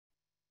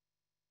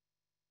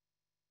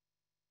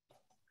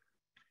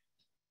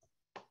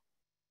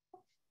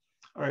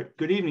All right,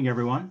 good evening,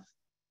 everyone.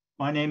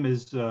 My name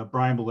is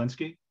Brian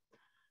Belinsky.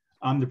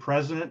 I'm the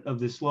president of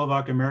the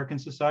Slovak American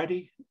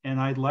Society, and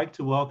I'd like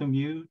to welcome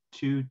you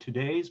to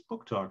today's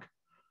book talk.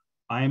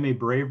 I Am a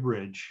Brave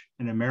Bridge,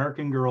 an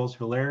American girl's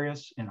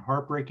hilarious and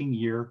heartbreaking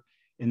year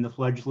in the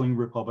fledgling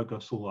Republic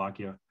of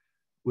Slovakia,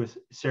 with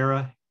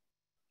Sarah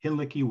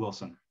Hinlicky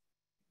Wilson.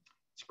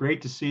 It's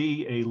great to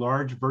see a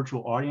large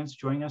virtual audience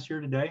joining us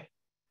here today.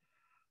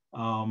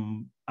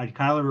 I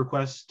kindly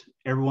request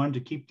everyone to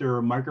keep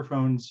their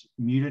microphones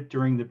muted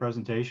during the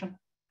presentation,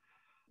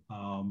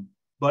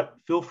 but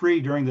feel free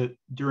during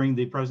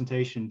the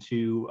presentation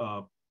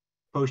to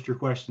post your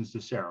questions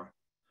to Sarah.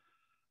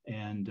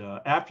 And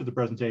after the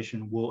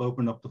presentation, we'll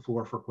open up the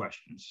floor for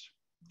questions.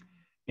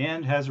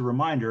 And as a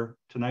reminder,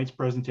 tonight's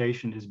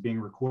presentation is being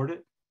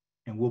recorded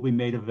and will be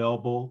made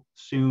available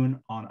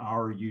soon on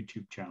our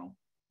YouTube channel.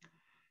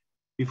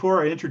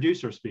 Before I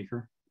introduce our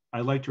speaker,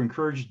 I'd like to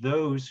encourage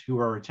those who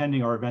are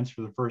attending our events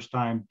for the first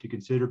time to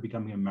consider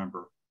becoming a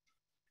member.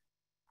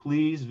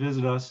 Please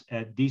visit us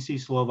at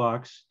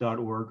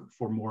dcslovaks.org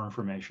for more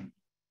information.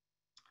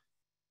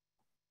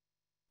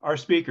 Our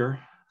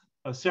speaker,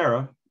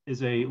 Sarah,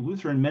 is a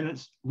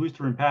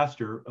Lutheran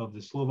pastor of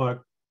the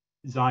Slovak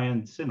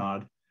Zion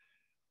Synod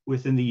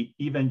within the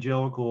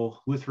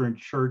Evangelical Lutheran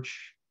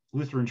Church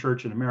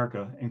in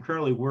America, and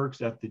currently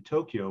works at the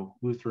Tokyo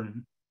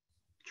Lutheran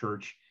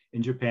Church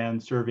in Japan,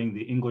 serving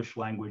the English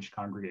language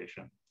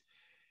congregation.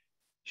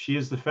 She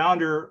is the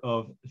founder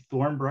of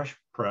Thornbrush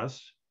Press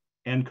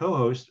and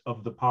co-host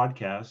of the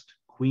podcast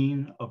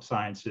Queen of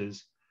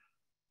Sciences,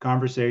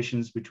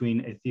 Conversations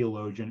Between a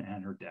Theologian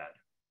and Her Dad.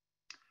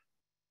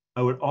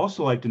 I would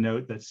also like to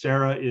note that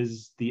Sarah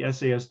is the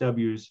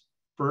SASW's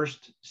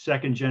first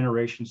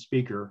second-generation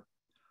speaker,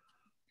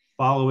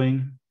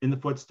 following in the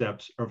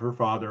footsteps of her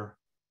father,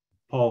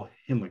 Paul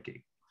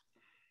Hinlicky.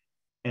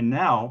 And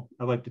now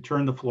I'd like to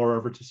turn the floor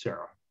over to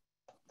Sarah.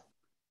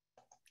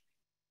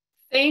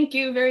 Thank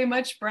you very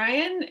much,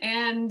 Brian,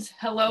 and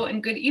hello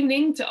and good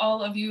evening to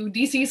all of you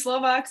DC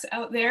Slovaks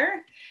out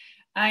there.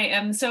 I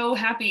am so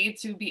happy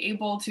to be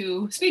able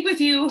to speak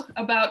with you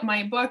about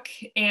my book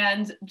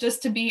and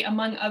just to be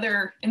among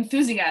other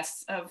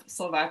enthusiasts of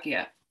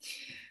Slovakia.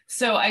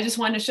 So I just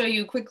want to show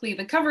you quickly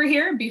the cover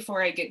here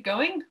before I get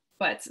going,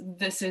 but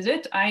this is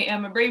it. I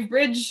Am a Brave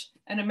Bridge,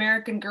 an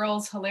American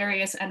girl's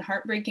hilarious and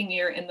heartbreaking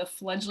year in the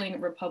fledgling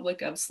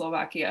Republic of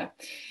Slovakia.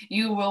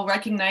 You will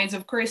recognize,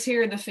 of course,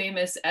 here the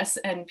famous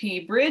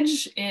SNP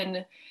Bridge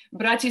in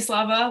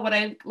Bratislava, what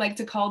I like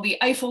to call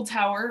the Eiffel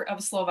Tower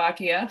of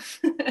Slovakia.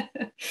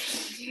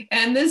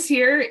 And this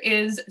here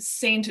is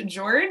St.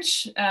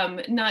 George,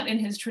 not in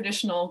his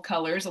traditional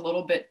colors, a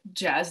little bit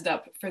jazzed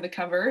up for the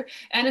cover.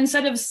 And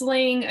instead of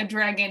slaying a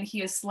dragon,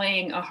 he is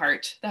slaying a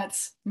heart.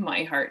 That's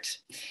my heart.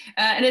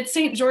 And it's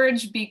St.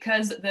 George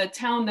because the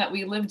town that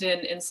we lived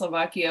in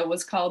Slovakia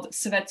was called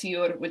Svätý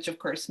Jur, which of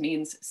course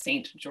means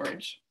St.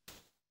 George.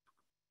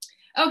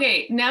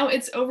 Okay, now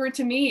it's over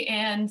to me,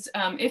 and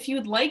if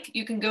you'd like,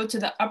 you can go to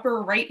the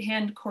upper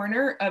right-hand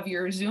corner of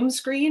your Zoom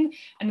screen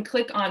and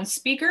click on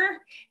speaker,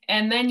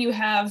 and then you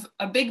have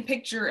a big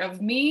picture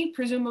of me,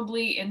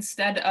 presumably,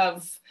 instead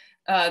of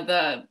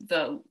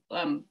the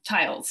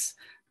tiles.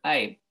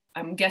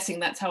 I'm guessing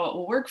that's how it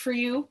will work for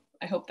you.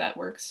 I hope that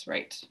works,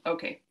 right?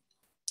 Okay.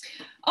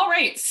 All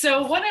right,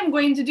 so what I'm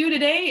going to do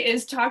today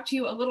is talk to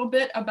you a little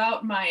bit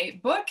about my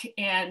book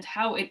and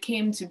how it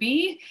came to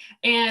be,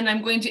 and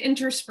I'm going to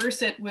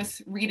intersperse it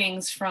with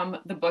readings from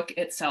the book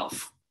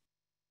itself.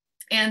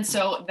 And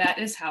so that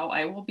is how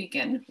I will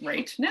begin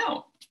right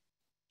now.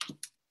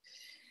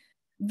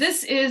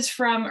 This is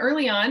from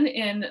early on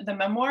in the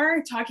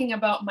memoir, talking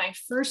about my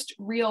first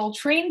real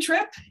train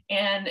trip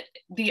and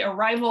the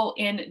arrival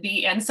in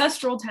the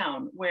ancestral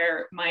town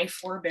where my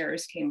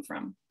forebears came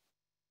from.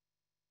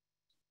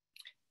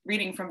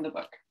 Reading from the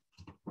book.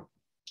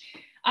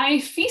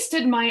 I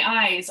feasted my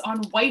eyes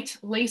on white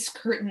lace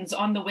curtains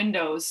on the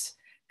windows,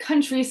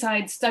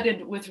 countryside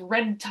studded with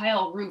red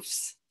tile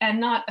roofs, and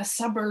not a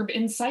suburb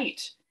in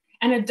sight,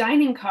 and a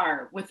dining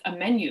car with a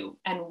menu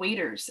and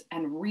waiters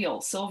and real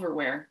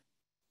silverware.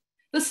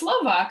 The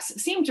Slovaks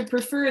seem to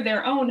prefer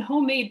their own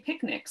homemade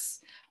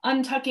picnics,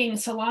 untucking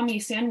salami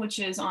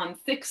sandwiches on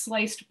thick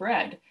sliced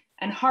bread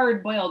and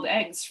hard-boiled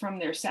eggs from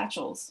their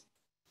satchels.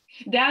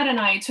 Dad and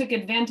I took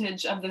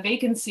advantage of the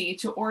vacancy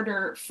to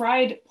order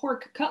fried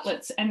pork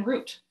cutlets en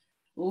route,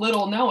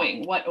 little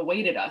knowing what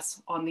awaited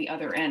us on the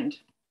other end.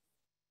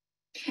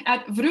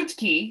 At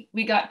Vrutki,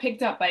 we got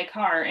picked up by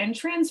car and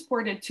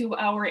transported to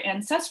our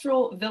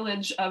ancestral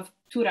village of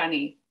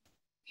Turani.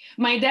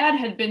 My dad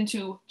had been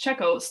to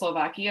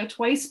Czechoslovakia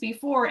twice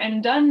before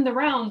and done the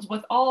rounds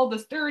with all the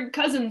third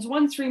cousins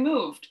once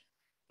removed,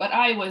 but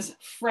I was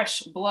fresh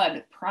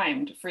blood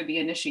primed for the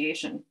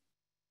initiation.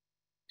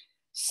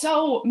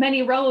 So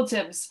many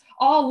relatives,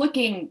 all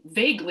looking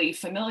vaguely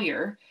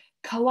familiar,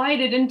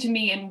 collided into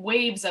me in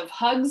waves of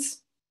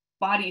hugs,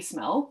 body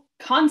smell,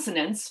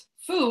 consonants,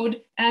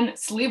 food, and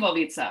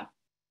slivovica.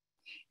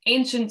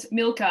 Ancient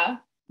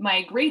Milka,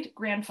 my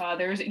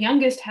great-grandfather's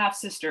youngest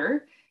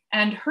half-sister,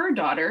 and her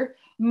daughter,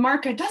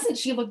 Marka, doesn't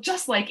she look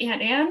just like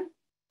Aunt Anne?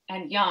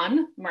 And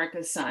Jan,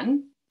 Marka's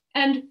son,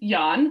 and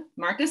Jan,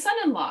 Marka's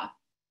son-in-law.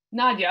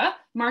 Nadia,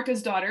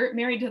 Marka's daughter,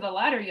 married to the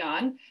latter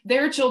Jan,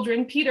 their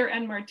children, Peter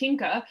and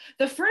Martinka,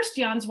 the first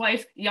Jan's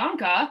wife,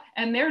 Janka,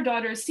 and their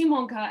daughters,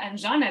 Simonka and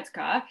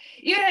Janetka,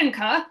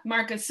 Irenka,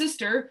 Marka's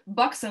sister,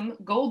 buxom,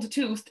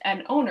 gold-toothed,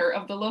 and owner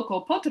of the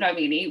local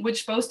Potravini,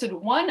 which boasted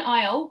one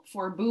aisle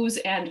for booze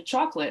and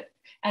chocolate,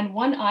 and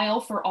one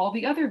aisle for all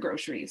the other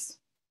groceries.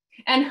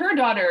 And her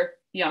daughter,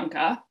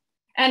 Janka,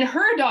 and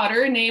her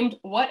daughter named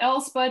what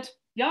else but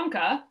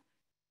Janka,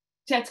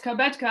 Tetka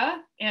Betka,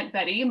 Aunt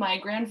Betty, my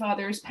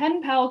grandfather's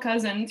pen pal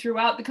cousin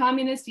throughout the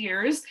communist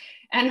years,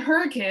 and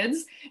her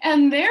kids,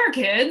 and their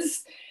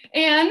kids,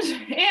 and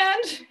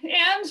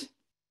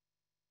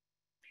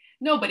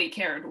nobody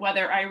cared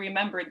whether I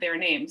remembered their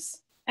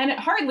names. And it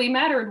hardly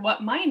mattered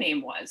what my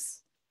name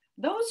was.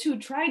 Those who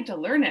tried to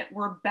learn it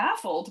were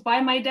baffled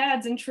by my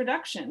dad's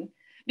introduction,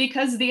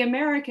 because the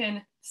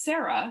American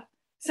Sarah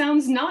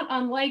sounds not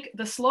unlike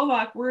the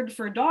Slovak word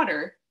for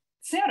daughter,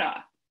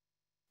 Sera.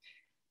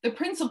 The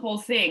principal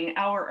thing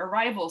our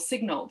arrival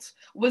signaled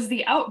was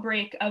the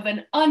outbreak of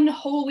an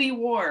unholy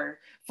war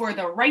for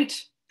the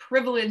right,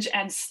 privilege,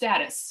 and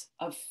status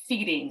of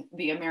feeding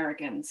the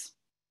Americans.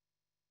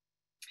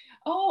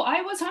 Oh,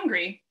 I was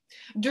hungry.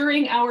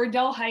 During our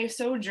Delhi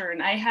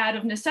sojourn, I had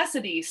of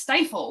necessity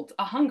stifled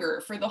a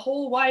hunger for the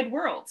whole wide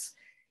world,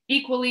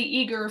 equally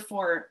eager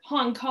for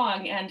Hong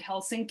Kong and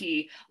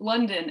Helsinki,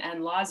 London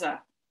and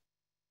Lhasa.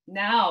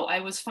 Now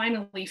I was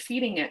finally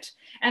feeding it,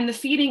 and the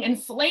feeding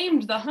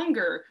inflamed the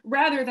hunger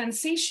rather than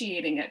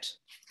satiating it.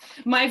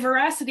 My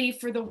voracity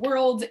for the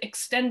world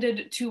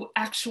extended to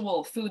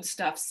actual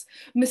foodstuffs,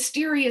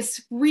 mysterious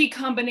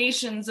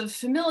recombinations of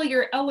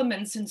familiar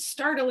elements in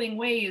startling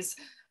ways.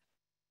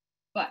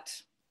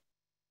 But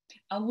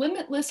a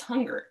limitless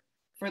hunger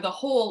for the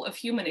whole of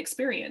human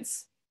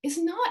experience is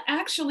not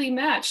actually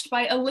matched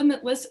by a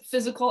limitless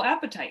physical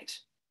appetite.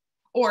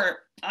 Or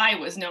I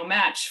was no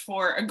match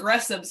for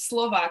aggressive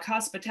Slovak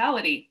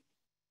hospitality.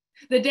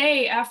 The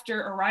day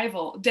after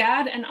arrival,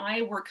 Dad and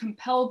I were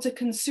compelled to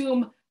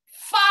consume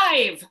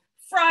 5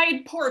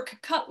 fried pork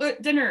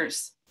cutlet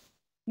dinners,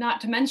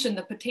 not to mention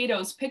the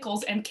potatoes,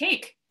 pickles, and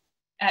cake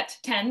at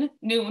 10,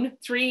 noon,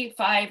 3,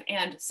 5,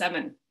 and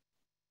 7.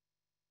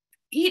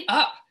 Eat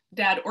up,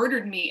 Dad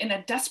ordered me in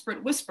a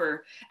desperate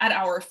whisper at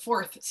our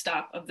 4th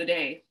stop of the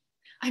day.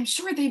 I'm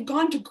sure they've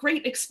gone to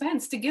great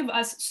expense to give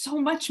us so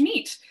much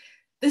meat.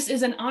 This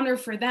is an honor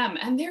for them,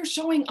 and they're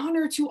showing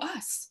honor to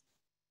us.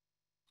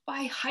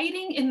 By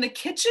hiding in the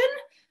kitchen?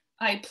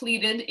 I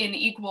pleaded in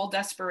equal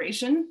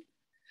desperation.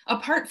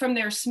 Apart from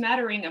their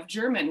smattering of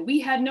German, we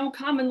had no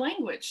common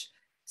language,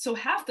 so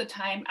half the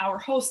time our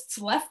hosts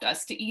left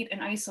us to eat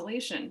in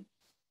isolation.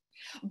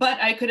 But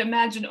I could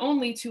imagine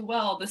only too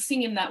well the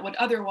scene that would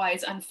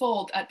otherwise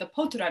unfold at the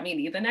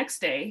Potravini the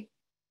next day.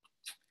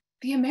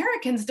 The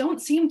Americans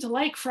don't seem to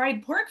like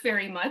fried pork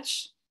very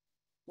much.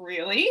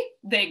 Really?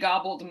 They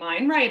gobbled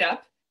mine right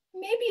up.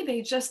 Maybe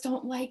they just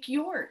don't like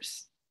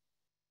yours.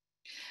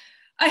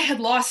 I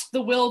had lost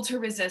the will to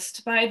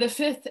resist by the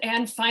 5th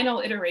and final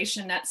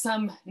iteration at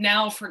some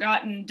now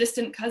forgotten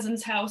distant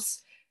cousin's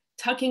house,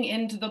 tucking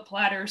into the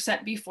platter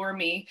set before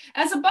me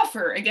as a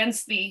buffer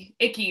against the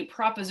icky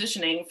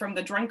propositioning from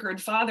the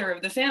drunkard father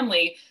of the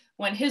family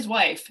when his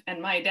wife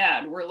and my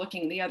dad were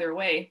looking the other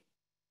way.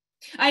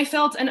 I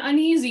felt an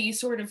uneasy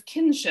sort of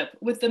kinship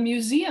with the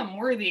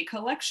museum-worthy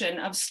collection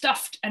of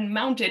stuffed and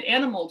mounted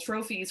animal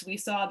trophies we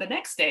saw the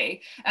next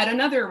day at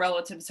another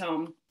relative's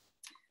home.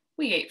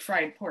 We ate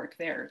fried pork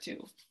there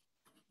too.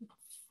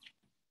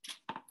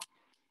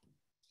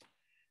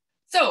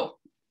 So,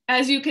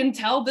 as you can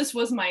tell, this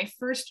was my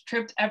first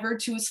trip ever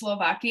to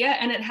Slovakia,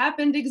 and it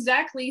happened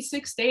exactly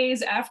 6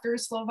 days after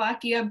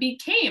Slovakia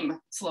became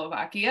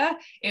Slovakia.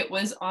 It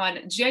was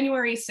on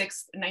January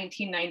 6th,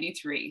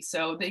 1993,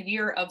 so the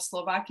year of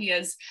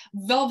Slovakia's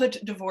velvet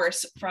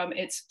divorce from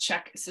its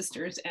Czech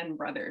sisters and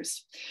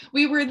brothers.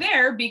 We were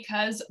there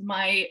because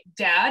my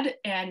dad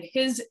and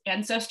his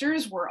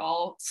ancestors were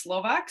all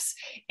Slovaks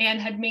and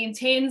had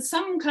maintained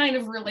some kind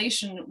of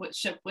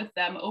relationship with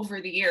them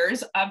over the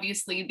years.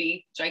 Obviously,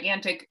 the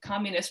gigantic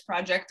communist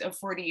project of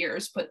 40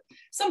 years put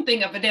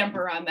something of a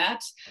damper on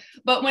that.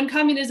 But when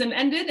communism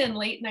ended in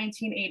late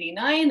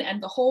 1989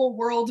 and the whole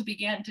world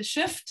began to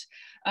shift,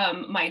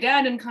 my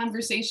dad, in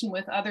conversation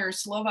with other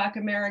Slovak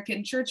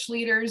American church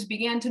leaders,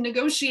 began to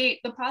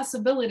negotiate the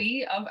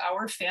possibility of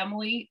our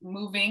family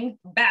moving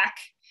back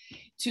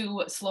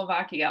to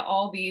Slovakia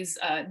all these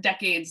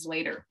decades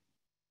later.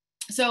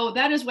 So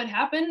that is what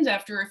happened.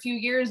 After a few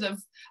years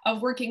of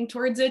working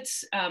towards it,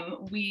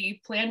 we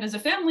planned as a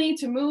family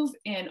to move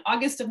in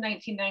August of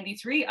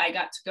 1993. I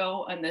got to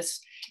go on this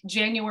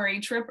January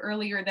trip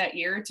earlier that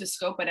year to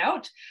scope it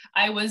out.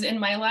 I was in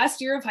my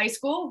last year of high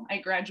school. I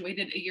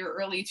graduated a year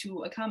early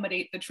to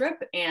accommodate the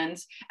trip. And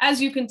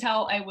as you can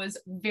tell, I was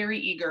very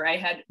eager. I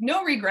had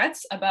no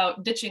regrets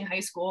about ditching high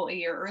school a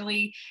year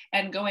early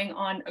and going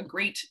on a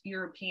great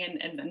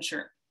European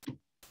adventure.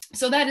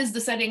 So that is the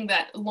setting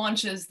that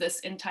launches this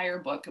entire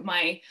book.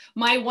 My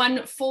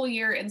one full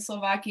year in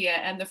Slovakia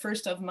and the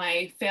first of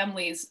my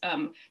family's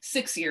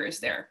 6 years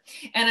there.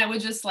 And I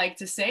would just like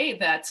to say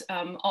that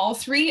all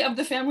 3 of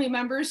the family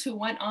members who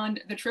went on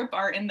the trip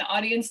are in the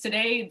audience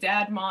today.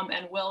 Dad, Mom,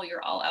 and Will,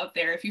 you're all out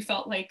there. If you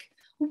felt like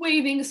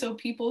waving so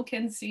people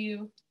can see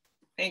you,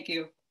 thank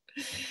you.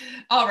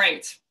 All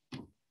right.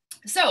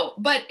 So,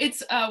 but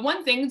it's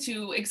one thing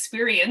to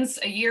experience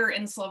a year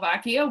in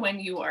Slovakia when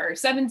you are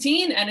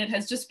 17 and it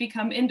has just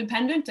become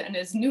independent and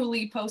is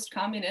newly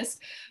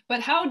post-communist,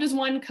 but how does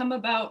one come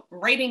about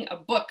writing a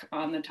book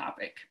on the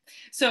topic?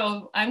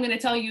 So I'm going to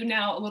tell you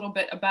now a little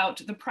bit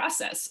about the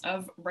process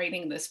of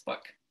writing this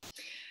book.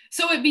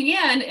 So it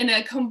began in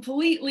a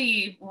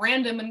completely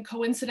random and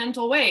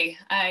coincidental way.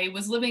 I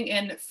was living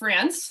in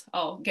France,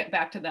 I'll get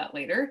back to that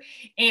later,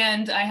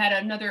 and I had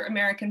another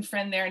American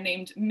friend there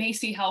named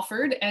Macy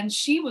Halford, and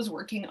she was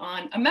working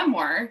on a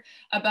memoir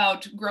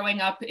about growing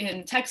up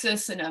in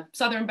Texas in a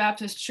Southern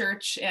Baptist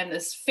church and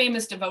this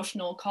famous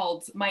devotional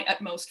called My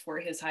Utmost for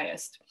His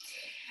Highest.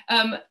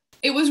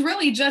 It was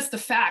really just the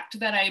fact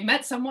that I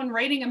met someone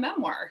writing a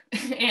memoir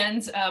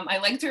and I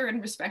liked her and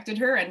respected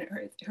her, and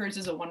hers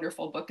is a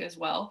wonderful book as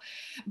well.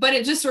 But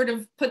it just sort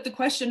of put the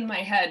question in my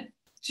head,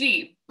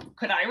 gee,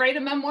 could I write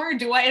a memoir?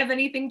 Do I have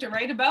anything to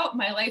write about?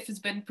 My life has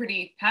been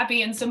pretty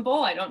happy and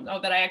simple. I don't know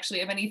that I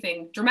actually have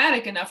anything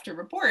dramatic enough to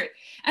report.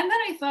 And then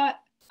I thought,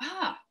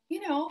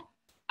 you know,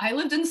 I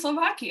lived in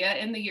Slovakia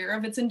in the year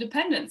of its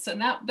independence, and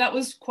that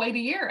was quite a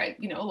year.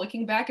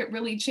 Looking back, it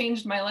really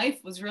changed my life,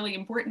 was really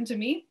important to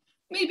me.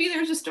 Maybe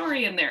there's a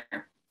story in there.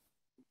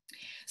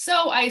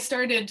 So I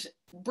started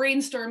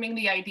brainstorming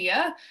the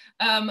idea,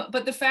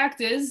 but the fact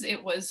is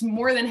it was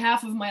more than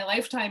half of my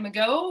lifetime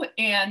ago,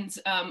 and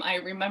I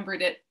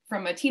remembered it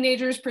from a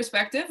teenager's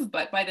perspective,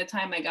 but by the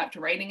time I got to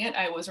writing it,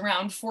 I was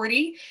around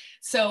 40,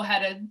 so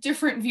had a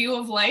different view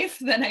of life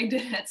than I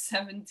did at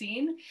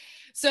 17.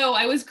 So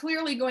I was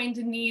clearly going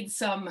to need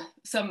some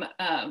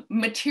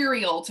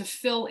material to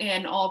fill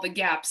in all the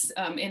gaps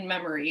in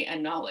memory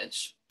and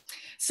knowledge.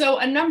 So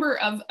a number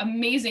of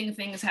amazing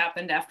things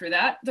happened after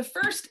that. The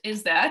first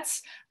is that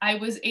I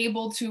was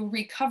able to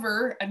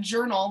recover a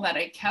journal that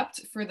I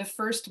kept for the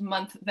first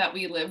month that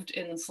we lived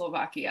in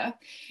Slovakia,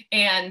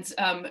 and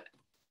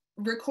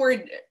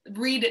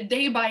read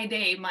day by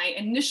day my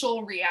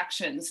initial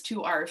reactions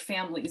to our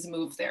family's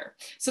move there.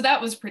 So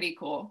that was pretty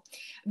cool.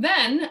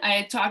 Then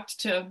I talked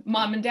to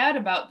Mom and Dad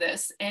about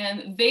this,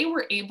 and they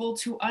were able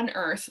to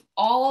unearth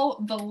all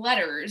the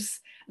letters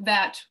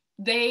that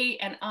they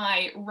and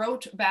I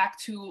wrote back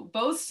to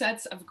both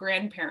sets of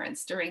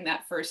grandparents during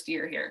that first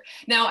year here.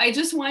 Now, I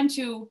just want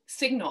to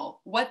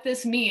signal what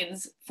this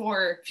means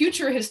for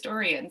future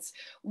historians,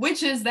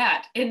 which is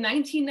that in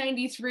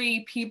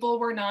 1993, people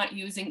were not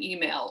using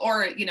email,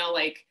 or,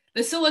 like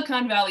the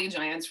Silicon Valley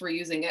giants were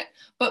using it,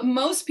 but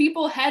most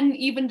people hadn't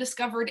even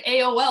discovered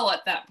AOL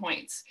at that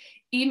point.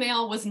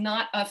 Email was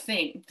not a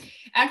thing.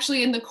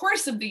 Actually, in the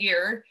course of the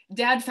year,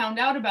 Dad found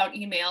out about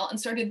email and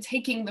started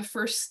taking the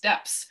first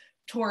steps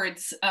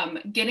towards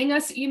getting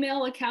us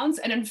email accounts.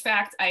 And in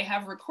fact, I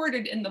have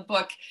recorded in the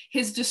book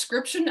his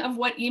description of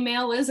what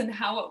email is and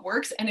how it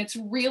works. And it's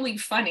really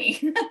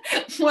funny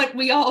what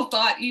we all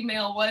thought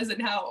email was and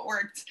how it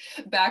worked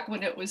back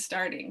when it was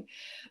starting.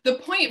 The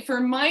point for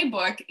my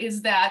book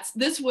is that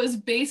this was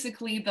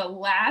basically the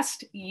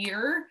last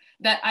year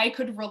that I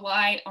could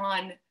rely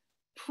on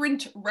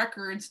print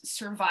records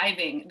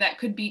surviving that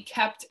could be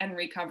kept and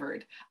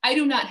recovered. I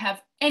do not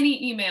have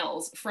any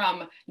emails from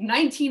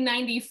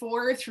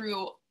 1994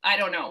 through, I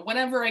don't know,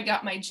 whenever I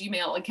got my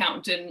Gmail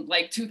account in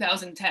like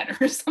 2010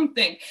 or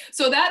something.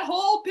 So that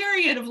whole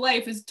period of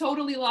life is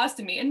totally lost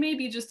to me, and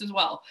maybe just as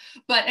well.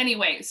 But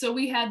anyway, so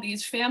we had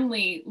these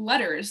family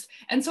letters,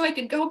 and so I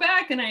could go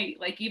back and I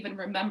even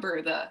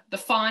remember the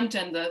font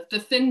and the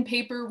thin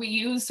paper we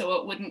used so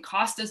it wouldn't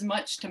cost as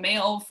much to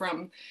mail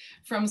from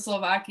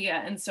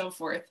Slovakia and so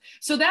forth.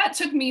 So that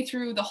took me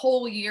through the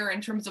whole year in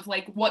terms of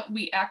what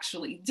we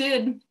actually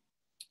did,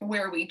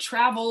 where we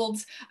traveled.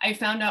 I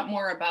found out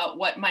more about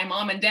what my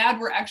mom and dad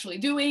were actually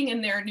doing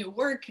in their new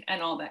work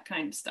and all that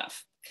kind of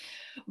stuff.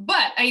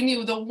 But I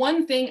knew the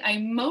one thing I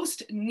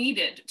most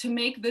needed to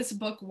make this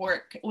book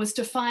work was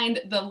to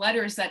find the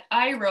letters that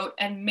I wrote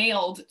and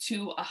mailed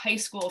to a high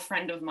school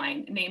friend of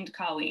mine named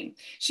Colleen.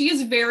 She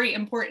is very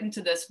important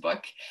to this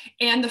book.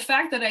 And the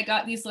fact that I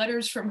got these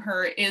letters from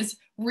her is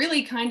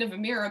really kind of a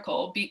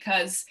miracle,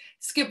 because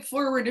skip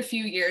forward a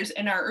few years,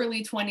 in our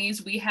early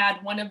 20s, we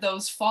had one of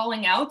those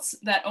falling outs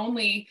that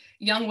only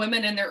young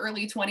women in their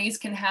early 20s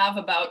can have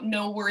about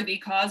no worthy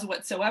cause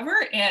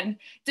whatsoever, and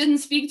didn't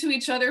speak to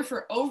each other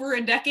for over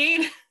a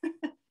decade.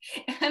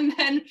 And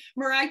then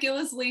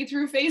miraculously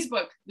through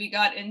Facebook, we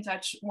got in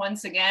touch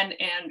once again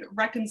and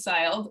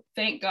reconciled.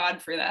 Thank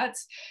God for that.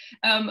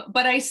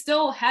 But I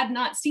still had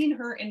not seen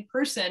her in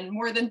person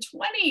more than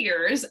 20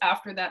 years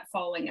after that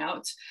falling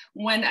out,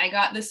 when I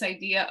got this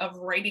idea of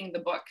writing the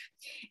book.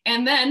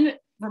 And then,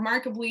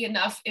 remarkably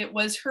enough, it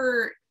was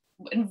her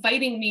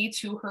inviting me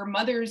to her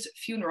mother's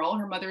funeral.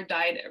 Her mother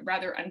died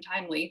rather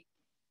untimely.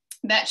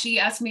 that she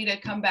asked me to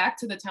come back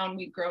to the town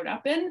we'd grown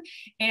up in.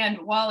 And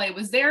while I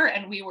was there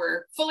and we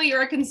were fully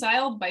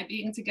reconciled by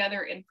being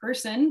together in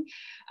person,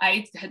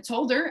 I had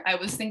told her I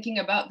was thinking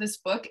about this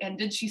book and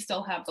did she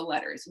still have the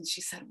letters? And she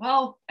said,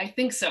 well, I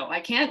think so. I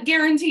can't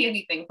guarantee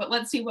anything, but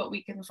let's see what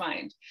we can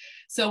find.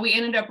 So we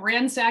ended up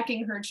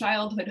ransacking her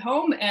childhood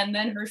home and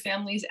then her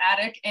family's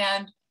attic,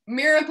 and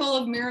miracle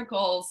of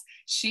miracles,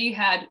 she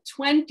had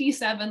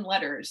 27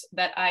 letters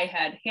that I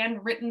had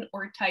handwritten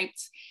or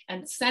typed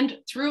and sent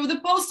through the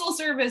postal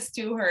service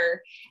to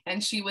her,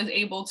 and she was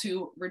able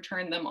to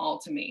return them all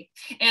to me.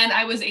 And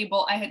I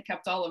had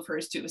kept all of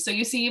hers too. So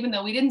you see, even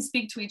though we didn't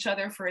speak to each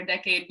other for a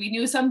decade, we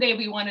knew someday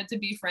we wanted to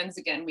be friends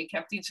again. We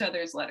kept each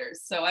other's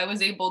letters. So I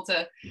was able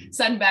to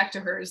send back to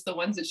hers the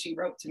ones that she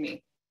wrote to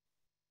me.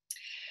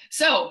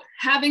 So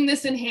having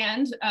this in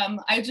hand,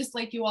 I'd just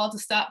like you all to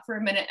stop for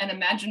a minute and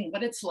imagine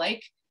what it's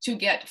like to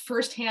get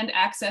firsthand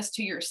access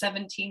to your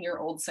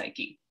 17-year-old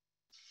psyche.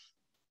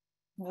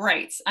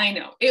 Right, I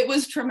know, it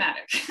was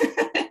traumatic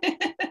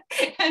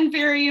and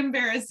very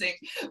embarrassing,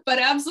 but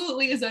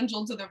absolutely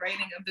essential to the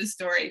writing of this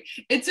story.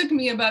 It took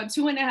me about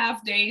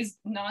 2.5 days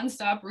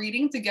nonstop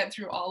reading to get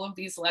through all of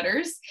these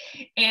letters.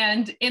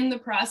 And in the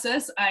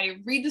process, I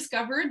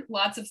rediscovered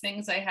lots of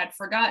things I had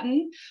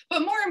forgotten,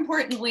 but more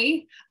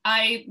importantly,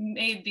 I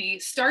made the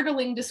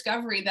startling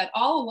discovery that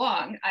all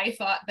along, I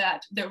thought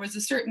that there was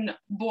a certain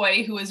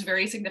boy who was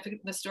very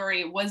significant in the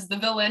story was the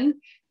villain,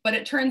 but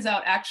it turns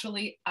out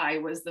actually I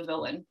was the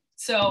villain.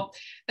 So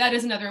that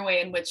is another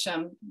way in which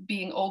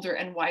being older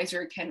and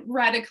wiser can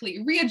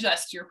radically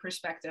readjust your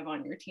perspective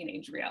on your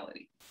teenage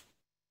reality.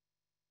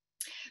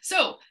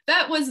 So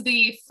that was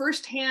the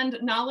firsthand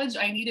knowledge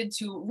I needed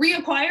to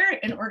reacquire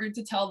in order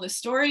to tell this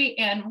story.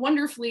 And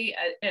wonderfully,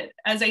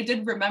 as I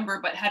did remember,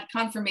 but had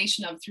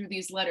confirmation of through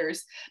these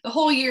letters, the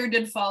whole year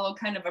did follow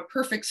kind of a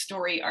perfect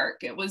story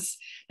arc.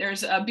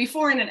 There's a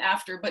before and an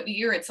after, but the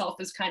year itself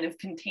is kind of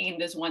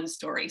contained as one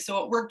story.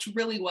 So it worked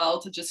really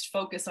well to just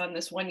focus on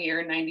this one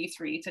year,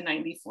 93 to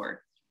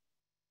 94.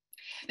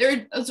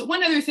 There was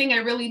one other thing I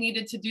really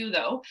needed to do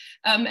though.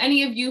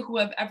 Any of you who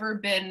have ever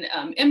been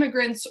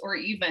immigrants or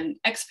even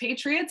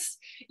expatriates,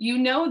 you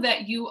know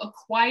that you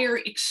acquire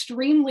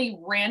extremely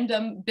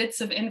random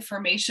bits of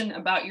information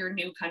about your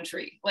new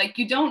country. Like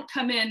you don't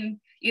come in,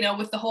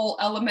 with the whole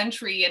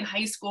elementary and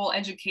high school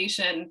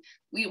education,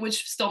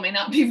 which still may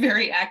not be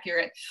very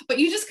accurate, but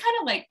you just kind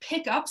of like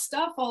pick up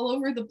stuff all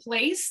over the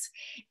place,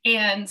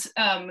 and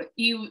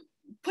you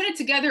put it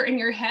together in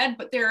your head,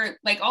 but there are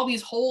like all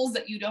these holes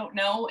that you don't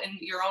know in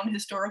your own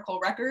historical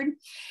record.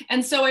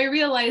 And so I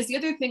realized the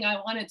other thing I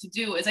wanted to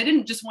do is I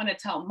didn't just want to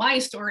tell my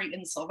story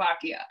in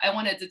Slovakia. I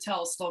wanted to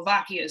tell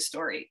Slovakia's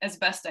story as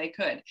best I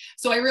could.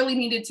 So I really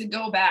needed to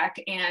go back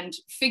and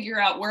figure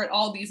out where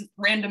all these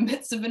random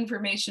bits of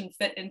information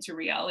fit into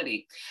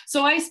reality.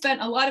 So I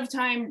spent a lot of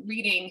time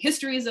reading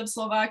histories of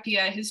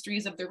Slovakia,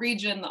 histories of the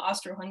region, the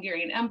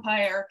Austro-Hungarian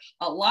Empire,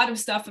 a lot of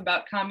stuff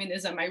about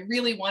communism. I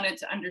really wanted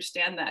to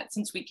understand that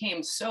since we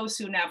came so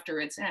soon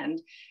after its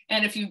end.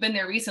 And if you've been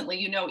there recently,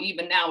 you know,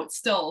 even now it's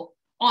still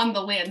on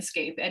the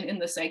landscape and in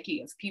the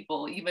psyche of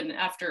people, even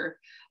after,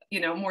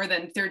 more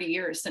than 30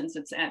 years since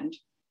its end.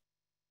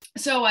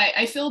 So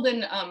I filled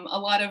in a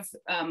lot of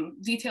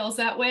details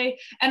that way.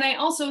 And I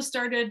also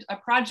started a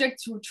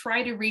project to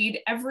try to read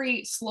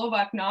every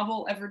Slovak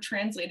novel ever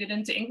translated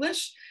into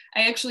English.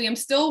 I actually am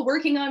still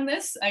working on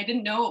this. I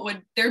didn't know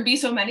there'd be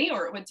so many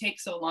or it would take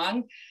so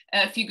long.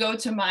 If you go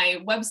to my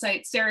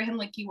website,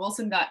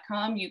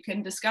 sarahhinlickywilson.com, you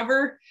can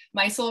discover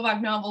my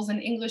Slovak novels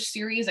in English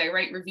series. I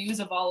write reviews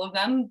of all of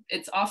them.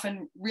 It's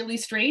often really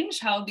strange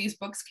how these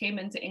books came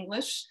into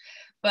English.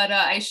 But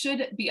I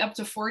should be up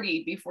to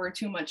 40 before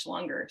too much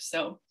longer.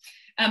 So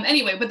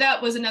anyway, but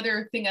that was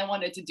another thing I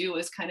wanted to do,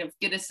 is kind of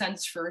get a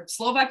sense for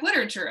Slovak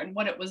literature and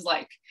what it was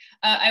like.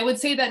 I would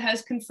say that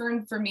has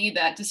confirmed for me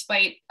that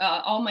despite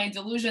all my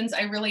delusions,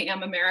 I really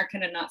am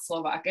American and not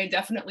Slovak. I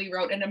definitely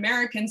wrote an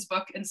American's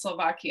book in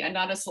Slovakia,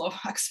 not a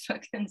Slovak's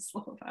book in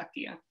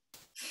Slovakia.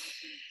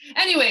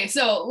 Anyway,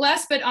 so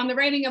last bit on the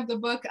writing of the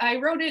book, I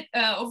wrote it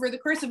over the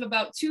course of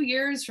about 2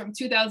 years, from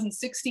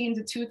 2016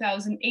 to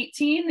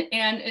 2018.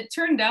 And it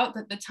turned out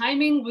that the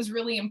timing was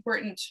really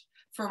important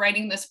for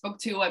writing this book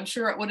too. I'm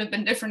sure it would have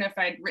been different if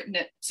I'd written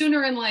it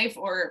sooner in life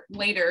or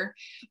later.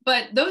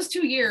 But those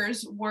 2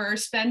 years were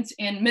spent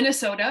in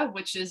Minnesota,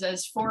 which is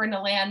as foreign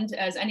a land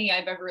as any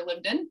I've ever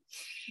lived in.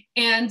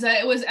 And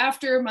it was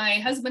after my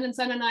husband and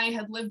son and I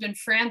had lived in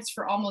France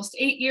for almost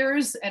 8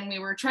 years, and we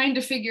were trying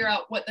to figure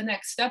out what the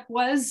next step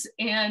was.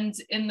 And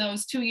in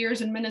those 2 years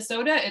in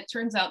Minnesota, it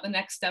turns out the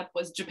next step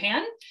was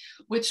Japan,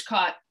 which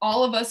caught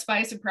all of us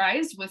by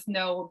surprise with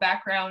no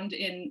background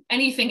in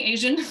anything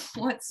Asian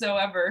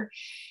whatsoever.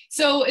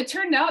 So it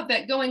turned out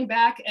that going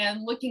back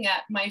and looking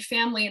at my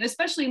family, and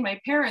especially my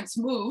parents'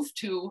 move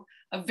to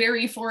a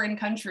very foreign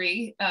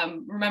country,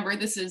 remember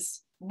this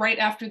is right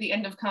after the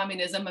end of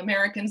communism,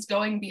 Americans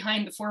going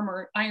behind the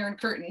former Iron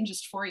Curtain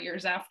just 4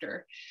 years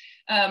after.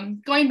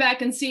 Going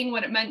back and seeing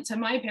what it meant to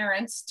my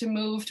parents to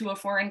move to a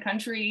foreign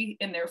country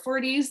in their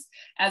 40s,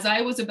 as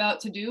I was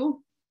about to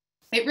do,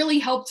 it really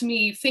helped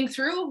me think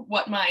through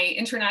what my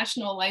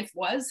international life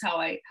was, how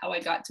I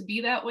got to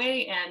be that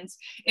way. And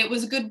it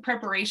was good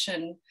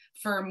preparation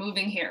for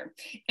moving here.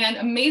 And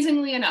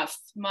amazingly enough,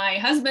 my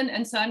husband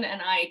and son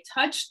and I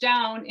touched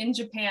down in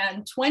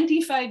Japan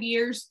 25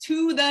 years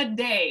to the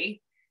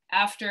day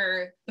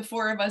after the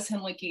four of us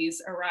Hinlickys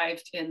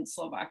arrived in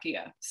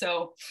Slovakia.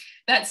 So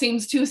that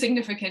seems too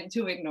significant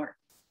to ignore.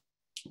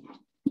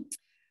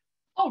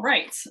 All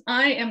right,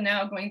 I am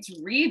now going to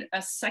read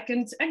a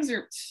second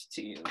excerpt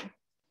to you.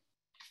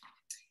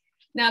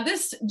 Now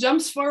this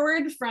jumps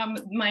forward from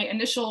my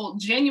initial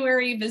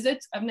January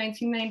visit of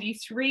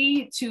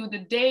 1993 to the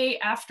day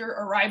after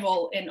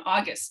arrival in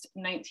August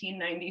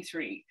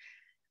 1993.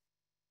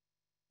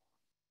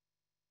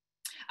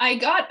 I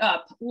got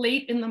up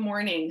late in the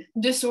morning,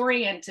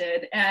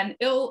 disoriented and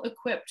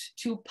ill-equipped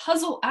to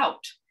puzzle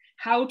out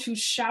how to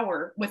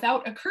shower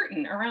without a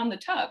curtain around the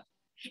tub,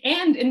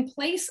 and in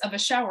place of a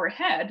shower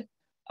head,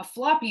 a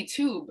floppy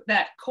tube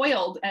that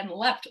coiled and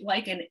leapt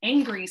like an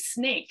angry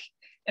snake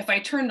if I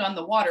turned on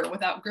the water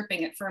without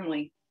gripping it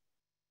firmly.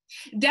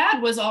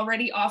 Dad was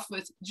already off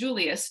with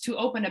Julius to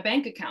open a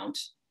bank account,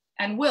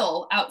 and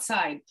Will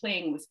outside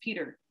playing with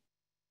Peter.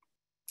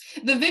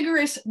 The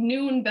vigorous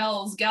noon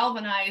bells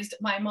galvanized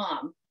my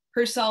mom,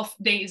 herself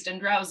dazed and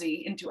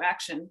drowsy, into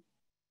action.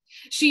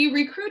 She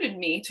recruited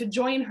me to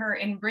join her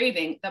in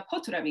braving the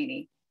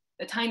potravini,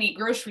 the tiny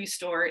grocery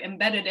store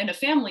embedded in a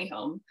family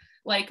home,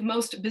 like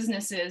most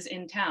businesses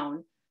in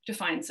town, to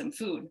find some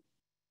food.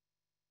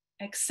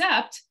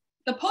 Except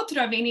the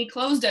potravini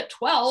closed at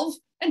 12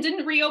 and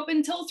didn't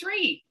reopen till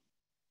 3.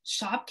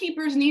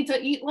 Shopkeepers need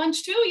to eat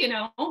lunch too, you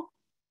know.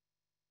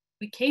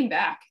 We came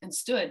back and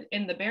stood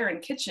in the barren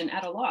kitchen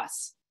at a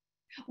loss.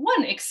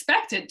 One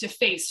expected to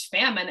face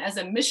famine as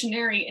a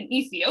missionary in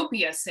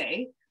Ethiopia,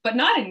 say, but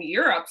not in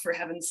Europe, for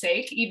heaven's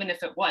sake, even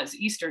if it was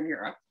Eastern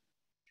Europe.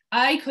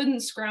 I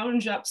couldn't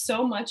scrounge up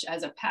so much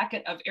as a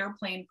packet of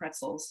airplane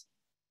pretzels.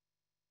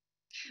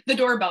 The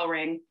doorbell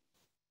rang.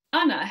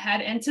 Anna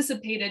had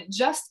anticipated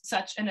just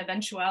such an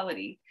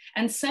eventuality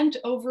and sent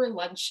over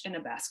lunch in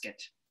a basket.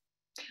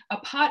 A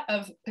pot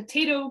of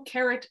potato,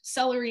 carrot,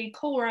 celery,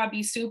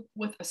 kohlrabi soup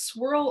with a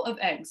swirl of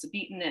eggs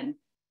beaten in.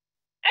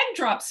 Egg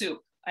drop soup,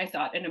 I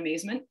thought in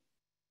amazement.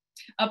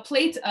 A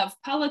plate of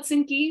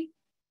palatsinki,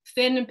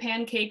 thin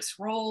pancakes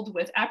rolled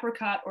with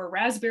apricot or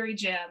raspberry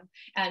jam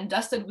and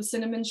dusted with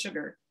cinnamon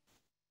sugar,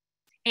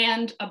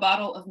 and a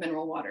bottle of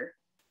mineral water.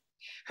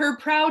 Her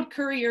proud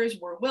couriers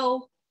were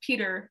Will,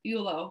 Peter,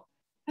 Ulo,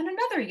 and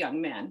another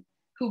young man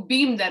who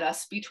beamed at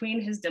us between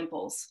his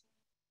dimples,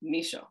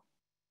 Misho.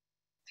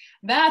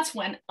 That's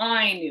when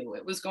I knew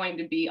it was going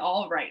to be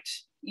all right,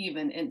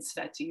 even in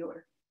Svätý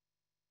Jur.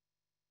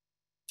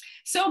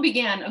 So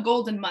began a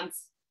golden month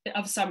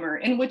of summer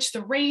in which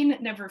the rain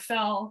never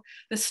fell,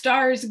 the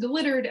stars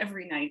glittered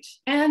every night,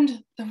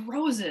 and the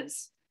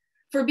roses.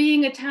 For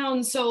being a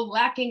town so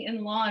lacking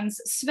in lawns,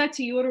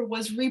 Svätý Jur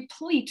was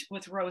replete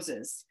with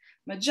roses,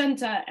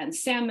 magenta and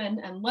salmon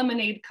and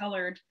lemonade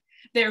colored,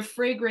 their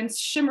fragrance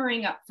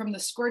shimmering up from the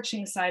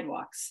scorching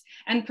sidewalks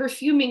and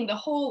perfuming the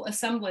whole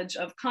assemblage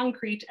of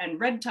concrete and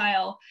red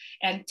tile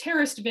and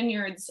terraced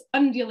vineyards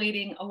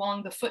undulating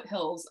along the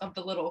foothills of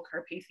the Little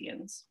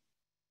Carpathians.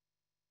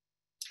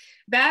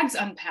 Bags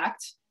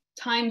unpacked,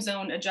 time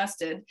zone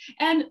adjusted,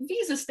 and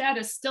visa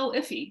status still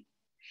iffy,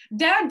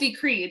 Dad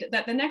decreed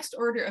that the next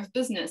order of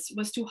business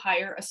was to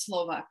hire a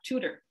Slovak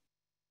tutor.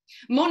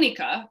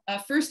 Monika,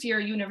 a first-year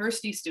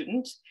university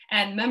student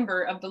and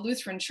member of the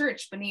Lutheran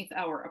church beneath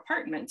our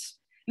apartment,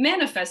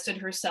 manifested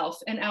herself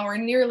in our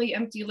nearly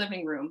empty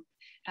living room,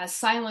 as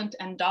silent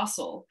and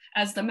docile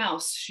as the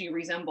mouse she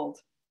resembled.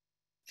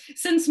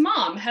 Since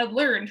Mom had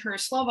learned her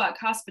Slovak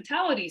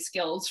hospitality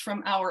skills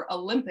from our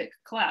Olympic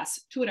class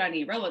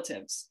Turani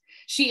relatives,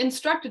 she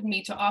instructed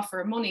me to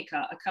offer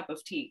Monika a cup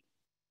of tea.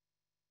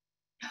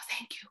 "No,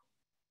 thank you,"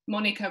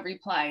 Monika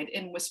replied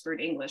in whispered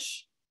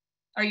English.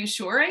 "Are you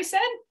sure?" I said.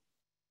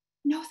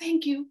 "No,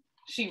 thank you,"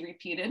 she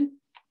repeated.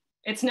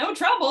 "It's no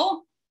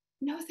trouble."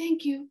 "No,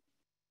 thank you."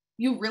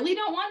 "You really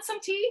don't want some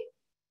tea?"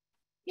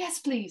 "Yes,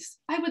 please.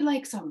 I would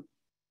like some."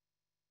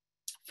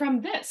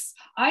 From this,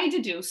 I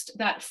deduced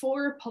that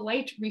 4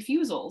 polite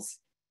refusals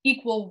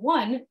equal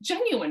 1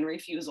 genuine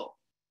refusal.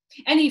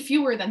 Any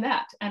fewer than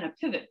that, and a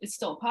pivot is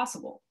still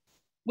possible,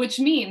 which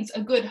means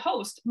a good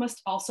host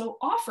must also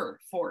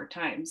offer 4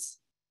 times.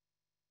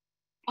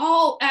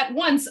 All at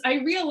once, I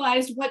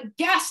realized what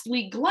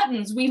ghastly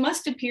gluttons we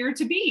must appear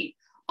to be,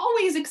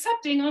 always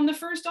accepting on the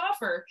first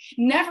offer,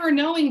 never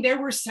knowing there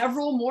were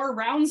several more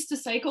rounds to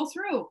cycle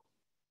through.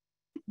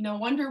 No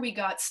wonder we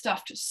got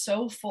stuffed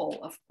so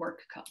full of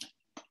pork cutlet.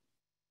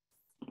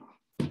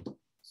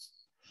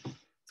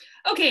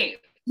 Okay,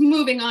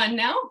 moving on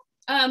now.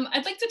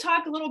 I'd like to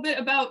talk a little bit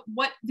about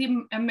what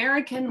the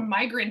American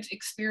migrant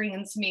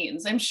experience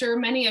means. I'm sure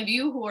many of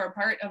you who are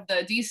part of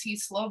the DC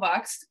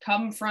Slovaks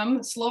come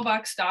from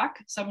Slovak stock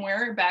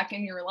somewhere back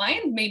in your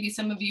line. Maybe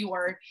some of you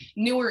are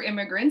newer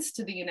immigrants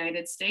to the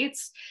United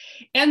States.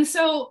 And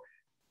so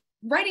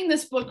writing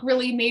this book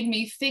really made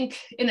me think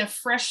in a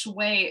fresh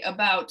way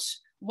about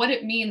what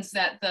it means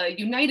that the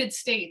United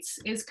States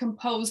is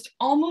composed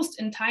almost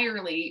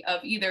entirely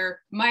of either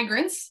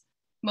migrants,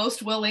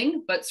 most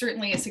willing, but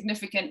certainly a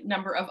significant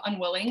number of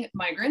unwilling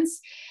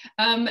migrants,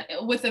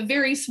 with a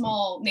very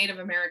small Native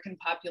American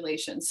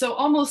population. So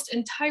almost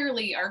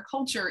entirely our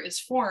culture is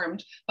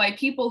formed by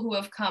people who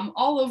have come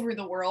all over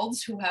the world,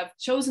 who have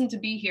chosen to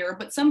be here,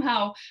 but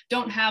somehow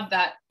don't have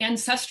that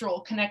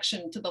ancestral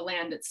connection to the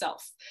land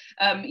itself.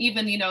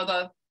 Even, you know,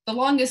 the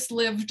longest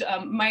lived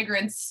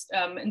migrants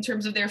in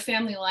terms of their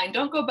family line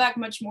don't go back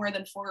much more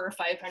than 400 or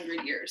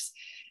 500 years.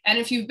 And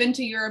if you've been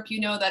to Europe, you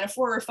know that a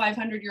 400 or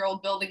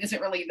 500-year-old building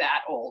isn't really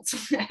that old.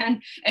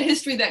 And a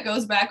history that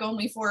goes back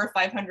only 400 or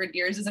 500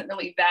 years isn't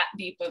really that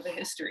deep of a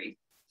history.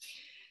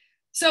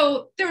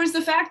 So there was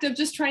the fact of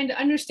just trying to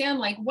understand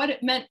like what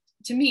it meant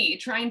to me,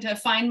 trying to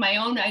find my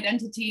own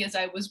identity as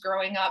I was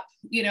growing up,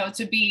 you know,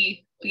 to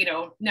be, you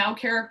know, now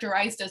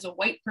characterized as a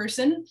white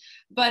person.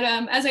 But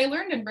as I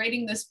learned in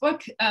writing this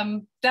book,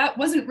 that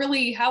wasn't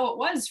really how it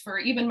was for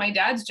even my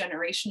dad's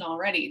generation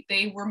already.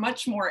 They were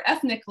much more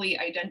ethnically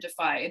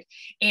identified,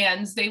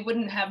 and they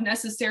wouldn't have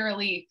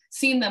necessarily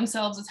seen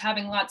themselves as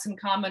having lots in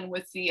common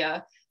with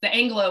the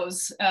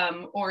Anglos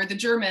or the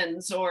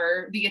Germans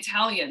or the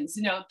Italians.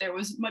 You know, there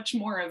was much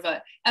more of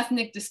a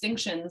ethnic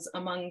distinctions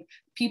among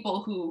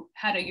people who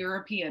had a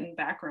European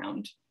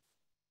background.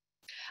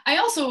 I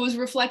also was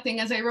reflecting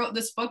as I wrote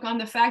this book on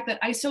the fact that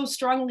I so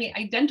strongly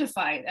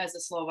identified as a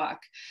Slovak.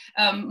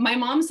 My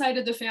mom's side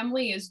of the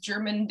family is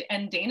German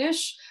and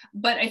Danish,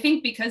 but I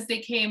think because they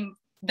came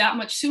that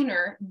much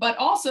sooner, but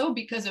also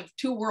because of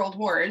 2 world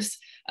wars,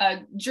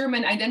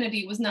 German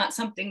identity was not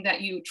something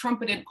that you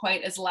trumpeted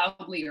quite as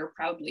loudly or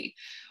proudly.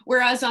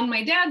 Whereas on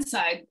my dad's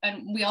side,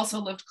 and we also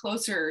lived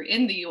closer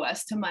in the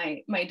US to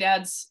my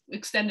dad's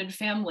extended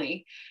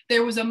family,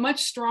 there was a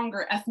much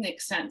stronger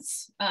ethnic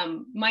sense.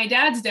 My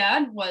dad's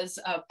dad was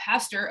a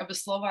pastor of a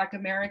Slovak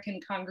American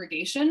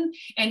congregation,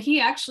 and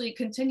he actually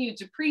continued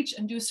to preach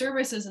and do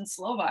services in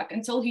Slovak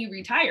until he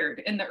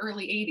retired in the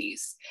early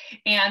 80s.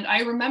 And I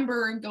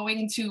remember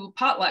going to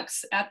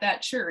potlucks at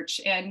that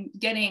church and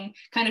getting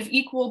kind of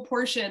equal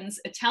portions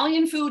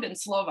Italian food and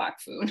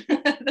Slovak food.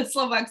 The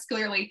Slovaks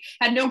clearly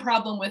had no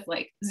problem with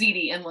like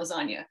ziti and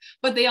lasagna,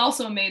 but they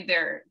also made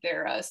their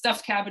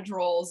stuffed cabbage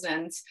rolls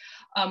and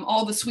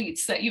all the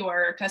sweets that you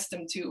are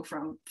accustomed to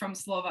from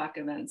Slovak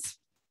events.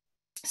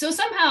 So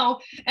somehow,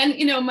 and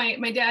you know,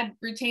 my dad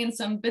retained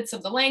some bits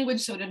of the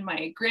language, so did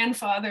my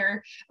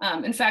grandfather.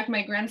 In fact,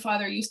 my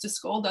grandfather used to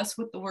scold us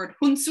with the word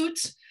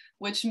huncut,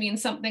 which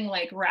means something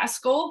like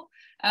rascal.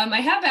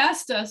 I have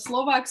asked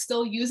Slovaks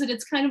still use it.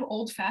 It's kind of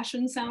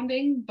old-fashioned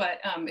sounding, but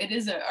it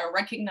is a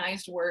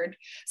recognized word.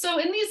 So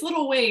in these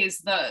little ways,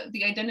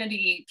 the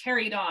identity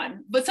carried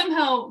on. But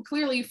somehow,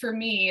 clearly for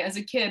me as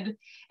a kid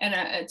and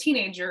a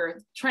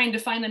teenager, trying to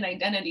find an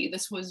identity,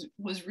 this was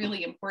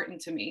really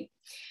important to me.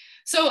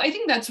 So I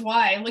think that's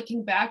why,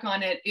 looking back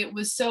on it, it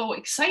was so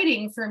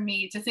exciting for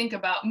me to think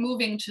about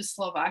moving to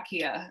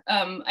Slovakia.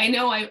 I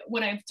know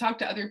when I've talked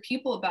to other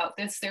people about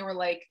this, they were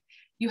like,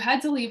 you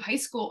had to leave high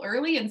school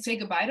early and say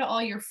goodbye to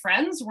all your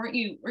friends. Weren't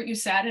you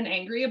sad and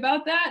angry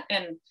about that?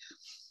 And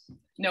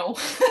no,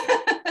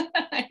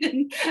 I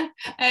didn't.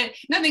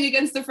 Nothing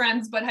against the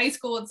friends, but high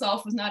school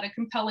itself was not a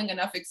compelling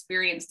enough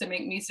experience to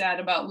make me sad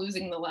about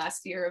losing the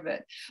last year of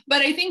it.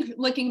 But I think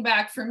looking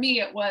back, for me,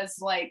 it was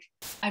like,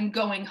 I'm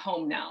going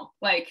home now.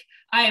 Like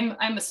I'm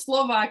a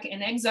Slovak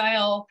in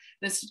exile.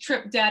 This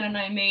trip Dad and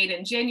I made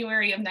in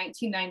January of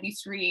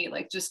 1993,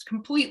 like just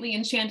completely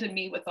enchanted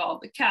me with all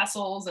the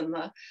castles and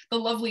the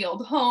lovely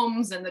old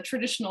homes and the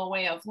traditional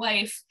way of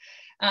life.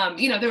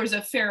 You know, there was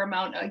a fair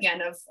amount,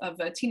 again, of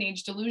a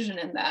teenage delusion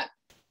in that.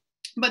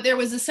 But there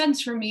was a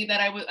sense for me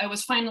that I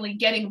was finally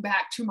getting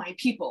back to my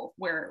people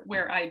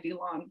where I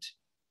belonged.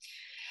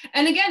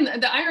 And again,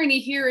 the irony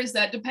here is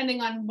that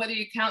depending on whether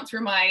you count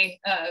through my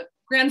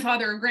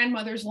grandfather or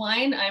grandmother's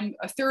line, I'm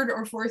a 3rd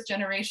or 4th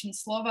generation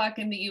Slovak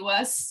in the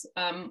US.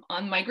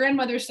 On my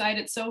grandmother's side,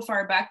 it's so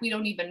far back, we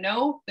don't even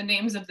know the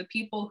names of the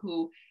people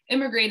who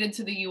immigrated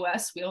to the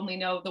US. We only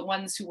know the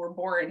ones who were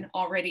born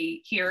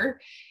already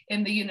here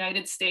in the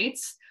United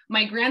States.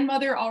 My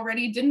grandmother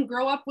already didn't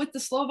grow up with the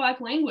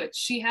Slovak language.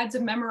 She had to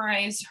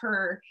memorize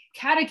her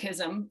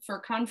catechism for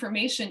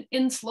confirmation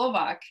in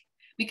Slovak,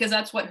 because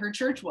that's what her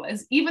church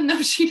was, even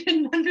though she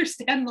didn't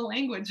understand the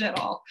language at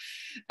all.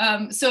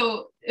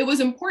 So it was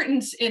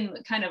important in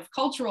kind of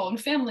cultural and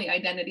family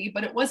identity,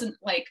 but it wasn't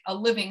like a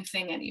living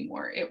thing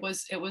anymore. It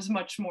was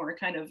much more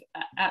kind of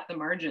at the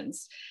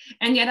margins.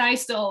 And yet I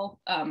still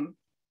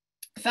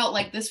felt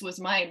like this was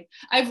mine.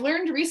 I've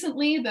learned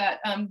recently that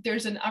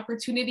there's an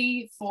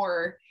opportunity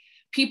for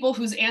people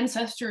whose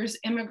ancestors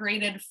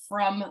immigrated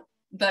from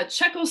the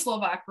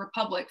Czechoslovak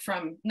Republic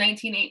from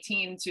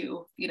 1918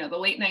 to, you know, the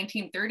late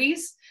 1930s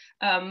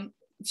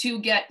 's to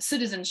get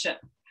citizenship.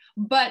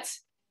 But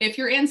if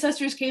your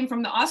ancestors came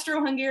from the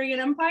Austro-Hungarian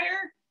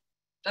Empire,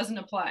 doesn't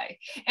apply.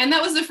 And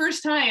that was the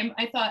first time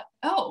I thought,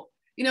 oh,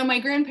 you know, my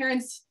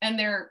grandparents and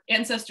their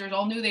ancestors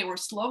all knew they were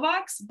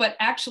Slovaks, but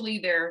actually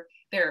their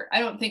I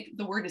don't think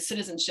the word is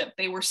citizenship,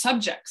 they were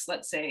subjects,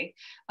 let's say,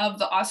 of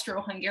the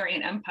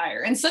Austro-Hungarian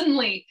Empire. And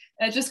suddenly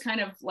it just kind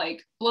of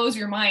like blows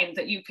your mind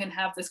that you can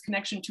have this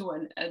connection to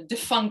a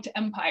defunct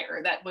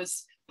empire that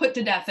was put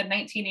to death in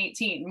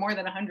 1918, more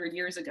than 100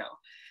 years ago.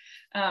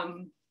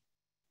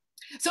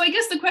 So I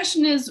guess the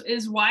question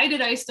is why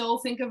did I still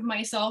think of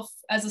myself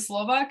as a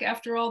Slovak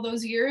after all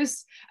those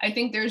years? I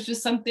think there's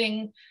just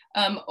something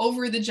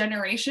over the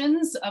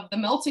generations of the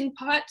melting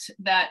pot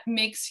that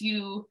makes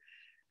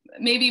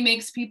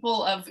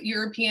people of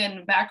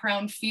European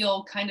background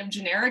feel kind of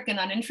generic and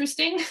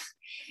uninteresting.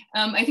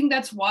 I think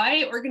that's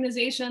why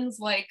organizations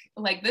like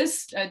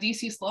this,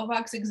 DC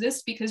Slovaks,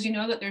 exist, because you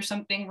know that there's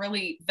something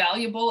really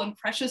valuable and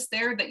precious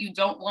there that you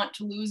don't want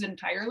to lose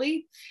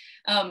entirely.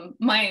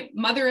 My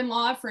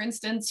mother-in-law, for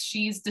instance,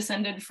 she's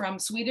descended from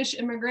Swedish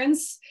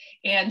immigrants,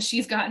 and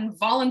she's gotten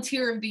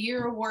Volunteer of the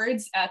Year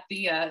awards at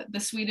the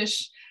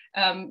Swedish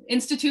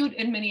Institute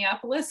in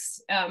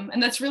Minneapolis.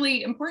 And that's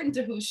really important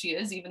to who she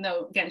is, even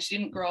though, again, she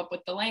didn't grow up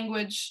with the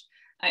language.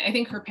 I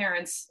think her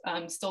parents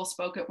still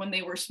spoke it when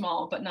they were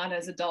small, but not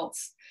as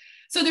adults.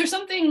 So there's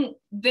something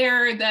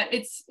there that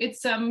it's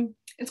kind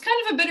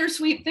of a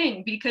bittersweet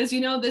thing, because, you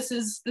know, this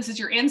is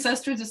your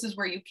ancestors, this is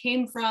where you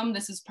came from,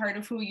 this is part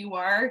of who you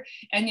are.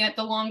 And yet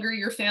the longer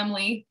your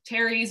family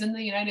tarries in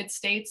the United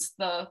States,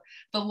 the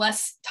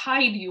less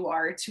tied you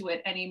are to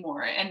it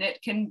anymore. And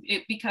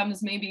it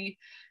becomes maybe,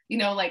 you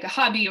know, like a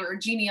hobby or a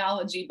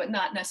genealogy, but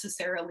not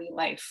necessarily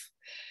life.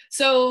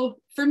 So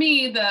for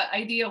me, the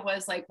idea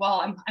was like,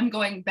 well, I'm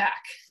going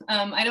back.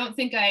 I don't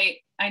think I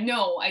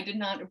did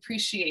not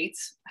appreciate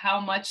how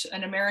much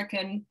an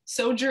American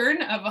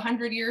sojourn of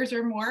 100 years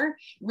or more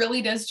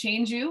really does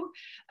change you.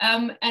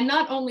 And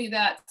not only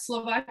that,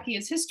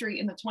 Slovakia's history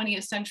in the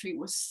 20th century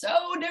was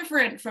so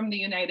different from the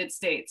United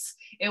States.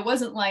 It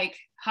wasn't like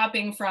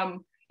hopping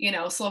from, you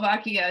know,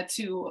 Slovakia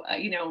to,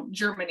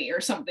 Germany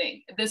or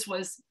something. This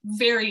was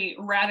very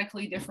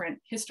radically different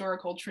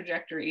historical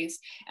trajectories.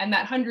 And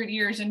that 100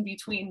 years in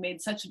between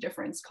made such a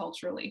difference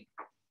culturally.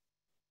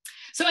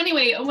 So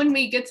anyway, when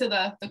we get to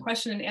the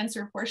question and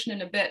answer portion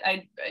in a bit,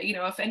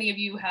 if any of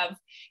you have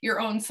your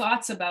own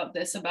thoughts about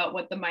this, about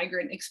what the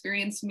migrant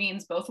experience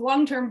means, both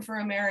long-term for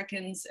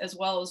Americans, as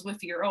well as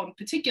with your own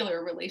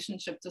particular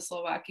relationship to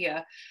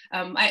Slovakia,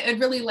 I'd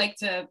really like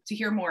to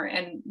hear more,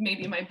 and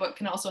maybe my book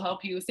can also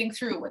help you think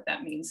through what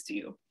that means to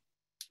you.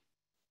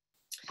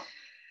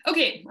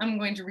 Okay, I'm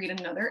going to read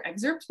another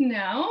excerpt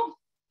now.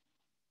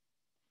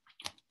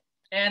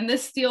 And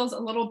this deals a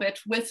little bit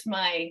with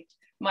my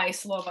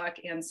Slovak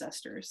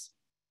ancestors.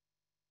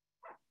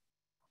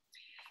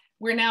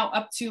 We're now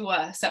up to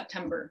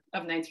September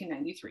of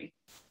 1993.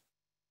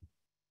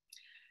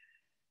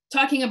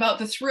 Talking about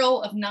the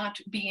thrill of not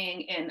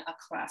being in a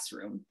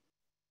classroom.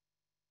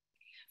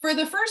 For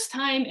the first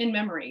time in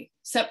memory,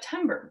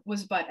 September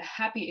was but a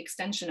happy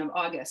extension of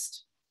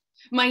August.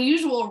 My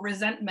usual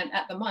resentment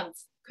at the month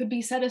could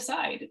be set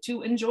aside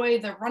to enjoy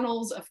the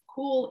runnels of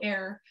cool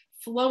air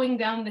flowing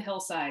down the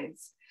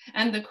hillsides,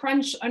 and the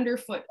crunch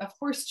underfoot of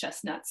horse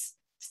chestnuts,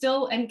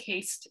 still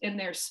encased in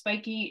their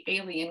spiky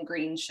alien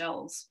green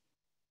shells.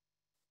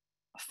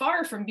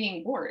 Far from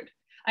being bored,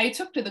 I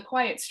took to the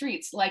quiet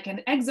streets like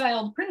an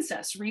exiled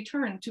princess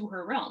returned to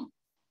her realm.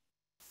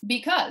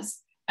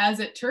 Because, as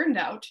it turned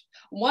out,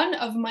 one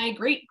of my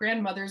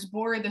great-grandmothers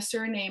bore the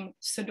surname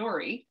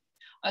Sidori,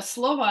 a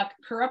Slovak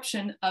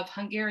corruption of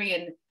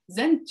Hungarian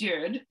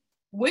Szent,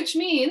 which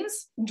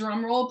means,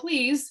 drumroll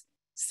please,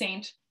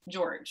 Saint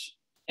George.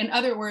 In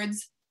other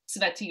words,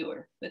 Svätý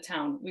Jur, the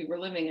town we were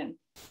living in.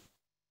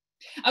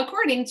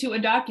 According to a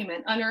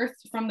document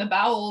unearthed from the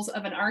bowels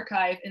of an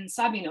archive in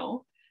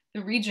Sabino,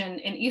 the region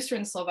in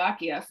eastern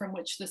Slovakia from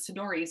which the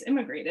Sidoris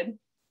immigrated,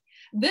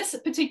 this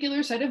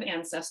particular set of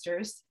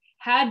ancestors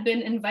had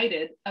been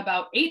invited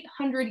about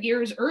 800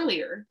 years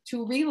earlier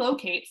to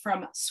relocate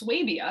from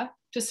Swabia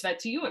to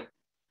Svätý Jur,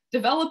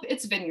 develop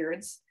its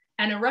vineyards,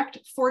 and erect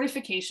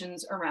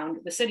fortifications around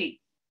the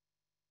city.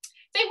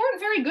 They weren't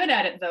very good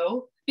at it,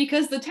 though,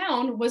 because the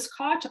town was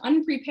caught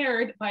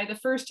unprepared by the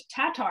first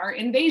Tatar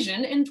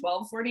invasion in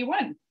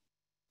 1241.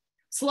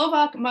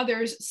 Slovak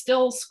mothers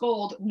still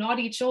scold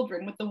naughty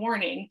children with the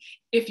warning,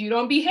 if you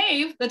don't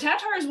behave, the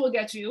Tatars will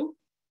get you.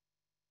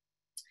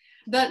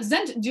 The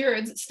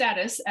Szent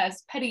status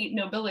as petty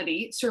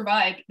nobility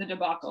survived the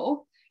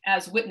debacle,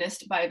 as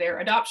witnessed by their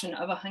adoption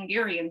of a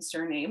Hungarian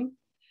surname,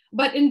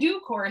 but in due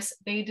course,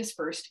 they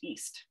dispersed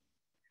east.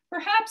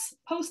 Perhaps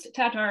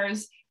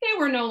post-Tatars, they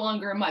were no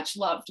longer much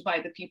loved by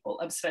the people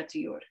of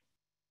Svätý Jur.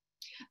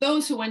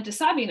 Those who went to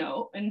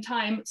Sabino in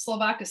time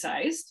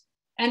Slovakicized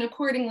and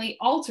accordingly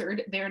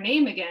altered their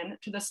name again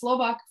to the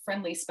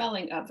Slovak-friendly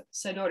spelling of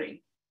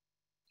Sidori.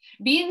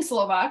 Being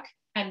Slovak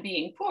and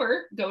being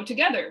poor go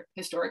together,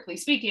 historically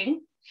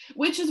speaking,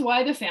 which is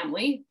why the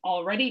family,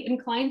 already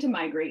inclined to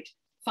migrate,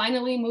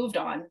 finally moved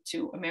on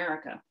to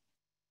America.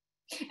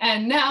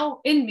 And now,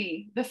 in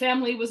me, the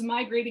family was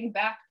migrating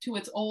back to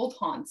its old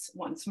haunts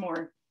once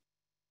more.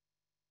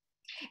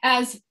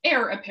 As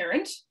heir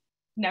apparent,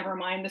 never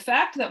mind the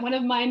fact that one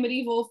of my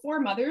medieval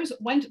foremothers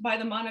went by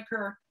the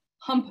moniker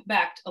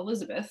humpbacked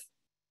Elizabeth,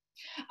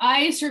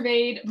 I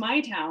surveyed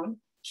my town,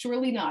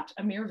 surely not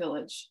a mere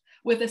village,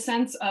 with a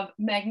sense of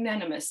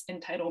magnanimous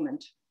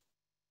entitlement.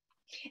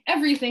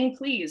 Everything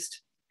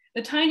pleased.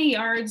 The tiny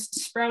yards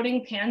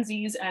sprouting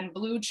pansies and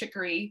blue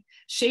chicory,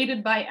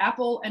 shaded by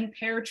apple and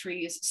pear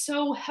trees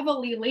so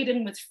heavily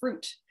laden with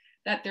fruit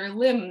that their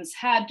limbs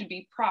had to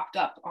be propped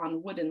up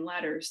on wooden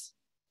ladders.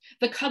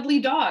 The cuddly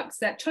dogs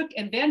that took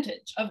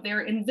advantage of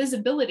their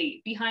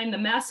invisibility behind the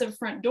massive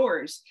front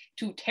doors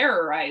to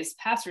terrorize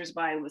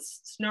passersby with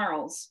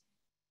snarls.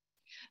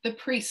 The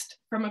priest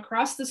from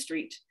across the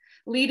street,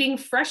 leading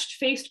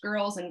fresh-faced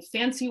girls in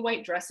fancy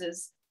white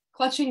dresses,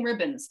 clutching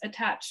ribbons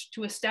attached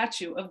to a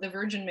statue of the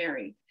Virgin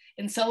Mary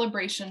in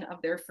celebration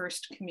of their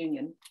first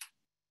communion.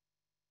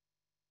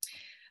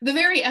 The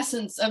very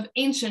essence of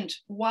ancient,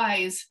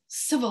 wise,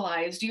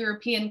 civilized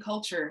European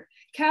culture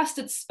cast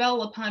its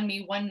spell upon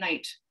me one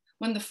night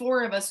when the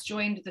four of us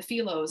joined the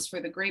Philos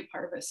for the grape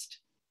harvest.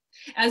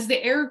 As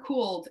the air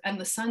cooled and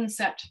the sun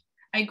set,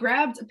 I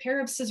grabbed a pair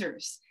of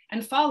scissors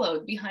and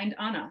followed behind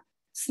Anna,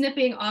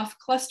 snipping off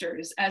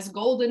clusters as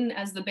golden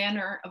as the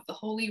banner of the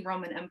Holy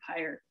Roman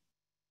Empire.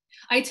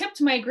 I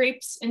tipped my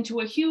grapes into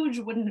a huge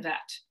wooden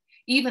vat,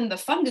 even the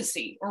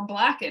fungusy or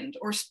blackened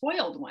or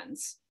spoiled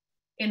ones.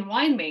 In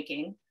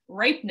winemaking,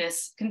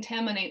 ripeness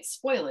contaminates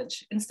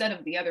spoilage instead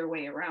of the other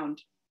way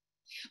around.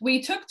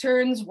 We took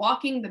turns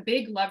walking the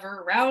big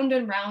lever round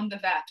and round the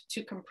vat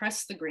to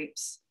compress the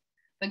grapes.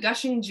 The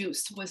gushing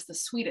juice was the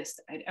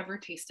sweetest I'd ever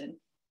tasted.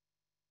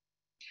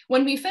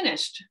 When we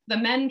finished, the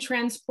men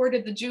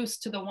transported the juice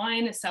to the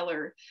wine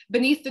cellar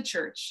beneath the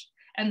church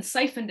and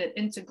siphoned it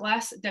into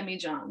glass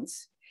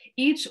demijohns,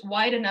 each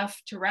wide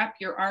enough to wrap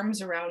your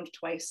arms around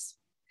twice.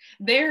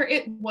 There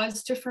it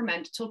was to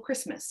ferment till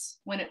Christmas,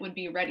 when it would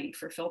be ready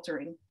for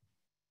filtering.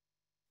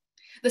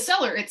 The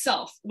cellar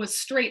itself was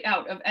straight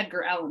out of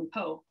Edgar Allan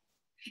Poe.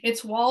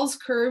 Its walls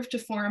curved to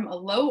form a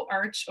low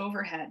arch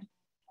overhead,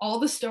 all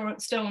the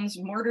stones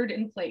mortared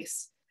in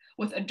place,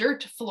 with a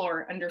dirt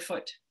floor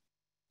underfoot.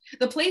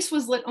 The place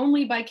was lit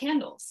only by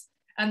candles,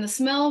 and the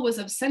smell was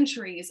of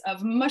centuries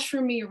of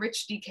mushroomy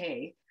rich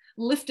decay,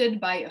 lifted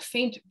by a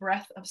faint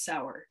breath of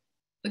sour,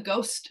 the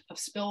ghost of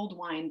spilled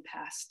wine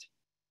past.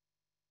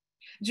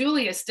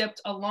 Julius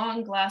dipped a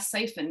long glass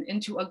siphon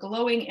into a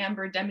glowing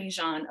amber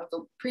demijohn of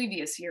the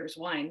previous year's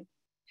wine.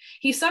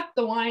 He sucked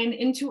the wine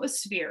into a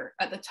sphere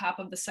at the top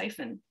of the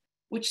siphon,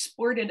 which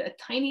sported a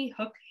tiny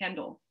hook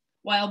handle,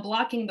 while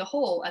blocking the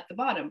hole at the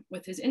bottom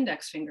with his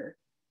index finger.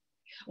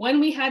 When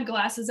we had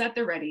glasses at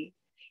the ready,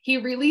 he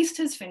released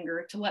his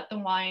finger to let the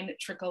wine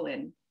trickle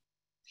in.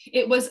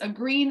 It was a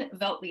green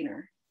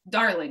Veltliner,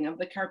 darling of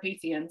the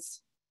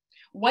Carpathians.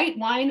 White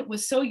wine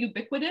was so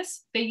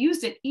ubiquitous, they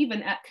used it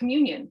even at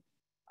communion,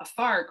 a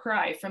far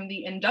cry from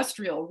the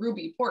industrial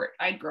ruby port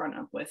I'd grown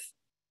up with.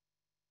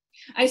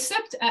 I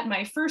sipped at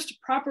my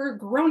first proper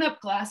grown-up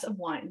glass of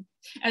wine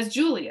as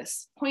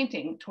Julius,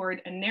 pointing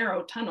toward a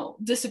narrow tunnel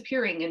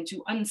disappearing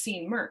into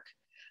unseen murk,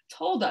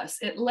 told us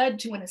it led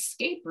to an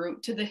escape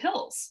route to the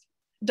hills,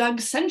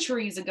 dug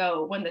centuries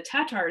ago when the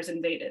Tatars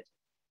invaded,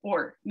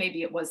 or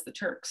maybe it was the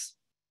Turks.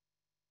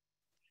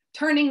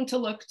 Turning to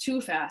look too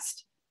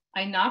fast,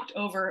 I knocked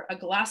over a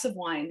glass of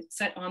wine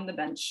set on the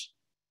bench.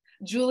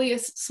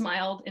 Julius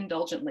smiled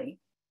indulgently.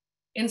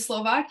 In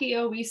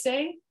Slovakia, we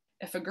say,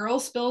 if a girl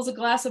spills a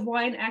glass of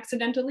wine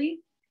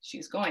accidentally,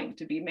 she's going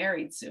to be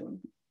married soon.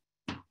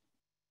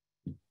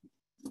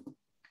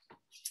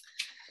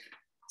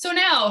 So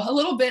now, a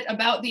little bit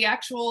about the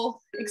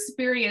actual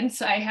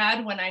experience I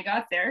had when I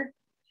got there.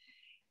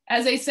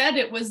 As I said,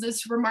 it was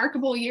this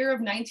remarkable year of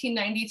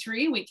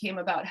 1993. We came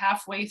about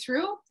halfway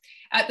through.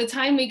 At the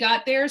time we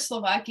got there,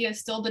 Slovakia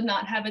still did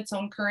not have its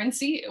own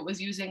currency. It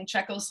was using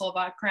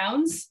Czechoslovak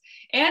crowns,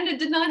 and it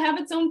did not have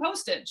its own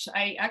postage.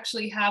 I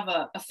actually have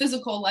a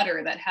physical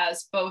letter that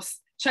has both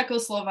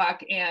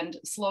Czechoslovak and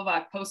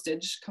Slovak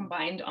postage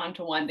combined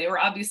onto one. They were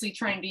obviously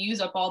trying to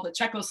use up all the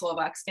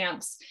Czechoslovak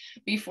stamps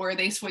before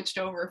they switched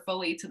over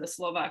fully to the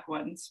Slovak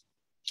ones.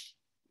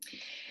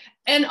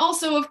 And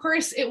also, of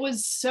course, it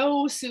was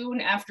so soon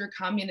after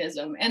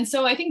communism. And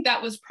so I think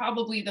that was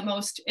probably the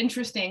most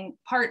interesting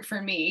part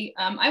for me.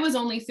 I was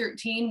only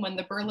 13 when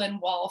the Berlin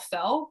Wall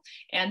fell,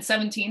 and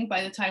 17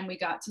 by the time we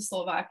got to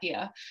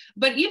Slovakia.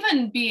 But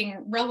even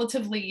being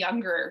relatively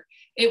younger,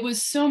 it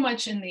was so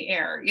much in the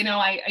air. You know,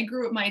 I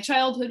grew up, my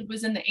childhood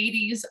was in the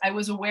 80s. I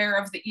was aware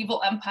of the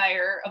evil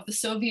empire, of the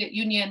Soviet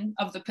Union,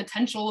 of the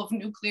potential of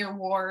nuclear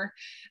war,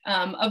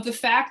 of the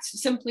fact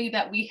simply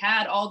that we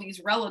had all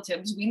these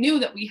relatives. We knew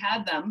that we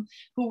had them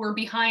who were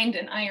behind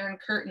an iron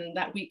curtain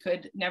that we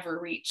could never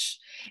reach.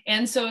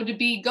 And so to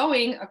be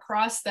going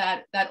across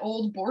that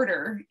old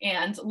border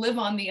and live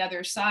on the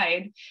other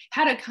side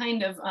had a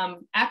kind of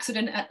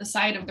accident at the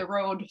side of the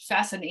road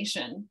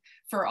fascination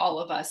for all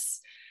of us.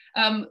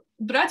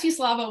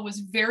 Bratislava was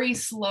very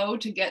slow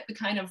to get the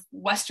kind of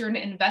Western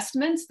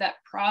investments that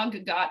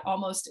Prague got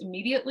almost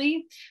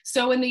immediately.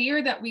 So in the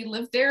year that we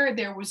lived there,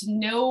 there was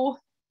no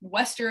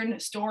Western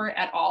store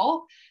at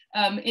all.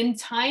 In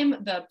time,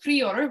 the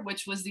Prior,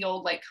 which was the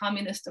old like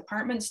communist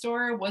department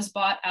store, was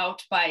bought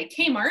out by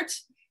Kmart,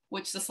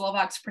 which the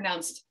Slovaks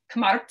pronounced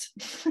Kmart.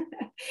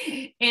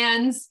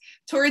 And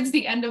towards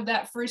the end of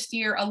that first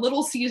year, a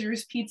Little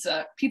Caesars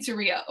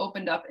pizzeria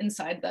opened up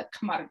inside the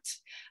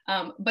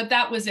Kmart. But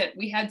that was it.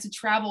 We had to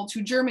travel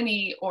to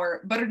Germany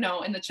or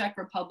Brno in the Czech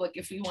Republic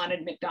if we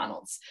wanted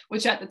McDonald's,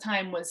 which at the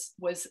time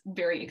was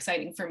very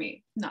exciting for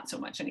me. Not so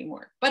much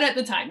anymore, but at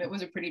the time it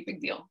was a pretty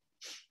big deal.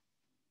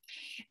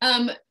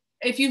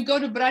 If you go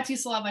to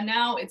Bratislava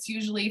now, it's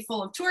usually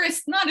full of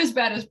tourists, not as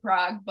bad as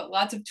Prague, but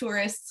lots of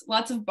tourists,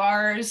 lots of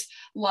bars,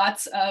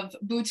 lots of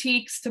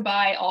boutiques to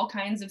buy all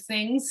kinds of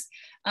things.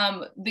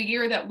 The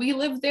year that we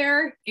lived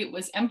there, it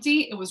was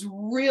empty. It was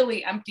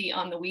really empty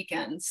on the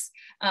weekends.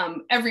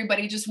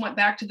 Everybody just went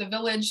back to the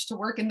village to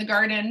work in the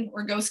garden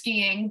or go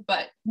skiing,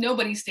 but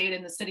nobody stayed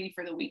in the city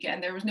for the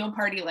weekend. There was no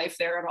party life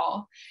there at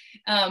all.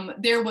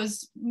 There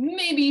was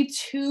maybe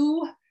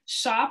 2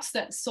 shops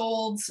that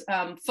sold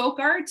folk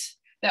art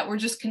that were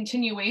just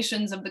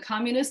continuations of the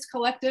communist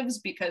collectives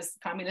because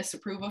communists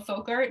approve of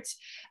folk art.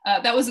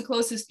 That was the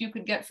closest you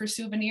could get for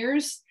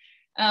souvenirs.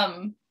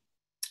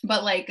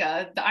 But like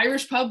the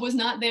Irish pub was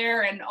not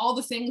there, and all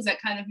the things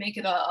that kind of make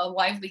it a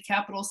lively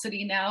capital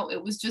city now.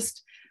 It was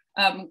just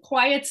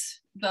quiet.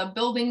 The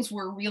buildings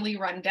were really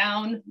run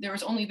down. There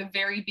was only the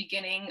very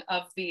beginning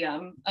of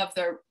the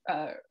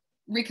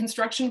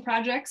reconstruction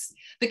projects.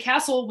 The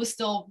castle was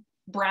still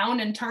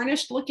brown and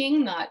tarnished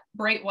looking, not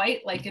bright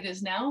white like it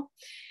is now.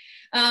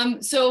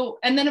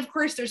 And then of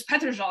course there's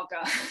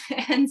Petržalka,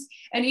 and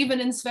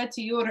even in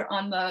Svätý Jur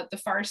on the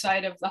far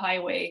side of the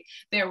highway,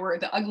 there were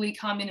the ugly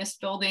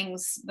communist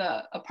buildings,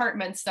 the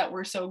apartments that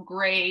were so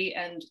gray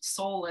and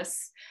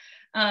soulless.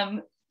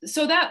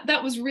 So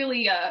that was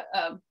really a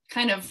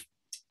kind of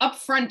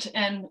upfront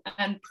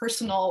and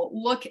personal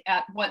look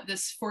at what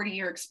this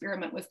 40-year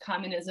experiment with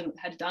communism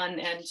had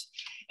done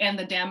and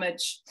the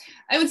damage.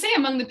 I would say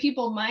among the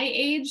people my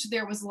age,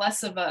 there was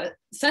less of a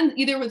sense,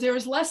 either there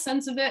was less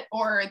sense of it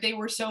or they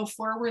were so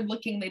forward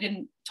looking they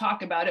didn't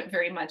talk about it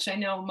very much. I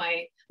know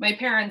my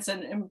parents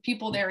and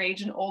people their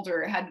age and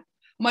older had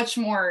much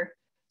more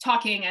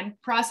talking and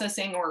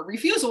processing or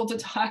refusal to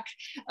talk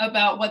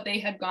about what they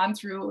had gone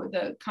through,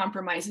 the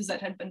compromises that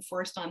had been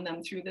forced on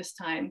them through this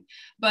time.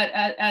 But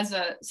as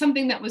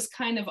something that was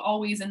kind of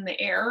always in the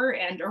air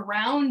and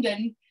around,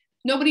 and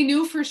nobody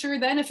knew for sure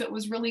then if it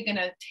was really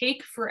gonna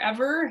take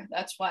forever.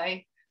 That's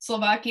why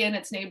Slovakia and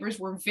its neighbors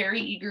were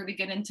very eager to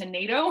get into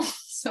NATO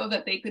so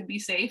that they could be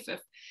safe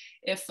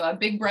if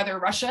big brother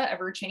Russia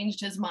ever changed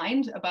his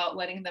mind about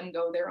letting them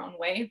go their own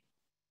way.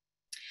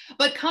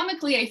 But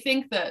comically, I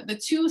think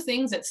the 2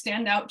 things that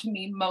stand out to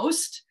me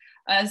most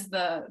as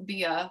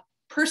the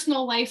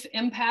personal life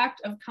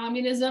impact of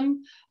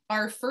communism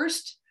are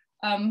first,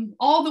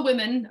 all the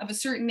women of a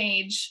certain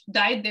age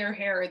dyed their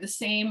hair the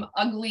same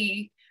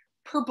ugly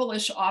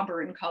purplish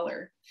auburn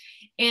color.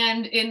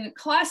 And in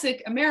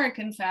classic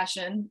American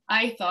fashion,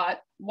 I thought,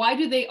 why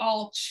do they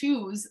all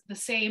choose the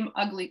same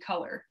ugly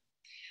color?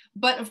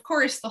 But of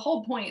course, the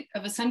whole point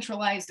of a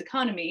centralized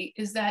economy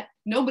is that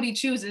nobody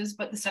chooses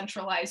but the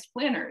centralized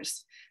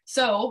planners.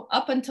 So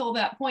up until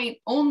that point,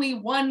 only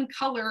one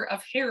color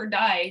of hair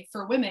dye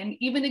for women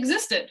even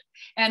existed.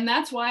 And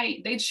that's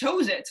why they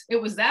chose it.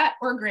 It was that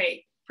or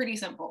gray, pretty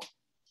simple.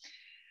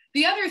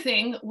 The other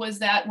thing was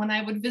that when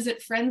I would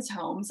visit friends'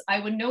 homes, I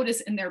would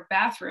notice in their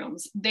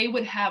bathrooms, they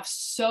would have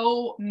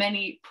so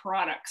many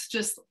products,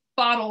 just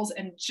bottles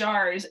and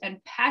jars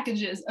and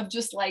packages of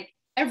just like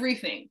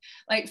everything,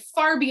 like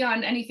far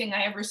beyond anything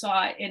I ever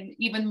saw in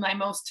even my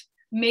most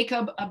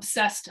makeup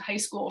obsessed high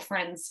school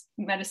friends'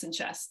 medicine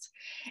chests.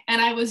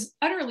 And I was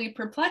utterly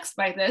perplexed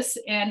by this.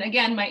 And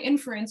again, my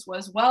inference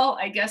was, well,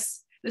 I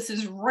guess this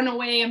is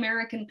runaway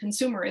American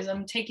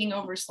consumerism taking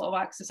over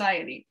Slovak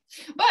society.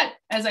 But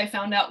as I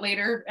found out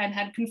later and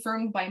had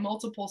confirmed by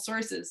multiple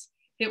sources,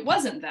 it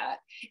wasn't that.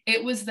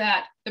 It was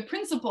that the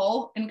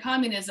principle in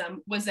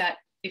communism was that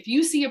if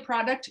you see a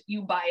product,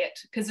 you buy it,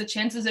 because the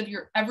chances of you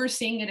ever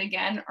seeing it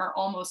again are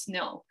almost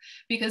nil,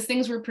 because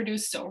things were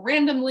produced so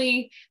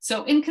randomly,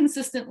 so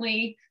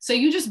inconsistently, so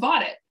you just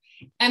bought it.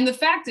 And the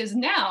fact is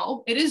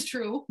now, it is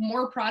true,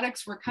 more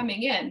products were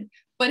coming in,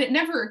 but it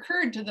never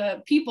occurred to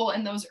the people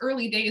in those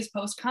early days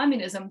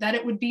post-communism that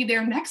it would be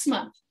there next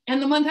month and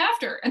the month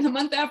after and the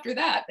month after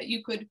that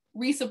you could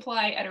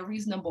resupply at a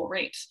reasonable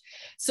rate.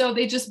 So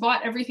they just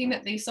bought everything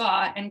that they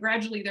saw, and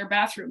gradually their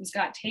bathrooms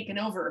got taken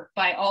over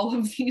by all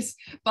of these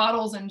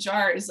bottles and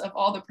jars of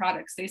all the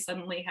products they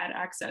suddenly had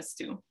access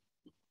to.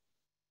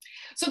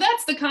 So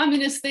that's the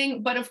communist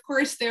thing, but of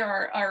course there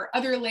are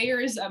other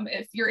layers.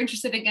 If you're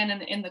interested again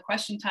in the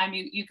question time,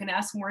 you can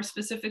ask more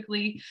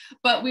specifically,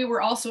 but we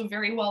were also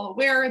very well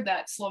aware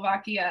that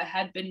Slovakia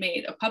had been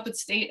made a puppet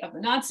state of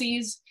the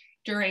Nazis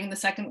during the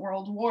Second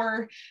World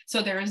War.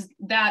 So there's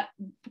that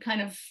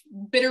kind of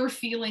bitter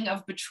feeling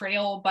of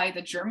betrayal by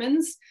the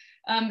Germans.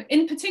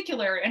 In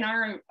particular, in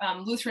our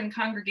Lutheran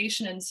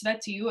congregation in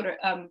Svätý Jur,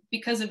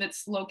 because of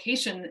its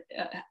location,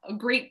 a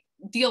great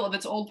deal of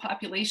its old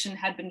population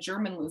had been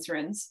German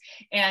Lutherans.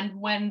 And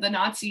when the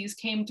Nazis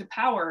came to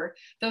power,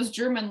 those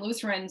German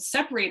Lutherans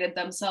separated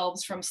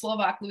themselves from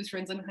Slovak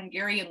Lutherans and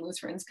Hungarian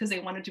Lutherans because they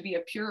wanted to be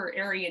a pure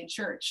Aryan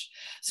church.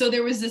 So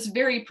there was this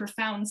very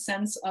profound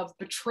sense of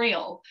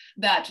betrayal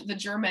that the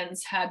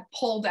Germans had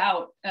pulled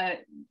out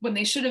when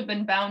they should have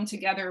been bound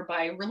together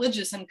by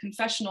religious and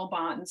confessional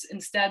bonds.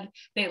 Instead,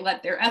 they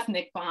let their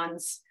ethnic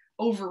bonds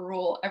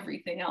overrule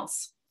everything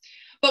else.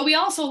 But we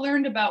also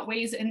learned about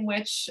ways in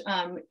which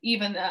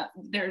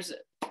there's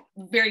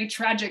very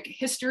tragic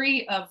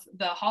history of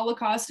the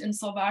Holocaust in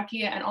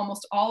Slovakia, and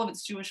almost all of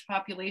its Jewish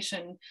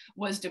population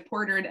was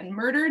deported and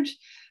murdered.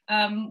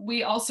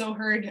 We also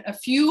heard a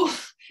few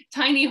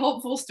tiny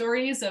hopeful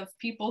stories of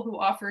people who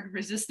offered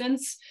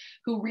resistance,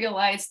 who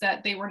realized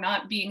that they were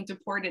not being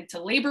deported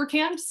to labor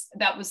camps.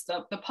 That was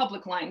the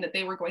public line, that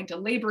they were going to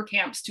labor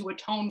camps to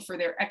atone for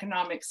their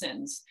economic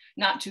sins,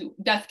 not to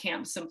death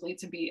camps simply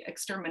to be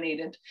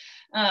exterminated.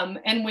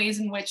 And ways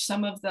in which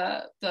some of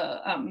the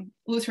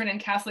Lutheran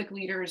and Catholic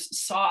leaders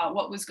saw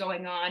what was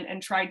going on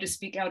and tried to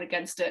speak out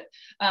against it,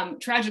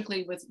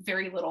 tragically with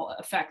very little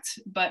effect,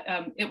 but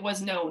it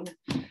was known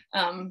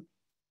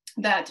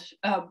that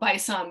by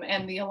some,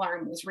 and the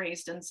alarm was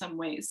raised in some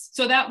ways.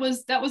 So that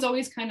was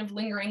always kind of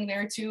lingering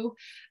there too.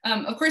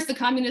 Of course, the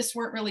communists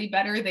weren't really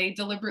better. They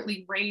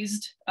deliberately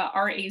raised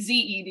Razed,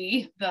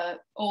 the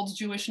old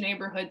Jewish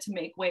neighborhood, to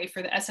make way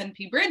for the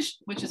SNP Bridge,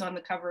 which is on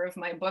the cover of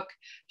my book,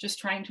 just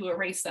trying to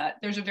erase that.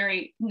 There's a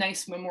very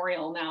nice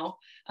memorial now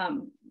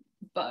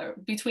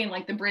but between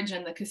like the bridge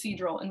and the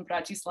cathedral in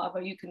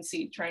Bratislava. You can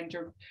see, trying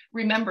to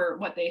remember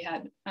what they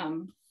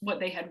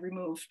had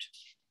removed.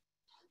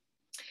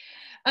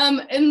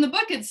 In the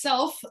book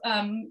itself,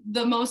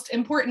 the most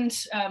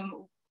important,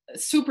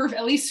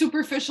 at least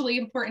superficially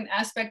important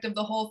aspect of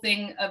the whole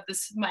thing, of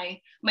this, my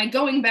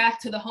going back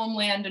to the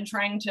homeland and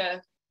trying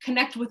to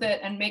connect with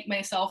it and make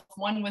myself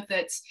one with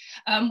it,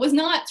 was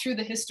not through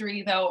the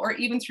history though, or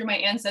even through my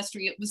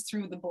ancestry. It was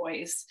through the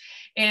boys.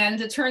 And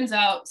it turns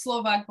out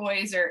Slovak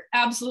boys are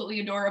absolutely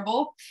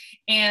adorable.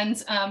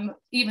 And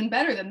even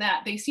better than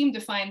that, they seem to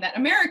find that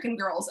American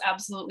girls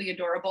absolutely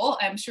adorable.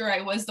 I'm sure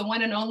I was the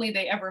one and only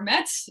they ever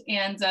met.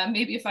 And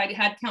maybe if I'd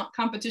had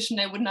competition,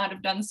 I would not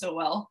have done so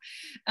well.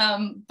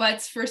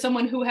 But for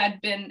someone who had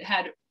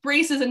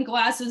braces and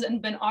glasses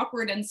and been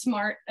awkward and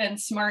smart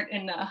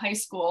in high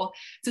school,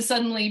 to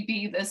suddenly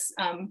be this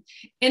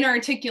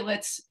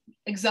inarticulate,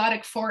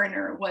 exotic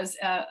foreigner was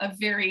a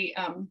very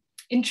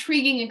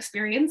intriguing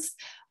experience.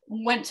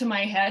 Went to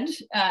my head.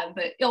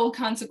 The ill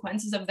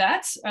consequences of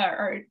that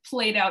are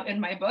played out in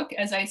my book.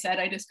 As I said,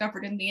 I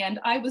discovered in the end,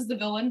 I was the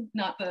villain,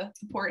 not the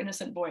poor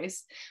innocent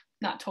boys.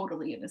 Not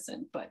totally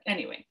innocent, but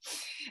anyway.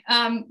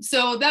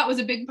 So that was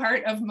a big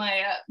part of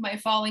my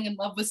falling in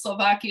love with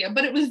Slovakia,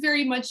 but it was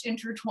very much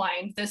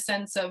intertwined, this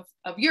sense of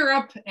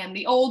Europe and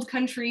the old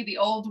country, the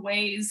old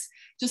ways,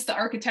 just the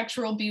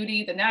architectural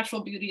beauty, the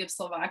natural beauty of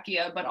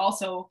Slovakia, but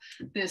also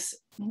these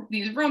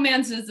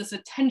romances, this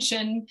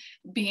attention,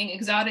 being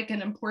exotic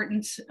and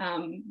important,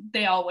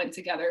 they all went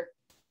together.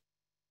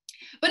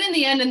 But in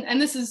the end,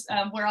 and this is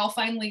where I'll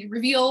finally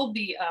reveal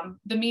the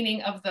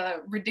meaning of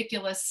the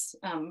ridiculous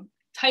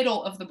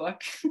title of the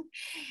book.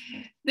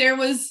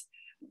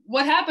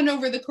 What happened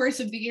over the course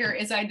of the year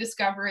is I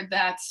discovered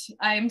that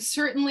I'm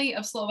certainly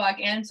of Slovak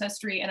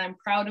ancestry, and I'm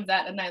proud of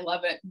that, and I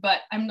love it, but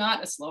I'm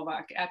not a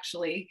Slovak,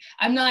 actually.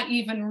 I'm not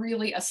even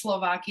really a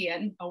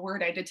Slovakian, a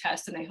word I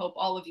detest, and I hope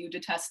all of you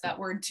detest that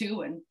word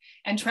too,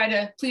 and try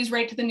to please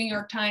write to the New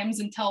York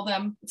Times and tell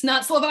them it's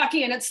not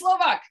Slovakian, it's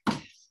Slovak.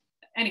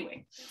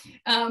 Anyway,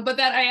 but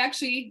that I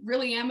actually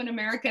really am an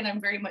American.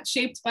 I'm very much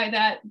shaped by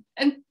that.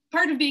 And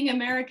part of being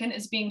American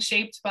is being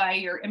shaped by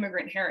your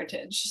immigrant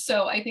heritage.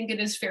 So I think it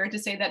is fair to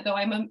say that though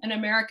I'm an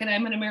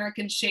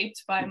American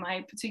shaped by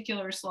my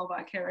particular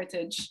Slovak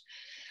heritage.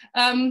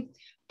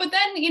 But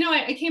then,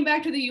 I came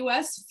back to the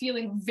US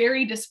feeling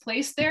very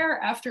displaced there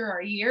after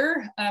our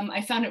year.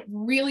 I found it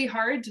really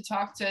hard to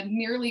talk to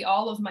nearly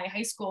all of my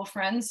high school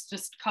friends.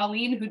 Just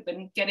Colleen, who'd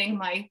been getting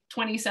my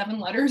 27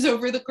 letters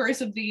over the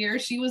course of the year,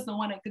 she was the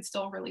one I could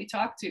still really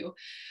talk to.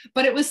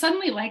 But it was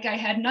suddenly like I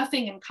had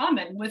nothing in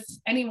common with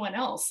anyone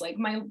else. Like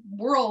my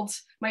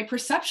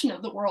perception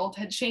of the world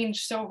had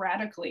changed so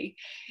radically.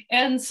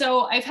 And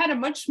so I've had a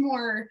much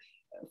more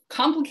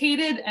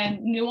complicated and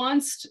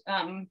nuanced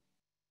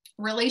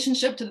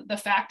relationship to the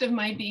fact of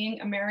my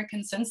being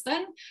American since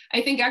then.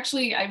 I think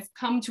actually I've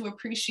come to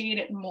appreciate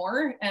it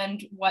more,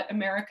 and what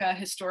America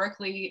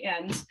historically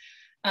and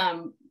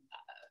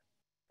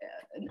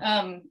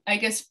I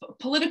guess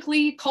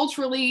politically,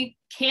 culturally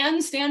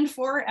can stand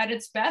for at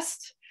its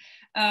best.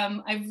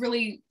 I've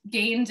really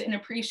gained an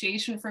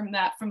appreciation from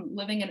that from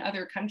living in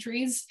other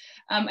countries.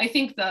 I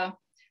think the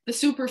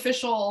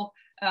superficial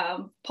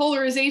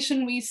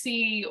polarization we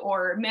see,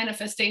 or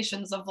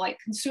manifestations of like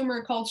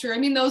consumer culture, I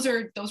mean, those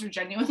are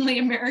genuinely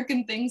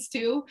American things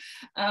too.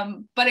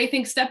 But I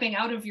think stepping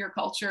out of your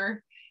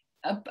culture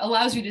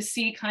allows you to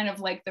see kind of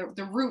like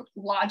the root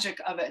logic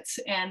of it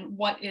and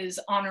what is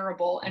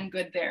honorable and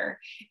good there.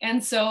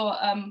 And so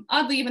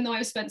oddly, even though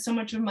I've spent so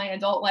much of my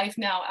adult life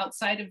now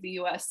outside of the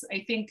US,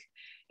 I think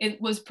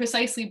it was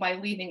precisely by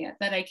leaving it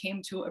that I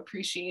came to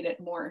appreciate it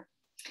more.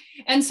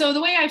 And so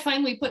the way I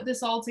finally put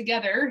this all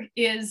together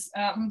is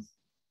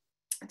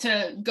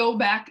to go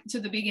back to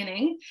the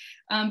beginning.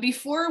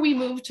 Before we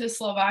moved to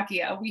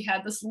Slovakia, we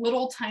had this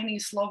little tiny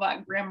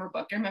Slovak grammar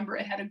book. I remember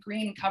it had a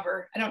green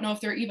cover. I don't know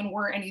if there even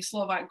were any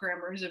Slovak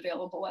grammars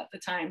available at the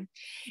time.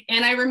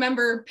 And I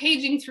remember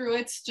paging through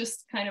it,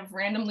 just kind of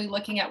randomly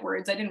looking at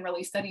words. I didn't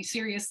really study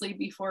seriously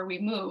before we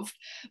moved,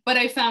 but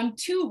I found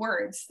two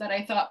words that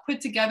I thought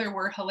put together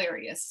were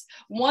hilarious.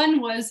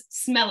 One was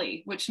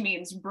smelly, which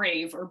means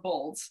brave or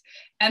bold.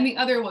 And the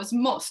other was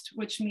most,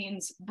 which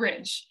means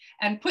bridge.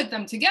 And put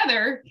them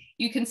together,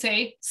 you can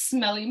say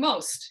smelly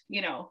most,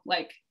 you know,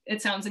 like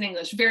it sounds in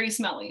English, very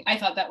smelly. I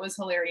thought that was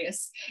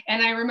hilarious.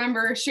 And I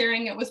remember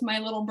sharing it with my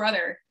little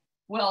brother.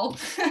 Well,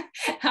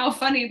 how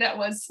funny that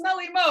was,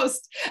 smelly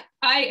most.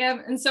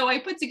 And so I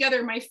put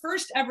together my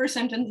first ever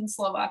sentence in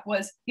Slovak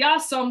was, ja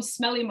som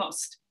smelly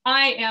most.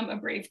 I am a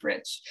brave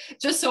bridge,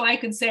 just so I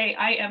could say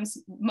I am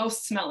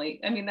most smelly.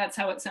 I mean, that's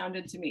how it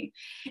sounded to me.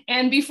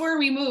 And before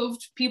we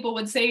moved, people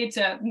would say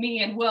to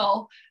me and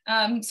Will,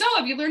 so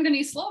have you learned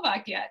any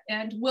Slovak yet?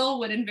 And Will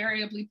would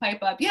invariably pipe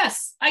up,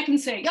 yes, I can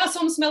say, ja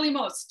som smelly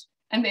most.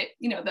 And they,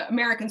 you know, the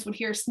Americans would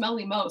hear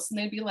smelly most and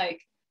they'd be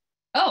like,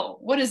 oh,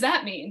 what does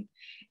that mean?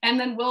 And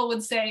then Will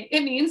would say,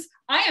 it means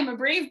I am a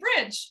brave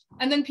bridge.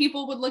 And then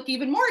people would look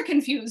even more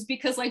confused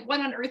because like, what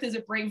on earth is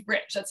a brave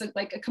bridge? That's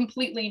like a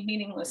completely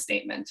meaningless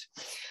statement.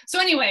 So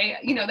anyway,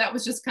 you know, that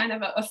was just kind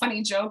of a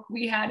funny joke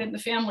we had in the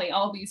family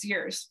all these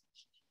years.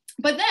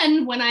 But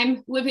then when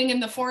I'm living in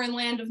the foreign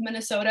land of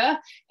Minnesota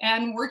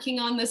and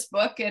working on this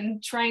book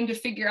and trying to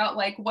figure out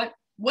like, what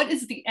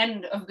is the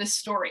end of this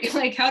story?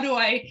 Like,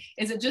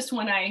 is it just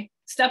when I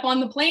step on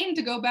the plane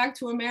to go back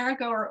to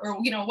America or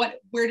you know,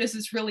 where does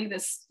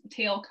this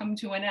tale come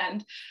to an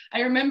end?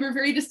 I remember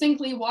very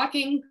distinctly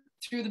walking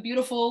through the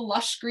beautiful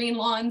lush green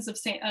lawns of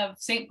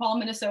St. Paul,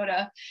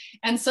 Minnesota,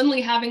 and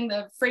suddenly having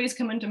the phrase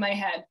come into my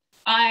head,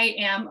 I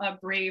am a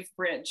brave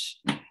bridge.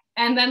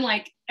 And then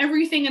like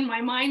everything in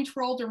my mind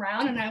twirled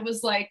around and I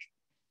was like,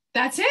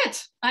 that's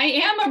it. I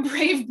am a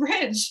brave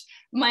bridge.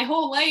 My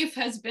whole life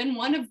has been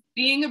one of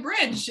being a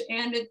bridge,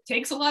 and it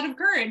takes a lot of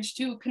courage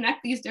to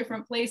connect these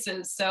different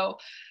places. So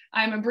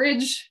I'm a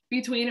bridge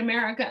between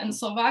America and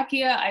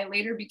Slovakia. I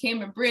later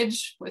became a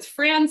bridge with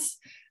France.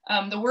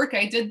 The work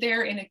I did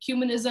there in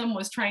ecumenism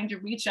was trying to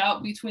reach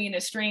out between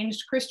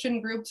estranged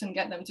Christian groups and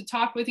get them to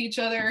talk with each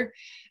other.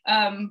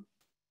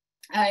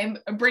 I'm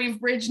a brave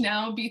bridge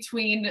now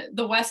between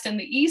the West and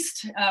the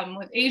East,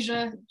 with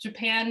Asia,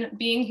 Japan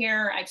being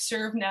here. I've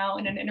served now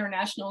in an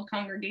international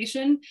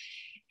congregation.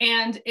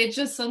 And it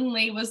just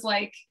suddenly was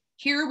like,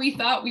 here we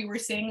thought we were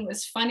saying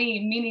this funny,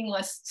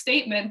 meaningless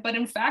statement, but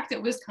in fact, it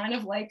was kind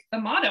of like the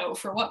motto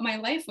for what my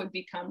life would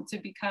become, to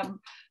become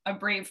a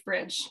brave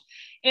bridge.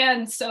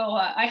 And so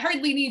I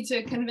hardly need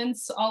to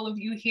convince all of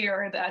you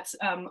here that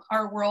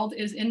our world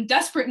is in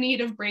desperate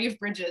need of brave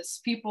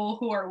bridges, people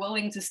who are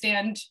willing to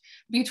stand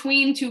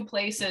between two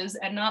places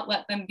and not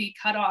let them be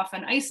cut off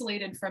and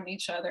isolated from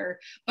each other,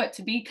 but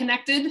to be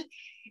connected.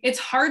 It's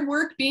hard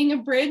work being a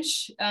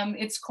bridge.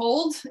 It's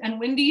cold and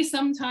windy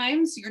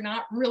sometimes. You're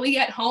not really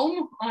at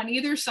home on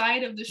either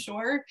side of the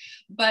shore,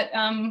 but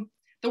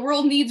the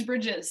world needs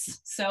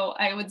bridges. So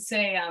I would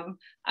say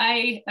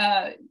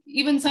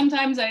even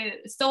sometimes I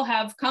still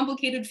have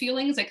complicated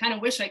feelings. I kind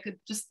of wish I could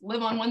just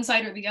live on one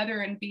side or the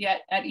other and be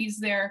at ease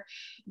there.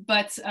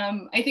 But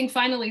I think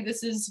finally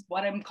this is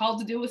what I'm called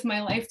to do with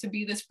my life, to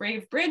be this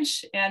brave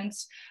bridge. And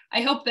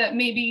I hope that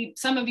maybe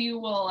some of you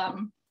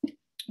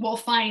will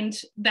find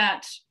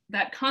that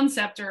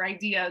concept or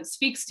idea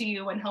speaks to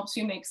you and helps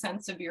you make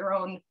sense of your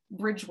own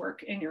bridge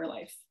work in your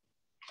life.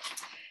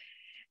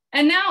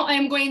 And now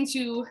I'm going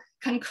to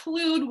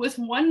conclude with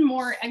one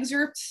more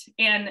excerpt.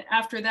 And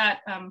after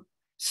that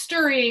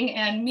stirring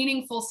and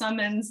meaningful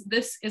summons,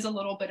 this is a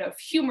little bit of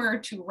humor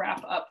to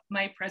wrap up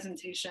my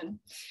presentation.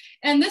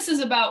 And this is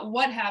about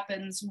what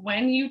happens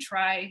when you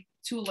try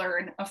to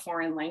learn a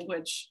foreign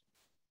language.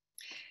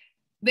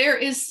 There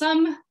is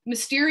some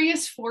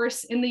mysterious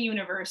force in the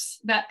universe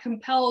that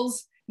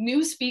compels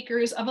new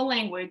speakers of a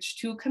language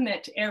to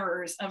commit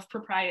errors of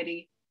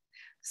propriety.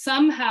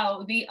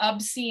 Somehow the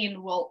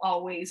obscene will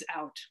always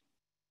out.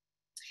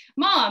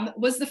 Mom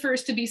was the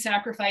first to be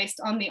sacrificed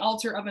on the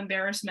altar of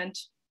embarrassment.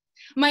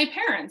 My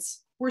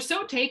parents were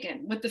so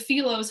taken with the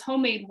Philo's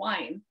homemade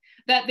wine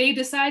that they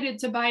decided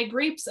to buy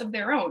grapes of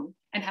their own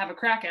and have a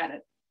crack at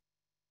it.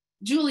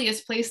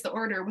 Julius placed the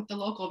order with the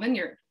local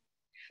vineyard.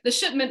 The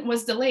shipment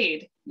was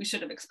delayed. We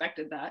should have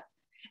expected that.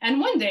 And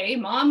one day,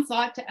 Mom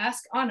thought to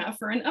ask Anna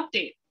for an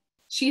update.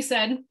 She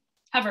said,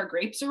 have our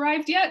grapes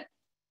arrived yet?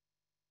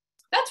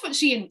 That's what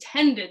she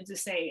intended to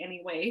say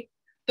anyway.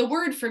 The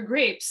word for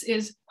grapes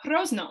is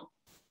hrozno.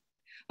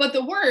 But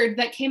the word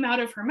that came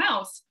out of her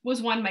mouth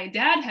was one my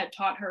dad had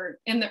taught her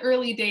in the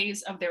early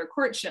days of their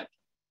courtship,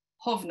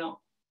 hovno.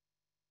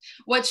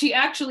 What she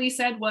actually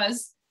said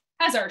was,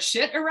 "Has our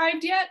shit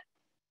arrived yet?"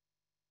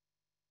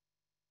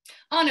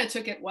 Anna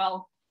took it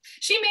well.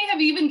 She may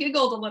have even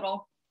giggled a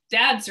little.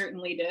 Dad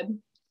certainly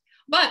did.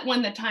 But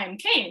when the time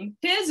came,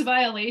 his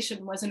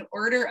violation was an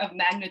order of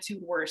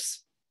magnitude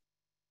worse.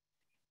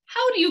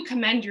 How do you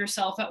commend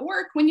yourself at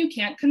work when you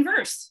can't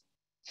converse?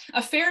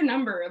 A fair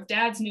number of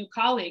Dad's new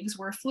colleagues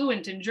were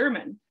fluent in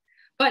German,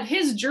 but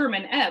his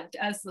German ebbed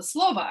as the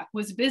Slovak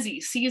was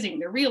busy seizing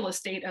the real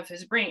estate of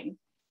his brain.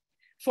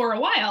 For a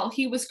while,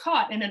 he was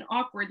caught in an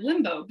awkward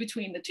limbo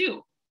between the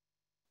two.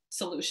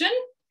 Solution?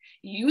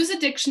 Use a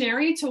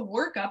dictionary to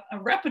work up a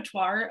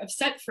repertoire of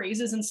set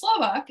phrases in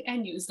Slovak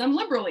and use them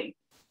liberally.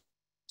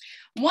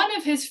 One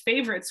of his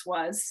favorites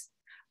was,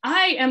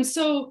 "I am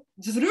so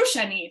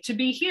vzrušený to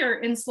be here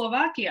in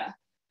Slovakia.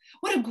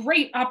 What a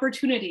great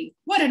opportunity.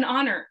 What an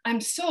honor.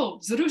 I'm so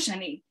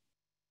vzrušený."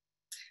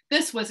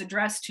 This was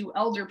addressed to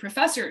elder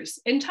professors,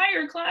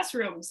 entire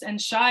classrooms,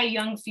 and shy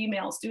young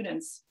female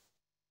students.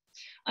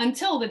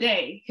 Until the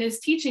day his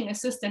teaching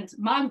assistant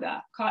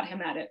Magda caught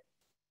him at it.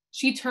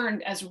 She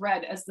turned as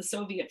red as the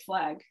Soviet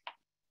flag.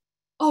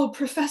 "Oh,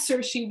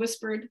 professor," she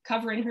whispered,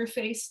 covering her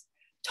face,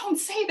 "don't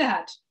say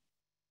that."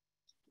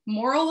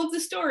 Moral of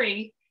the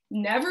story,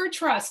 never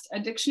trust a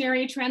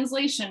dictionary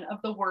translation of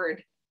the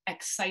word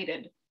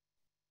excited.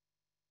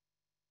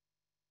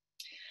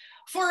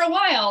 For a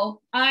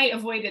while, I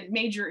avoided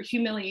major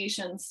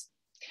humiliations.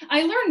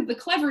 I learned the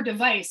clever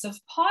device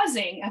of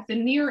pausing at the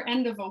near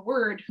end of a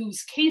word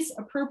whose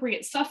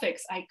case-appropriate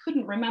suffix I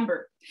couldn't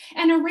remember,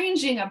 and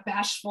arranging a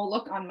bashful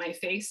look on my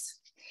face.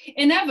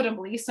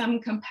 Inevitably, some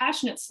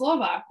compassionate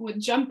Slovak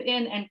would jump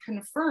in and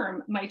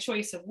confirm my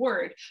choice of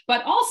word,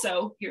 but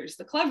also, here's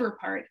the clever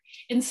part,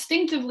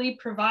 instinctively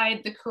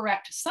provide the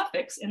correct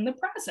suffix in the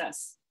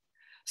process.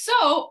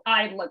 So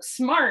I'd look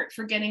smart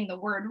for getting the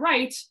word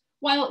right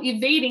while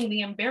evading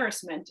the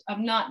embarrassment of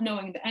not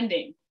knowing the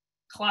ending.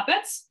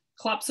 Klapec,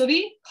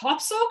 klapsovi,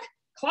 klapsok,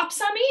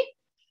 klapsami?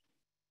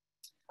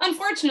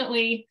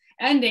 Unfortunately,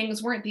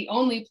 endings weren't the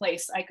only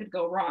place I could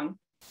go wrong.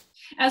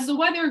 As the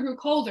weather grew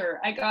colder,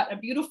 I got a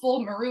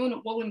beautiful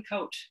maroon woolen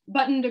coat,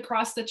 buttoned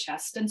across the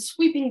chest and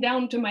sweeping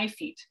down to my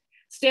feet,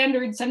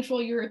 standard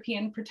Central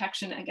European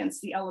protection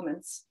against the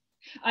elements.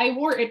 I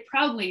wore it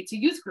proudly to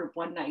youth group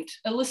one night,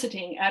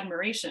 eliciting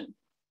admiration.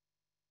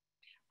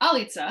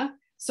 Alica,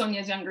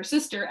 Sonia's younger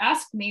sister,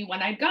 asked me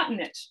when I'd gotten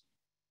it.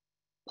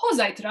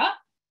 "Pozajtra,"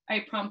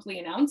 I promptly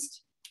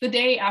announced, "the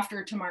day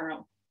after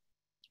tomorrow."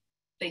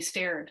 They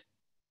stared.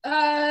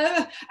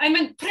 I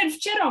meant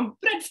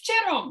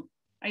predvčerom,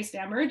 I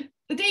stammered,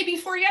 "the day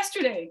before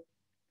yesterday."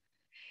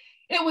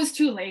 It was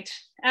too late.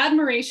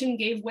 Admiration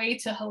gave way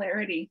to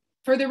hilarity.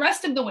 For the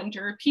rest of the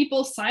winter,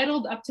 people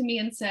sidled up to me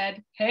and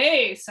said,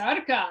 "Hey,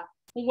 Sarka,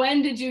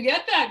 when did you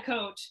get that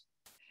coat?"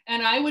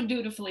 And I would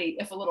dutifully,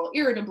 if a little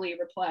irritably,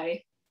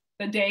 reply,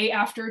 "the day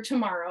after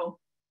tomorrow."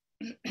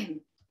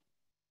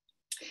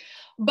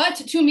 But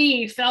to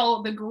me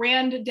fell the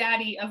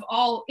granddaddy of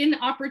all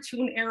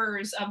inopportune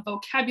errors of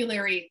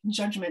vocabulary,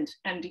 judgment,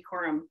 and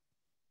decorum.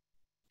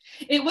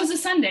 It was a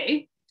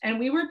Sunday, and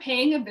we were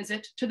paying a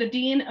visit to the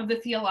dean of the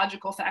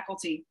theological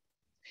faculty.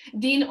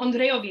 Dean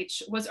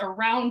Ondrejovich was a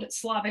round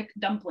Slavic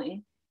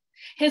dumpling.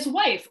 His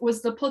wife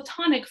was the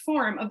platonic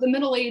form of the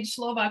middle-aged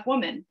Slovak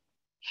woman,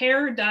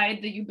 hair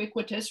dyed the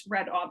ubiquitous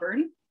red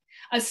auburn,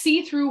 a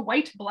see-through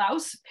white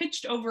blouse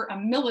pitched over a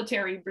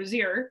military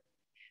brassiere,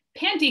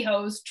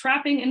 pantyhose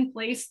trapping in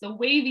place the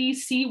wavy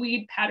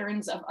seaweed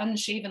patterns of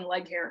unshaven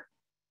leg hair.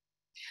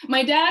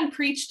 My dad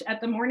preached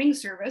at the morning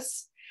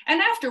service, and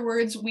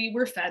afterwards we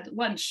were fed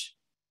lunch.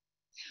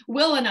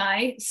 Will and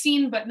I,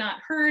 seen but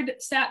not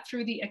heard, sat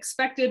through the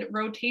expected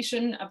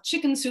rotation of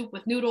chicken soup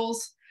with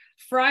noodles,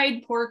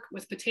 fried pork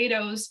with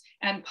potatoes,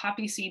 and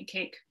poppy seed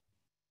cake.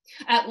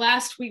 At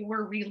last we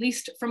were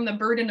released from the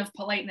burden of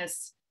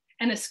politeness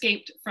and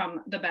escaped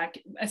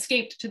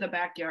to the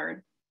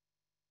backyard.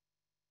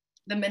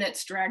 The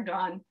minutes dragged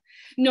on.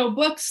 No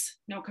books,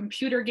 no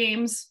computer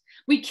games.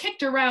 We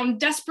kicked around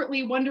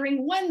desperately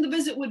wondering when the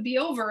visit would be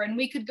over and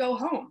we could go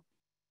home.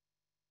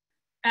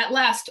 At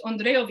last,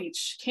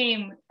 Ondrejovich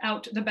came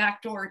out the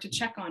back door to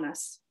check on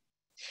us.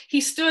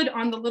 He stood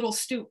on the little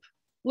stoop,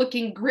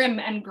 looking grim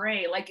and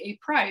gray like a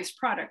prized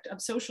product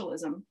of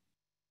socialism.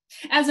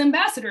 As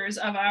ambassadors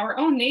of our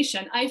own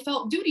nation, I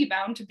felt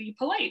duty-bound to be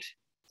polite.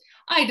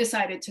 I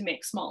decided to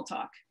make small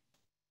talk.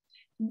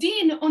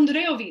 "Dean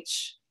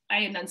Ondrejovich,"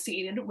 I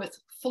enunciated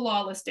with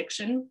flawless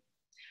diction,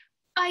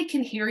 "I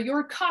can hear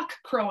your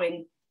cock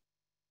crowing."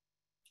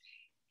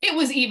 It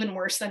was even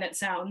worse than it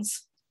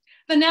sounds.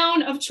 The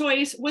noun of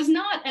choice was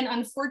not an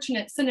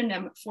unfortunate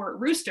synonym for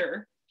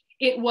rooster.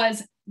 It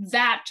was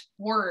that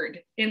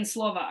word in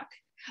Slovak,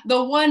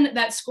 the one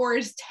that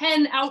scores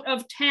 10 out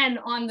of 10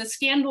 on the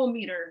scandal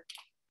meter,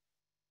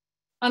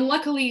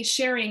 unluckily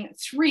sharing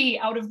 3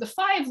 out of the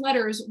 5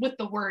 letters with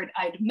the word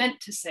I'd meant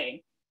to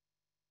say.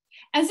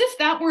 As if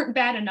that weren't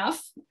bad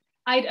enough,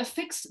 I'd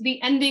affix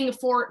the ending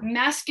for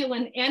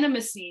masculine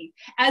animacy,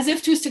 as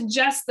if to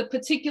suggest the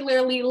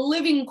particularly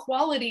living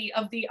quality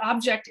of the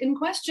object in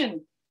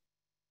question.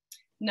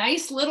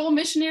 Nice little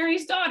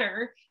missionary's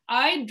daughter,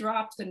 I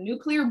dropped the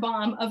nuclear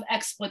bomb of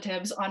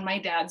expletives on my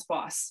dad's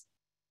boss.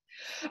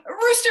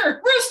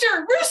 Rooster,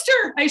 rooster,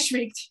 rooster, I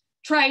shrieked,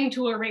 trying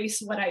to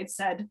erase what I'd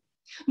said.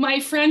 My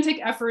frantic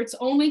efforts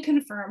only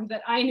confirmed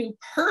that I knew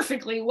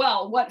perfectly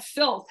well what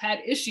filth had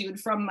issued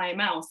from my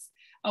mouth,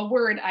 a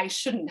word I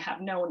shouldn't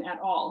have known at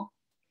all.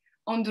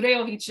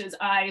 Ondrejović's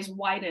eyes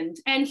widened,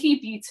 and he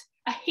beat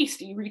a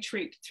hasty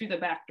retreat through the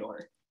back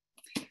door.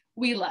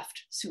 We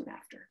left soon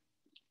after.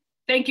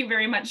 Thank you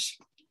very much.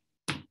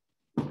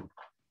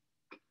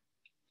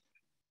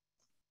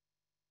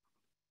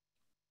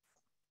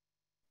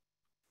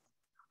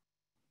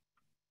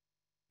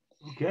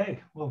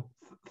 Okay, well,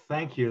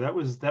 thank you. That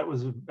was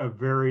a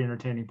very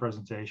entertaining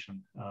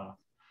presentation.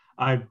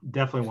 I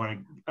definitely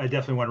want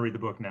to read the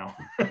book now.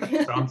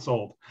 So I'm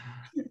sold.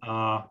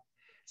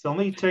 So let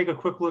me take a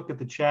quick look at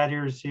the chat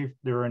here to see if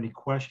there are any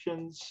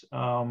questions.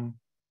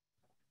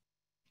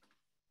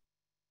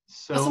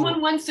 So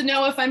someone wants to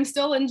know if I'm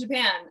still in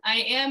Japan. I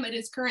am. It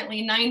is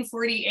currently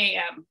 9:40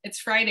 a.m. It's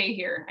Friday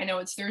here. I know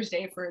it's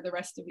Thursday for the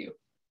rest of you.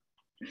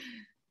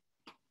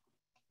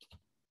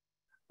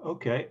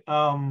 Okay.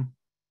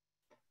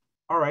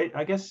 All right.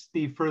 I guess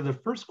for the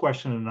first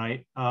question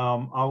tonight,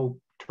 I'll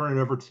turn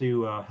it over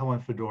to Helen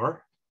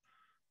Fedor.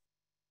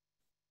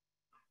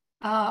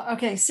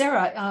 Okay,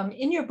 Sarah,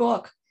 in your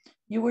book,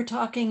 you were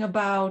talking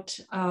about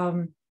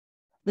the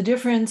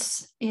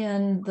difference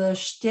in the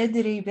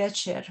Štedrý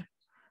večer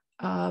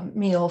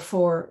meal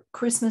for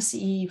Christmas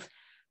Eve,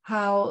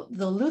 how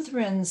the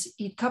Lutherans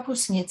eat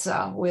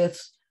kapusnica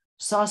with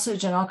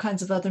sausage and all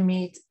kinds of other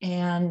meat,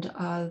 and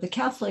the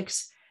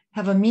Catholics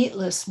have a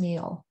meatless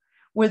meal.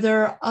 Were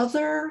there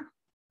other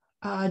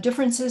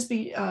differences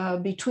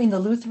between the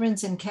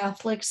Lutherans and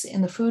Catholics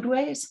in the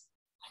foodways?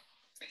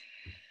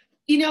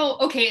 You know,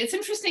 okay, it's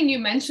interesting you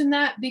mentioned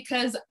that,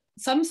 because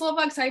some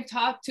Slovaks I've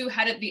talked to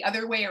had it the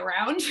other way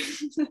around,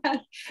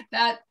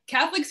 that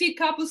Catholics eat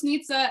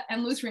kapusnica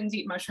and Lutherans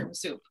eat mushroom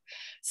soup.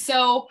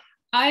 So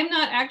I'm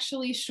not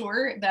actually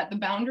sure that the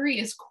boundary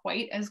is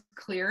quite as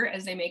clear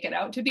as they make it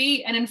out to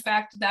be. And in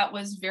fact, that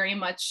was very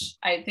much,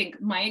 I think,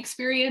 my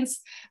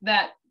experience,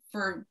 that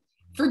for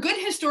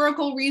good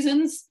historical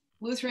reasons,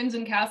 Lutherans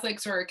and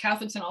Catholics, or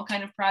Catholics and all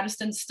kind of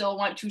Protestants, still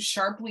want to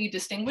sharply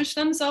distinguish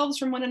themselves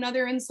from one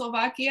another in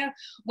Slovakia,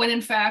 when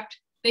in fact,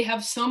 they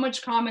have so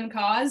much common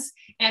cause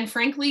and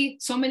frankly,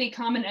 so many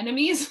common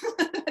enemies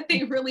that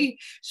they really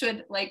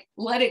should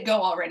let it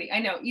go already. I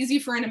know, easy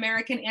for an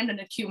American and an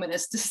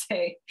ecumenist to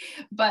say,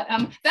 but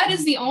that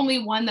is the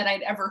only one that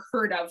I'd ever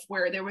heard of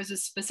where there was a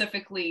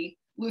specifically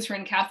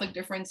Lutheran Catholic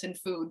difference in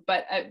food,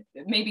 but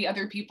maybe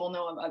other people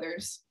know of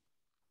others.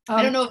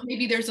 I don't know if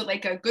maybe there's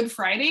a Good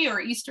Friday or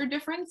Easter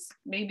difference,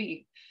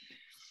 maybe.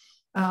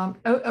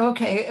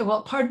 Okay,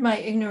 well, pardon my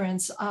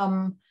ignorance.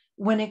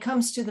 When it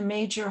comes to the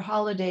major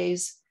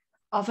holidays,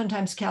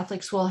 oftentimes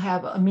Catholics will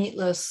have a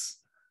meatless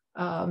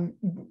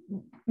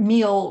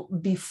meal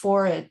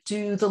before it.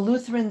 Do the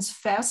Lutherans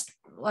fast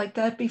like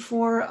that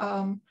before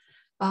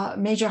a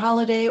major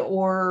holiday,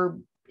 or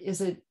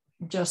is it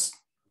just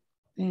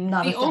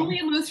not the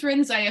only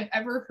Lutherans I have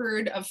ever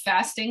heard of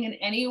fasting in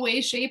any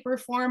way, shape, or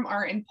form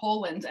are in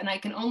Poland, and I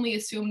can only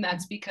assume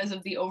that's because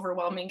of the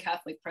overwhelming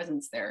Catholic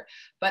presence there.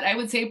 But I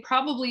would say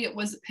probably it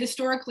was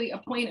historically a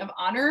point of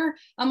honor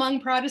among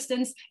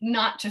Protestants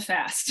not to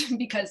fast,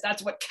 because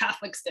that's what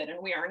Catholics did, and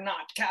we are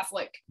not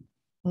Catholic.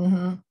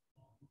 Mm-hmm.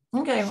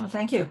 Okay, well,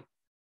 thank you.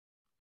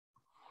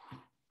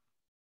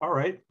 All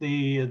right,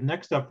 the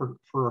next up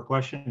for a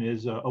question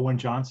is Owen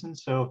Johnson.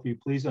 So if you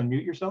please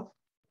unmute yourself.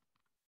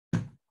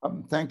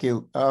 Thank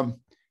you.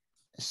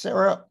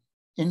 Sarah,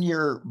 in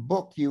your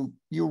book, you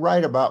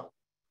write about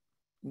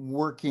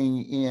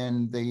working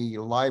in the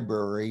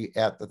library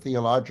at the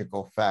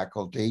theological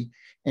faculty,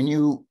 and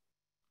you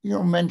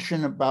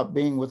mention about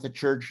being with the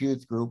church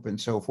youth group and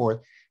so forth.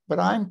 But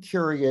I'm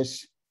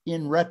curious,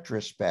 in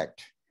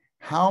retrospect,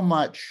 how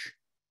much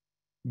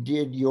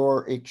did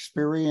your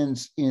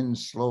experience in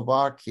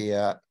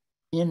Slovakia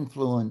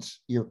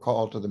influence your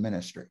call to the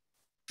ministry?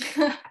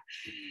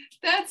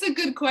 That's a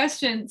good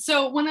question.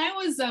 So when I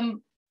was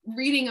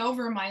reading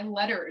over my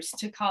letters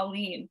to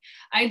Colleen,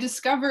 I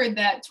discovered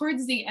that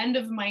towards the end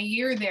of my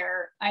year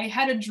there, I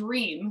had a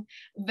dream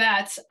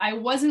that I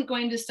wasn't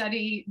going to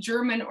study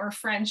German or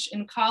French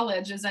in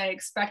college as I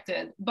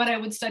expected, but I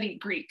would study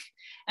Greek.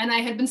 And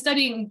I had been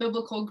studying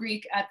biblical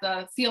Greek at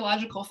the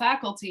theological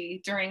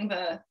faculty during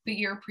the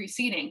year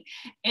preceding.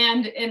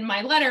 And in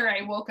my letter,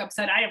 I woke up,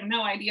 said, I have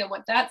no idea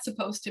what that's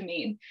supposed to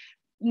mean.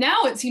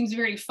 Now it seems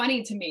very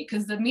funny to me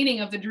because the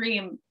meaning of the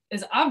dream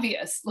is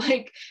obvious.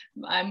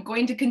 I'm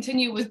going to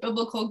continue with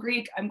biblical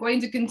Greek. I'm going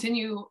to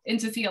continue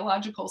into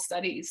theological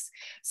studies.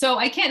 So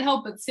I can't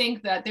help but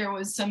think that there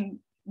was some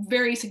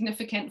very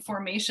significant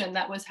formation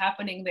that was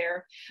happening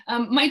there.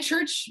 My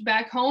church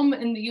back home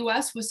in the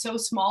US was so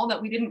small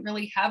that we didn't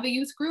really have a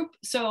youth group.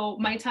 So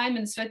my time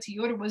in Svätý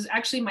Jur was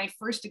actually my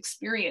first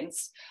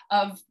experience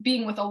of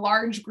being with a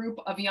large group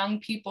of young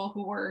people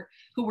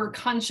who were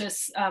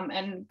conscious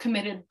and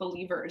committed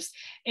believers.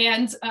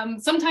 And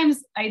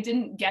sometimes I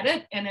didn't get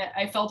it and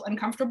I felt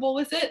uncomfortable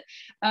with it.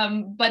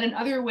 But in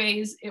other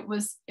ways, it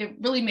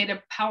really made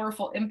a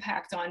powerful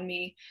impact on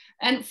me.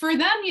 And for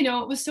them, you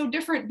know, it was so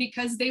different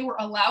because they were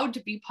allowed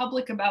to be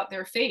public about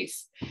their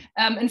faith.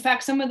 In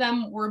fact, some of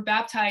them were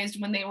baptized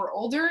when they were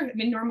older. I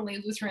mean,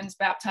 normally Lutherans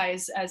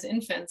baptize as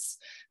infants,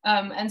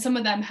 and some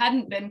of them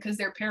hadn't been because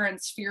their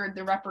parents feared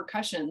the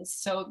repercussions.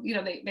 So, you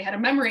know, they had a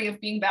memory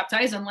of being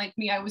baptized, unlike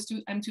me,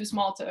 I'm too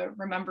small to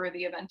remember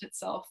the event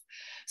itself.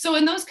 So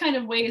in those kind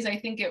of ways, I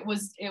think it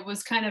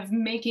was kind of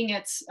making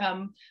it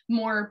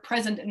more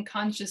present and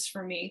conscious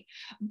for me.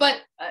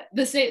 But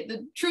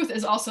the truth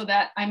is also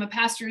that I'm a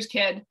pastor's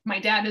kid. My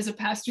dad is a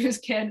pastor's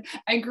kid.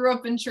 I grew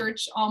up in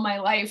church all my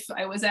life.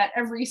 I was at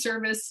every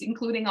service,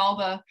 including all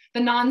the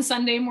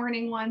non-Sunday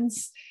morning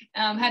ones.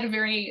 Had a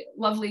very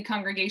lovely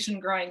congregation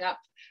growing up.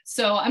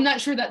 So I'm not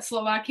sure that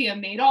Slovakia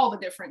made all the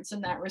difference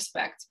in that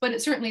respect, but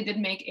it certainly did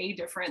make a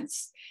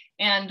difference.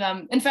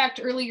 And in fact,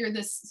 earlier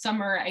this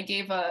summer, I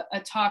gave a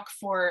talk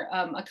for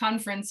a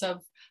conference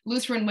of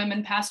Lutheran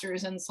women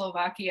pastors in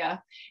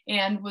Slovakia,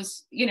 and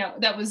was, you know,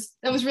 that was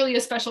really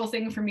a special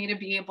thing for me to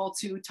be able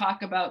to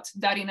talk about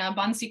Darina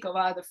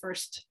Bansíková, the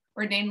first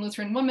ordained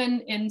Lutheran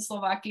woman in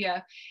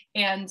Slovakia,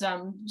 and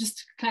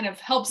just kind of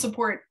help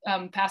support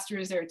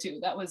pastors there too.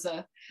 That was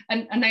a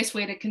nice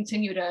way to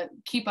continue to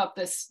keep up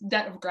this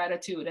debt of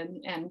gratitude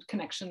and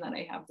connection that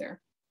I have there.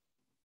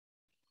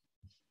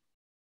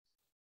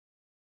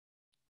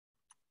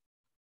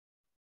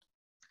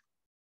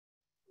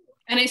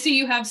 And I see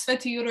you have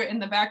Svätý Jur in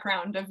the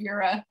background of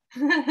your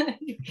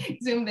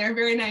Zoom there.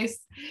 Very nice.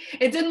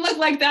 It didn't look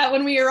like that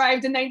when we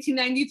arrived in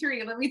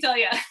 1993, let me tell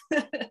you.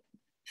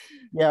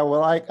 Yeah,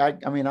 well,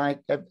 I mean,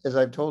 as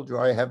I've told you,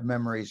 I have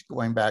memories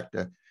going back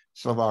to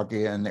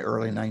Slovakia in the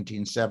early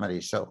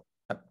 1970s. So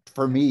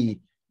for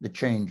me, the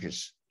change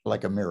is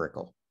like a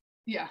miracle.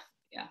 Yeah,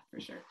 for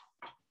sure.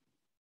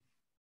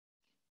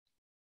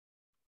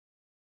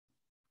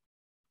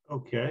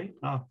 Okay,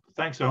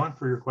 thanks, Owen,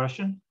 for your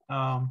question.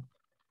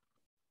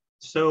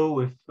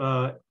 So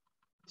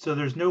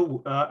there's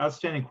no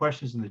outstanding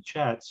questions in the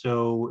chat.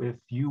 So if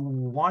you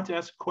want to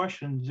ask a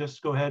question,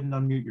 just go ahead and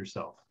unmute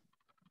yourself.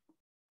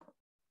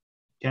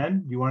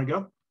 Ken, you want to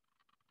go?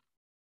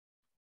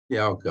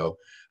 Yeah, I'll go.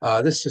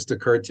 This just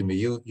occurred to me.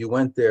 You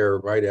went there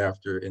right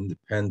after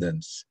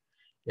independence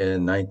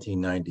in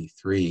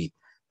 1993.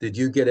 Did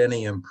you get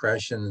any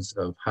impressions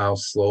of how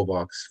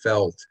Slovaks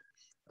felt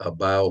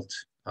about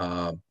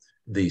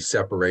the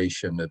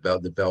separation,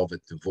 about the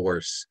Velvet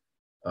divorce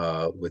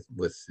with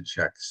the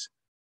Czechs?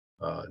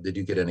 Did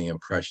you get any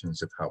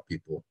impressions of how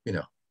people, you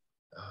know,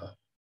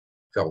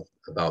 felt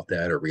about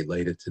that or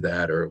related to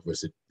that, or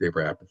was it they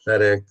were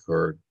apathetic,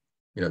 or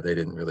you know, they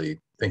didn't really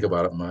think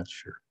about it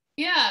much? Or...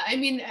 Yeah, I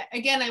mean,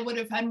 again, I would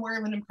have had more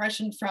of an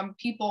impression from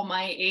people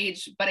my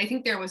age, but I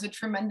think there was a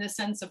tremendous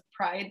sense of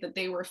pride that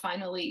they were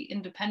finally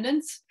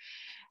independent.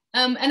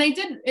 And I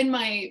did, in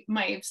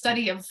my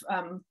study of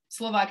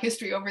Slovak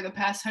history over the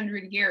past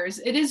 100 years,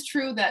 it is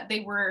true that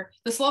the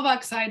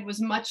Slovak side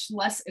was much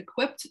less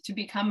equipped to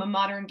become a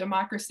modern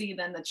democracy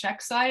than the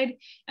Czech side.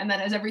 And that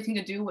has everything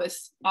to do with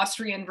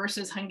Austrian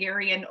versus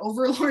Hungarian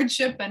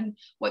overlordship and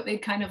what they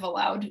kind of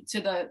allowed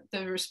to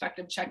the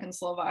respective Czech and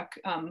Slovak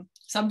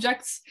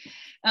subjects.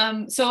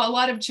 So a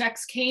lot of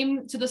Czechs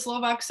came to the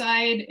Slovak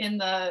side in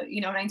the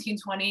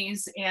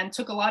 1920s and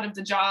took a lot of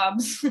the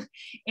jobs.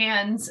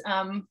 And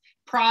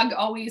Prague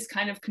always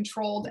kind of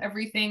controlled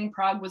everything.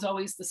 Prague was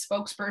always the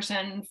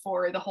spokesperson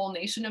for the whole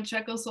nation of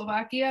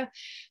Czechoslovakia.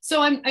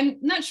 So I'm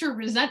not sure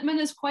resentment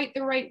is quite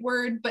the right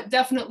word, but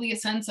definitely a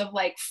sense of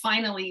like,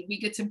 finally, we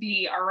get to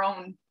be our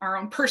own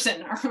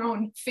person, our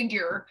own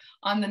figure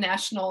on the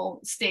national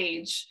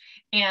stage.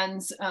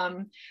 And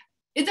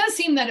it does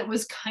seem that it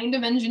was kind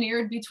of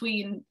engineered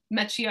between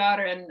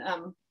Mečiar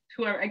and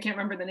whoever, I can't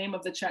remember the name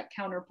of the Czech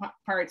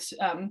counterparts.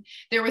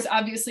 There was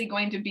obviously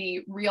going to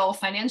be real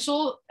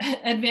financial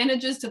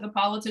advantages to the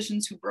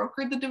politicians who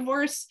brokered the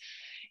divorce.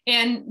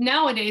 And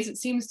nowadays, it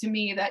seems to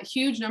me that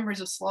huge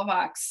numbers of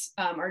Slovaks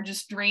are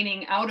just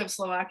draining out of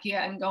Slovakia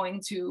and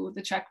going to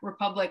the Czech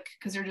Republic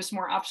because there are just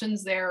more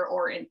options there,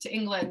 or into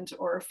England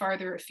or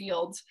farther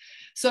afield.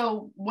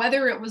 So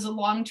whether it was a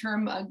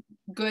long-term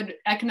good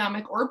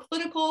economic or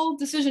political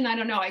decision, I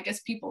don't know. I guess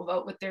people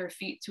vote with their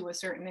feet to a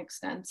certain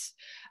extent.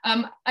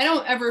 I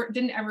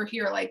didn't ever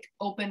hear like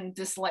open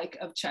dislike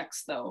of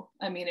Czechs though.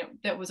 I mean,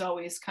 that was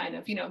always kind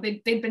of,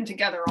 they'd been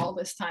together all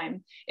this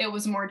time. It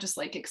was more just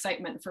like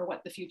excitement for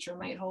what the future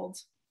might hold.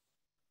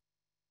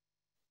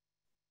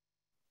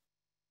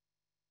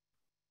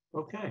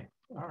 Okay,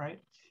 all right.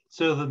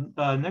 So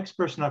the next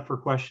person up for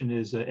question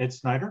is Ed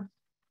Snyder.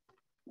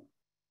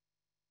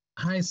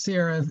 Hi,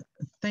 Sarah.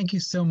 Thank you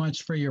so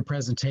much for your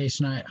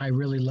presentation. I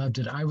really loved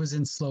it. I was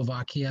in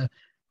Slovakia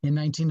in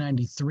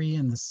 1993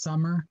 in the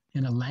summer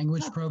in a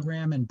language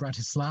program in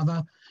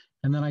Bratislava.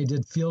 And then I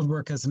did field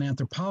work as an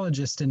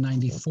anthropologist in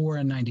 94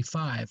 and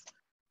 95.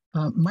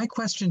 My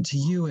question to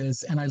you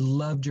is, and I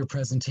loved your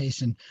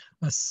presentation,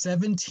 a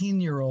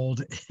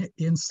 17-year-old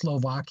in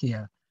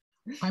Slovakia.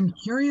 I'm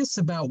curious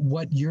about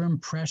what your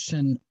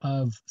impression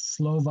of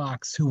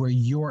Slovaks who were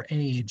your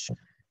age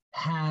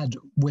had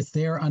with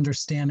their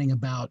understanding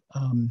about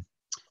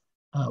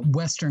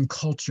Western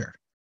culture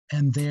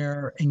and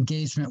their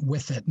engagement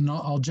with it. And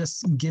I'll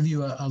just give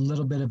you a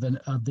little bit of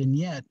a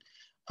vignette.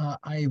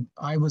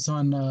 I was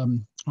on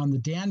the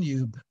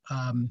Danube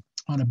on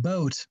a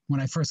boat when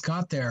I first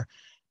got there,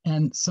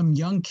 and some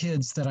young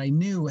kids that I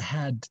knew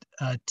had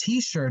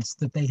T-shirts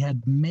that they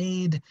had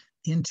made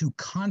into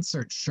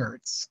concert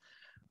shirts.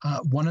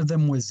 One of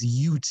them was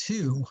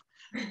U2,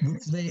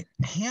 which they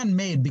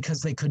handmade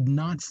because they could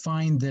not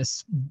find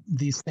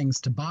these things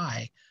to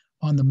buy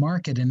on the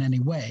market in any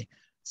way.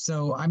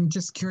 So I'm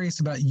just curious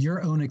about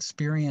your own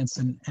experience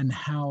and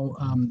how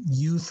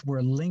youth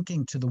were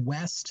linking to the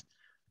West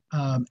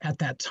at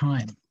that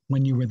time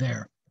when you were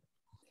there.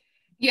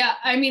 Yeah,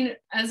 I mean,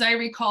 as I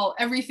recall,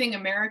 everything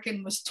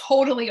American was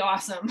totally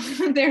awesome.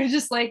 They're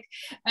just like,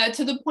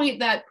 to the point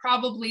that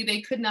probably they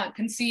could not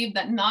conceive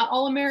that not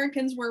all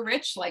Americans were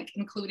rich, like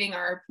including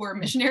our poor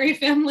missionary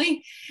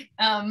family.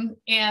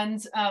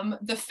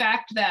 The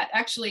fact that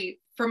actually,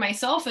 for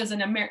myself as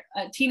a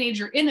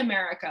teenager in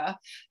America,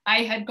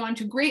 I had gone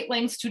to great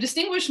lengths to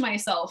distinguish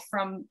myself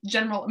from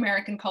general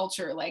American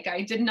culture. Like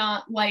I did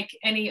not like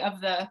any of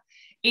the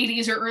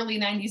 80s or early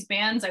 90s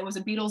bands. I was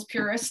a Beatles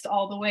purist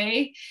all the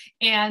way.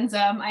 And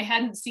I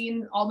hadn't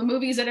seen all the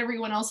movies that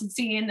everyone else had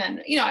seen.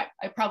 And, you know,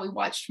 I probably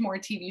watched more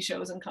TV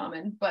shows in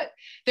common, but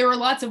there were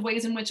lots of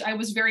ways in which I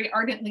was very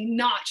ardently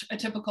not a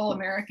typical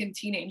American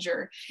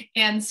teenager.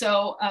 And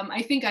so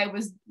I think I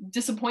was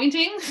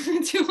disappointing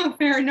to a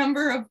fair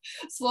number of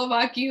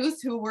Slovak youth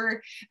who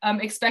were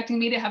expecting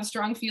me to have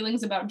strong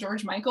feelings about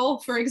George Michael,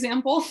 for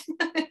example.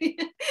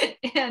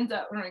 And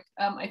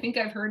I think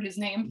I've heard his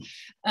name.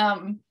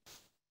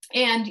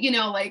 And, you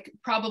know, like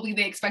probably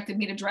they expected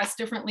me to dress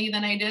differently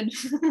than I did.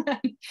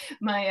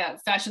 My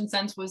fashion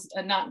sense was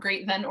not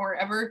great then or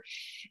ever.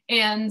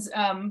 And,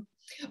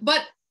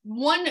 but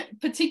one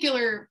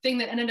particular thing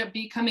that ended up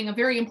becoming a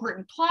very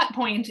important plot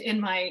point in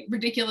my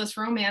ridiculous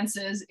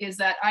romances is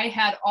that I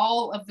had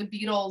all of the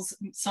Beatles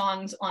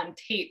songs on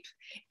tape.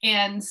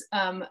 And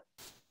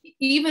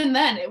even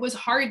then, it was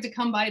hard to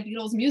come by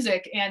Beatles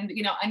music. And,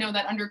 you know, I know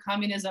that under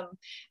communism,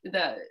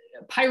 the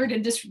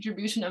pirated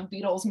distribution of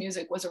Beatles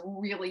music was a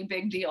really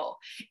big deal.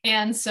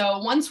 And so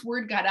once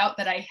word got out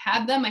that I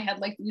had them, I had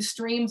like these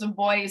streams of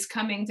boys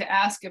coming to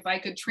ask if I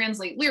could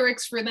translate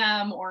lyrics for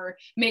them or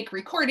make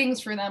recordings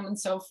for them and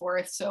so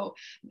forth. So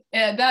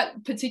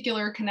that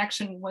particular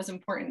connection was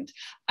important.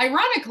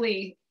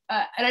 Ironically,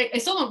 and I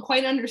still don't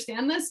quite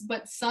understand this,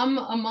 but some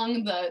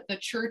among the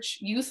church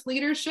youth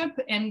leadership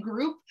and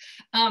group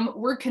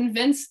were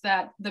convinced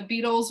that the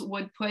Beatles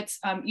would put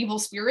evil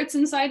spirits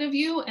inside of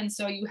you. And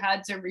so you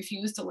had to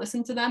refuse to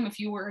listen to them if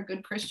you were a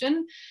good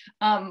Christian,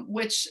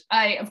 which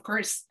I, of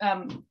course,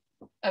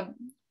 a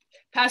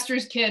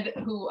pastor's kid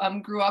who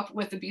grew up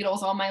with the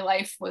Beatles all my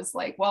life was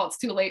like, well, it's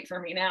too late for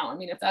me now. I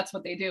mean, if that's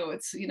what they do,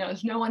 it's, you know,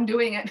 there's no one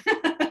doing it.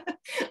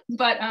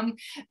 But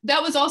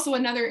that was also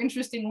another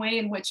interesting way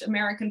in which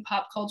American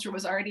pop culture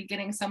was already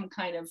getting some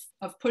kind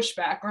of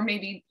pushback, or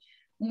maybe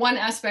one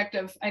aspect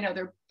of, I know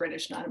they're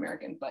British, not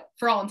American, but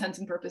for all intents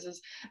and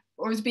purposes,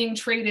 or was being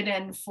traded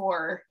in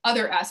for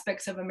other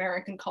aspects of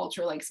American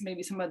culture, like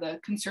maybe some of the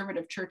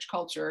conservative church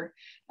culture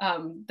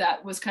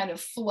that was kind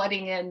of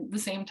flooding in the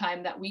same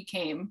time that we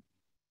came.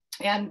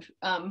 And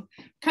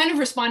kind of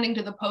responding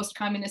to the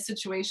post-communist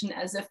situation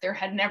as if there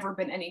had never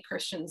been any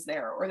Christians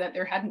there, or that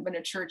there hadn't been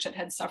a church that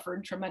had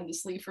suffered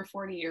tremendously for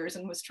 40 years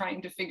and was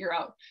trying to figure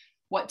out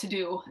what to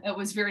do. It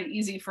was very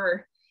easy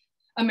for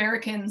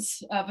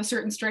Americans of a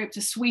certain stripe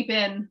to sweep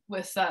in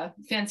with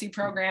fancy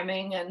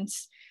programming and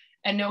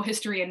no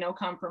history and no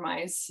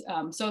compromise.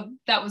 So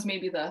that was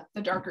maybe the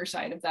darker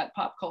side of that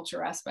pop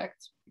culture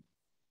aspect.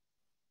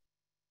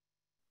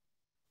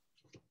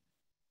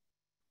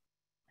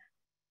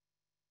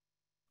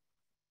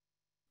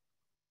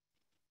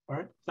 All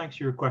right, thanks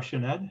for your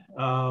question, Ed.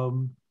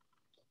 All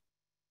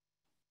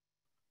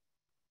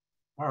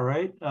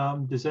right,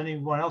 does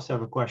anyone else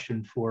have a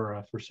question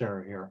for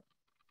Sarah here?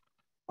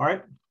 All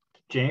right,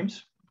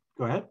 James,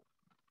 go ahead.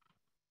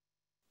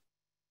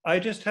 I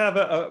just have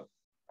a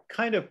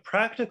kind of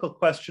practical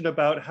question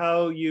about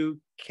how you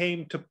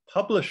came to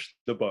publish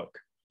the book.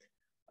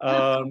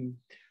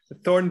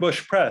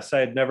 Thornbush Press, I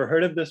had never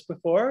heard of this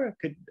before.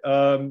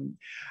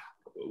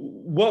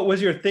 What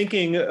was your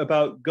thinking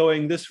about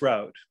going this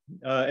route?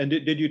 And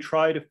did you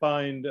try to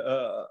find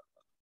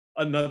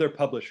another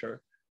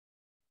publisher?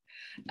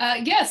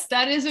 Yes,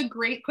 that is a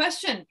great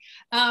question.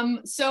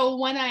 So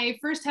when I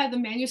first had the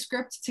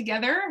manuscript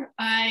together,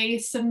 I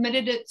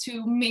submitted it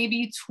to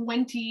maybe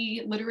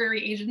 20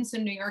 literary agents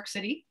in New York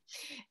City.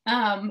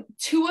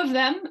 2 of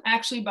them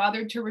actually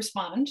bothered to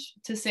respond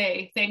to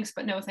say thanks,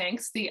 but no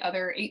thanks. The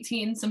other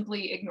 18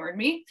 simply ignored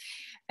me.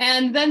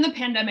 And then the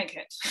pandemic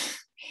hit.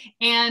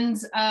 And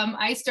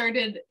I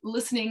started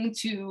listening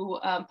to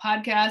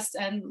podcasts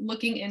and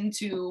looking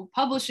into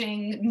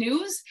publishing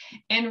news,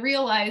 and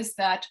realized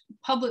that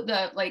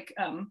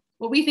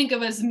what we think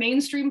of as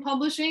mainstream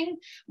publishing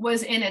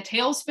was in a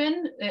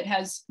tailspin. It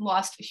has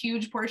lost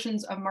huge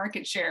portions of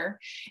market share.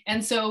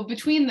 And so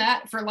between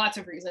that, for lots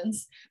of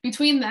reasons,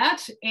 between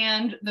that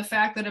and the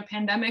fact that a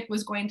pandemic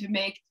was going to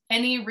make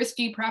any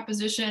risky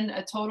proposition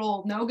a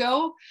total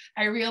no-go,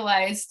 I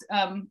realized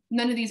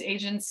none of these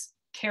agents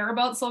care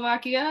about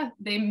Slovakia.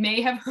 They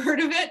may have heard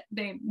of it,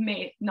 they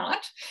may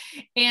not.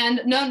 And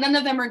none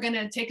of them are going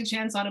to take a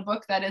chance on a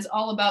book that is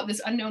all about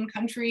this unknown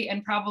country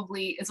and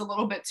probably is a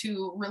little bit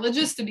too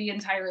religious to be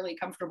entirely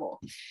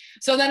comfortable.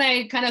 So then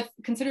I kind of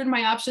considered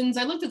my options.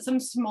 I looked at some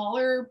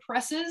smaller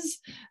presses,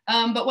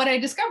 but what I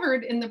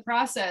discovered in the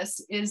process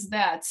is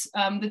that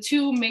the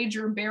 2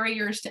 major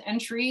barriers to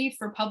entry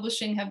for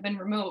publishing have been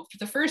removed.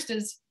 The first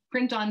is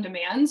print on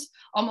demand.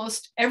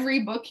 Almost every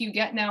book you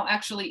get now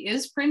actually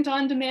is print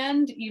on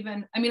demand,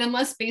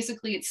 unless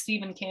basically it's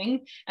Stephen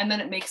King, and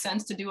then it makes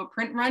sense to do a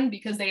print run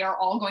because they are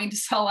all going to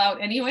sell out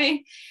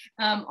anyway.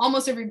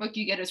 Almost every book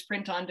you get is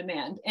print on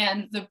demand.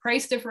 And the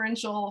price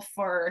differential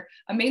for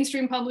a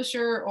mainstream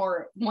publisher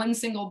or one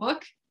single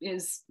book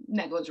is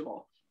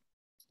negligible.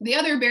 The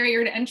other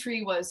barrier to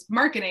entry was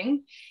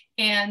marketing.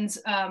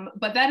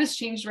 But that has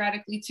changed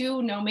radically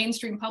too. No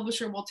mainstream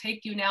publisher will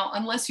take you now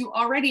unless you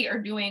already are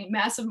doing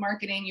massive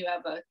marketing. You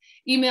have an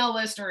email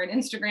list or an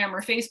Instagram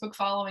or Facebook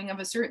following of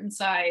a certain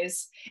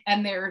size,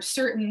 and they're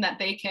certain that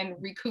they can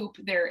recoup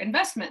their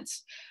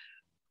investments.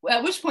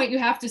 At which point you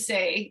have to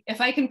say, if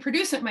I can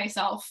produce it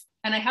myself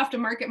and I have to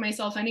market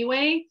myself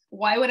anyway,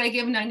 why would I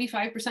give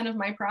 95% of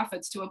my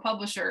profits to a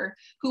publisher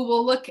who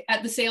will look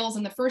at the sales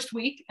in the first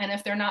week, and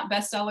if they're not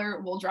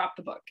bestseller, will drop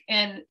the book?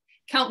 And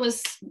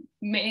countless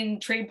main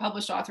trade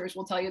published authors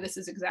will tell you this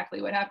is exactly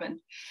what happened.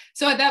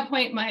 So at that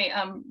point, my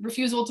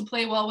refusal to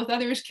play well with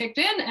others kicked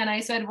in, and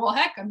I said, well,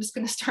 heck, I'm just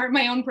going to start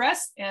my own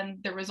press.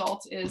 And the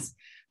result is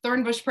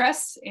Thornbush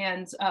Press,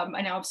 and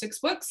I now have 6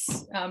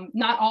 books,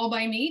 not all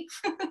by me,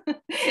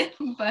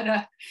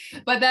 but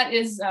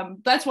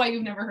that's why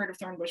you've never heard of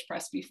Thornbush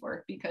Press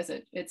before, because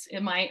it's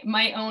in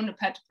my own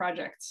pet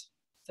project.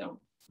 So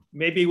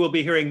maybe we'll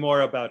be hearing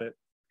more about it.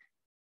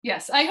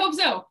 Yes, I hope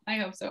so. I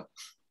hope so.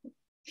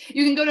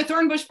 You can go to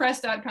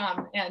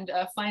thornbushpress.com and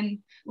find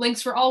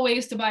links for all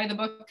ways to buy the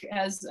book,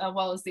 as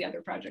well as the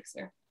other projects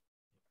there.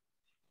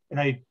 And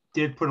I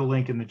did put a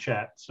link in the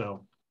chat,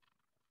 so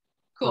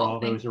cool, for all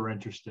those who are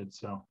interested.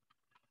 So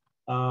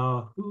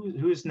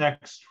who's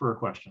next for a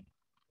question?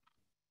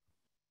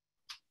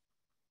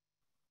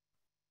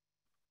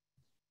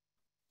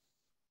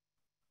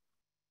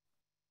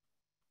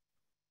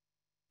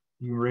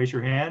 You can raise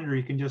your hand, or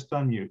you can just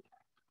unmute.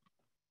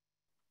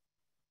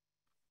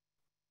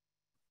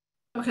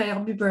 Okay,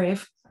 I'll be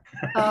brave.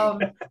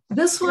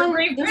 This one,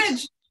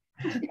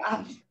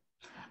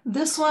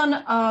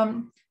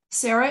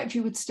 Sarah, if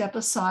you would step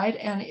aside,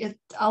 and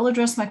I'll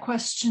address my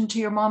question to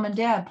your mom and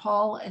dad,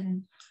 Paul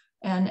and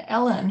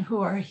Ellen,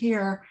 who are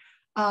here.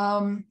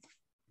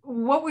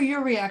 What were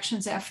your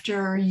reactions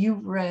after you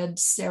read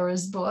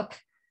Sarah's book,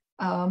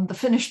 the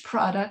finished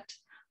product,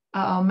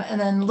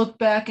 and then looked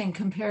back and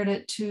compared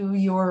it to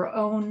your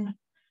own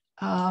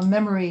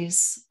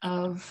memories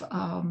of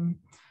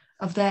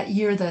that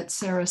year that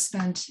Sarah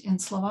spent in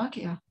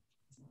Slovakia?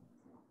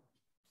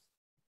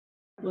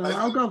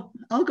 Well,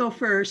 I'll go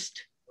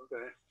first.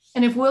 Okay.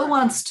 And if Will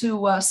wants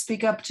to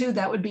speak up too,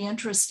 that would be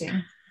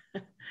interesting.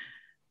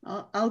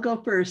 I'll go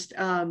first.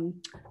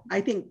 I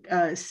think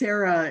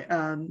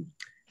Sarah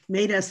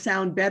made us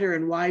sound better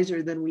and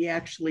wiser than we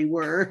actually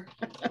were.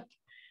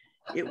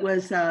 It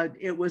was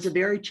a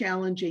very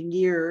challenging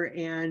year,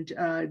 and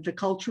the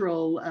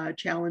cultural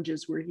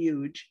challenges were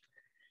huge.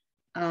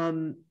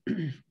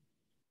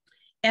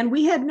 And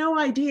we had no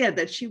idea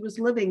that she was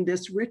living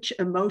this rich,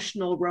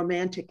 emotional,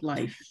 romantic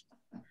life.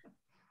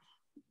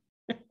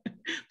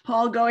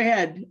 Paul, go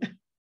ahead.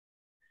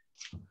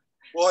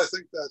 Well, I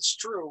think that's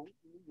true.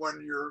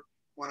 When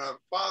a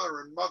father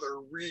and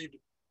mother read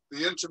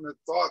the intimate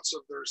thoughts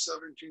of their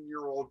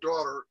 17-year-old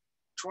daughter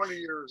 20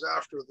 years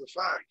after the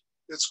fact,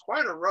 it's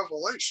quite a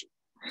revelation.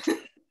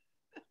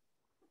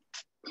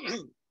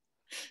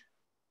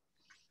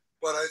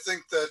 But I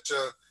think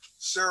that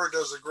Sarah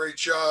does a great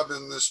job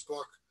in this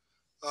book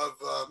of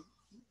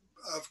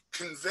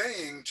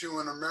conveying to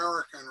an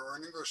American or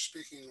an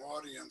English-speaking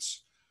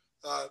audience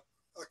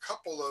a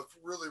couple of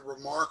really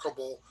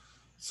remarkable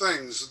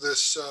things.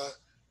 This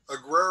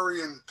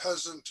agrarian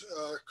peasant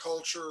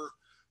culture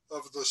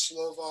of the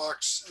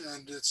Slovaks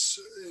and its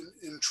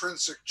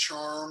intrinsic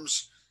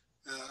charms,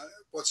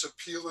 what's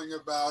appealing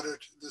about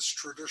it, this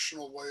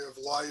traditional way of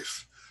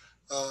life,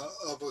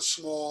 of a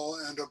small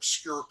and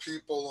obscure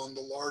people on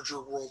the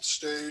larger world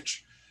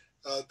stage.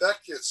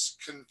 That gets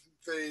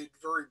conveyed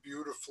very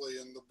beautifully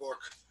in the book.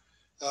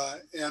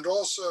 And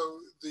also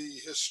the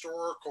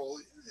historical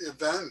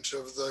event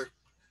of the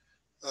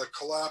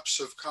collapse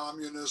of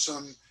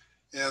communism,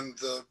 and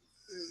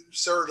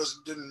Sarah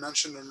didn't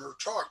mention in her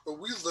talk, but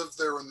we lived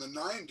there in the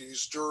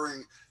 90s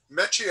during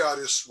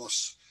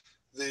Mečiarismus,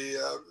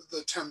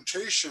 the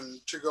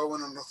temptation to go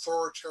in an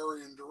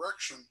authoritarian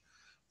direction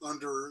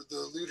under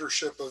the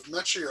leadership of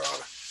Mečiar,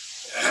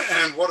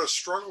 and what a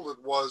struggle it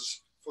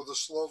was for the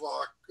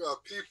Slovak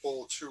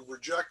people to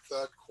reject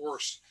that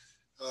course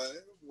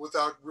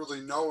without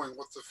really knowing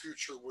what the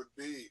future would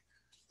be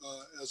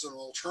as an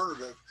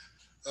alternative.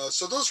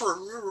 So those were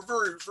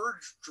very, very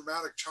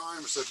dramatic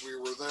times that we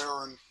were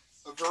there, and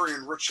very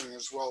enriching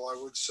as well, I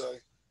would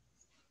say.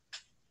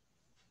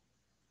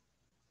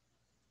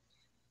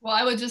 Well,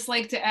 I would just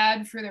like to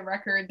add for the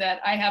record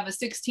that I have a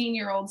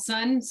 16-year-old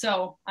son,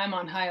 so I'm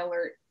on high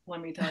alert, let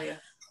me tell you.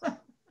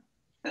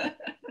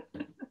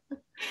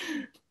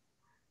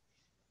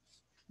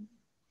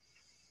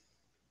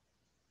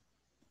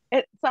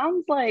 It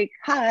sounds like,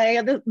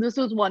 hi, this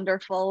was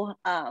wonderful.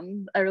 I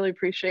really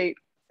appreciate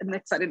and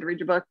excited to read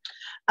your book.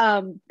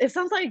 It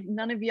sounds like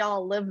none of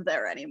y'all live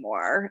there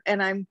anymore,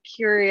 and I'm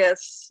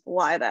curious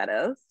why that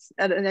is.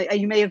 And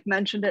you may have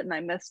mentioned it and I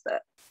missed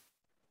it.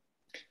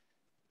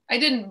 I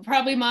didn't.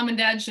 Probably mom and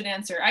dad should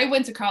answer. I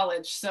went to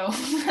college, so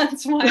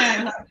that's why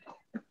I left.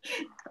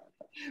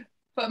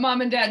 But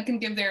mom and dad can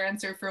give their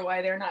answer for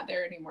why they're not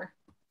there anymore.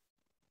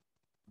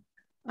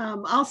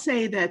 I'll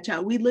say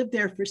that we lived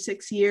there for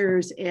 6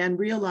 years and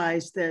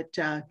realized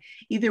that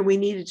either we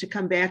needed to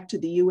come back to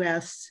the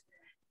US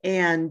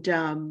and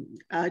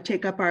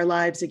take up our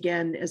lives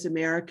again as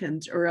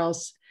Americans, or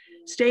else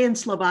stay in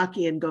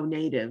Slovakia and go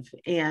native.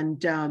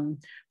 And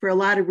for a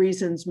lot of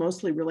reasons,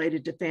 mostly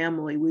related to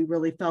family, we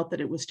really felt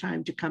that it was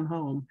time to come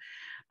home.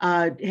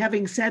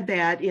 Having said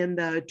that, in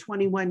the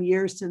 21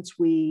 years since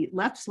we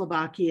left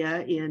Slovakia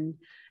in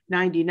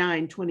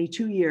 99,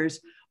 22 years,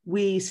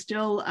 we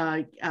still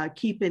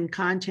keep in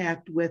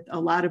contact with a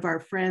lot of our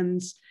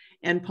friends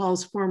and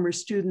Paul's former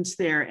students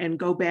there, and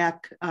go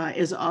back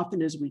as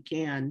often as we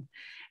can.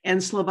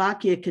 And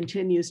Slovakia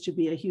continues to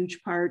be a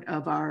huge part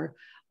of our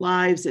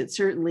lives. It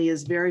certainly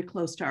is very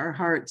close to our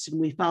hearts, and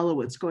we follow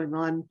what's going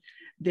on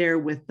there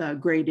with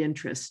great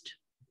interest.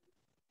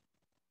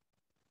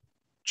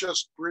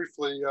 Just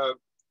briefly,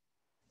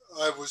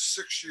 I was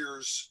 6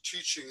 years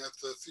teaching at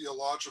the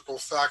theological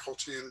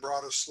faculty in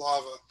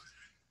Bratislava,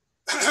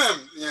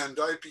 and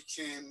I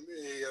became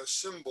a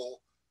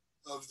symbol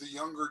of the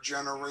younger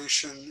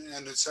generation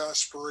and its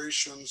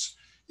aspirations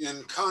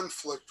in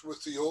conflict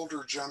with the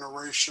older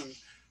generation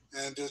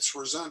and its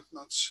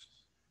resentments.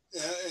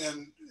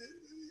 And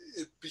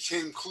it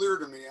became clear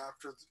to me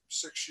after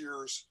 6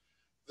 years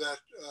that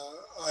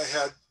I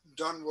had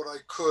done what I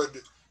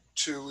could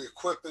to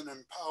equip and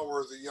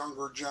empower the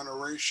younger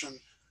generation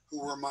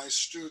who were my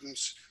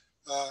students.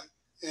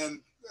 And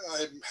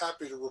I'm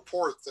happy to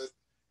report that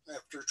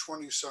after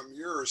 20-some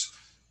years,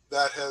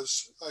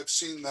 I've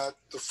seen that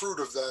the fruit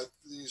of that,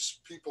 these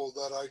people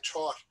that I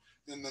taught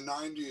in the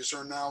 90s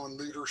are now in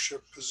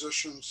leadership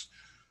positions.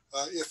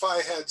 If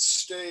I had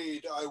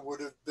stayed, I would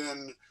have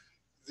been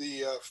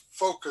the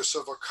focus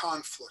of a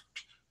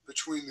conflict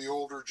between the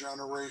older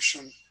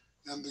generation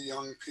and the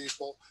young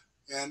people.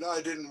 And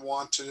I didn't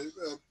want to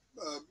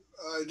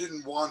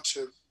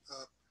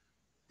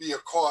be a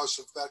cause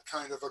of that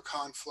kind of a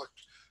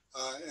conflict.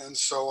 And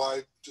so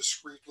I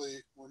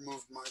discreetly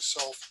removed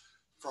myself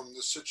from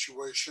the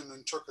situation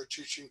and took a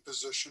teaching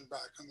position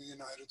back in the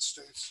United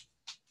States.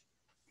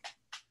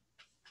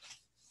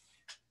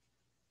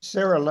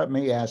 Sarah, let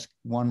me ask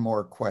one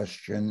more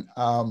question.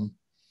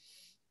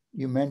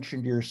 You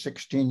mentioned your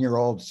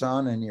 16-year-old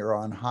son and you're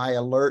on high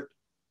alert.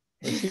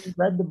 Has he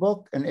read the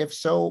book? And if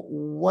so,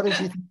 what does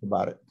he think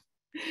about it?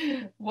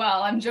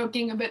 Well, I'm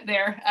joking a bit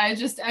there. I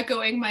just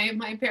echoing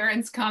my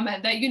parents'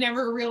 comment that you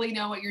never really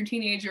know what your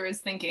teenager is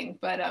thinking.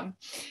 But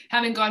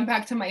having gone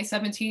back to my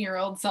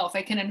 17-year-old self,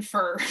 I can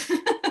infer.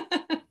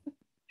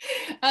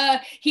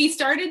 He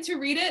started to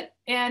read it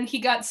and he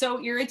got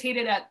so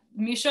irritated at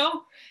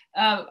Misho,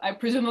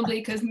 presumably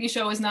because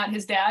Misho is not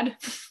his dad,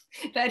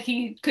 that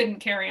he couldn't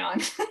carry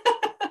on.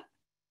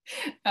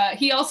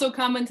 He also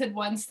commented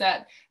once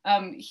that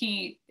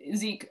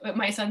Zeke,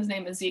 my son's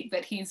name is Zeke,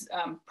 that he's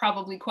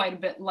probably quite a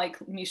bit like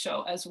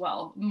Misho as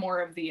well,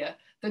 more of the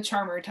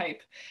charmer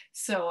type.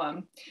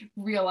 So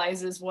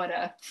realizes what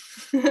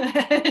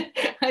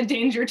a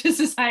danger to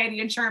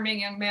society a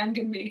charming young man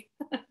can be.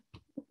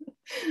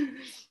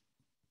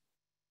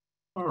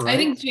 All right. I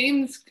think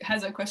James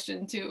has a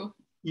question too.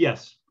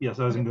 Yes, I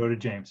was going to go to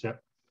James.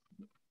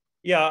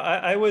 Yeah,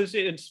 I was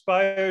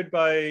inspired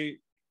by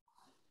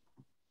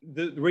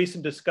the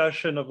recent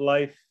discussion of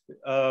life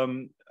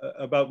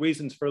about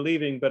reasons for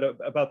leaving, but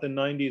about the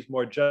 90s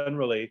more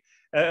generally.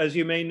 As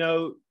you may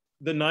know,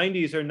 the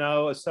 90s are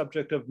now a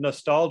subject of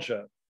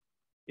nostalgia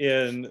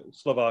in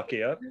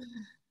Slovakia.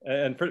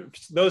 And for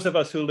those of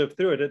us who lived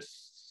through it,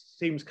 it's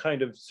seems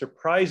kind of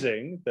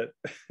surprising that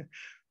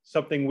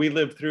something we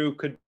lived through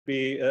could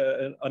be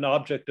an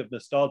object of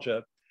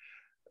nostalgia.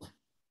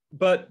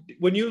 But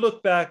when you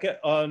look back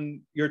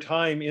on your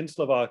time in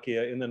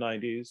Slovakia in the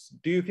 90s,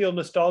 do you feel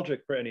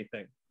nostalgic for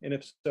anything? And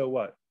if so,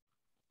 what?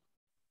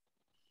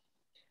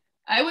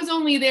 I was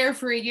only there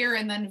for a year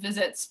and then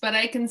visits, but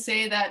I can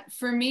say that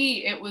for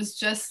me, it was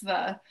just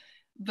the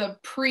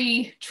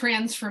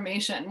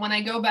pre-transformation. When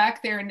I go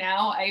back there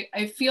now,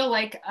 I feel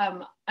like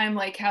I'm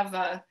like have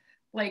a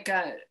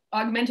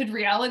augmented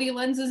reality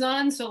lenses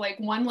on. So like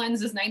one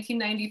lens is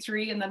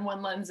 1993 and then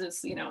one lens is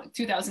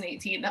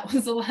 2018. That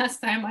was the last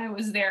time I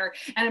was there,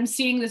 and I'm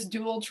seeing this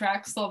dual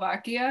track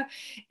Slovakia.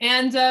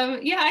 And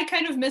yeah, I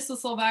kind of miss the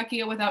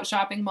Slovakia without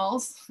shopping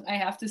malls, I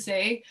have to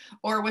say,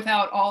 or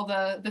without all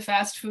the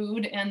fast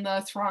food and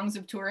the throngs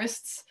of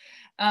tourists.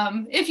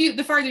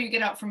 The farther you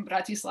get out from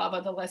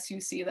Bratislava, the less you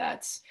see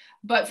that.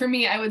 But for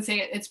me, I would say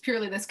it's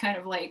purely this kind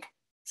of like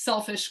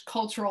selfish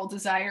cultural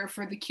desire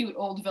for the cute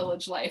old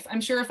village life. I'm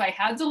sure if I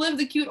had to live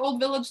the cute old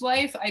village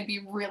life, I'd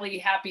be really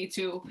happy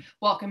to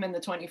welcome in the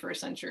 21st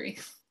century.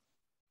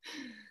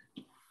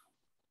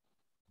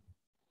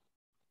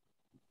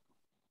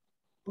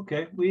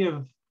 Okay,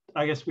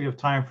 I guess we have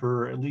time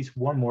for at least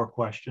one more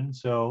question.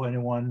 So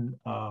anyone,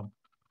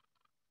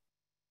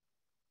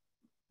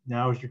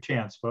 now is your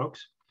chance,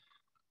 folks.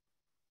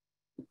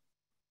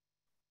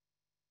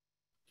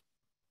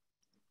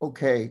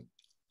 Okay,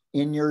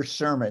 in your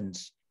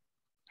sermons,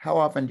 how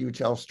often do you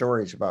tell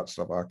stories about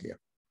Slovakia?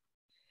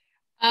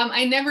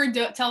 I never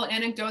tell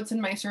anecdotes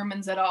in my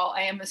sermons at all.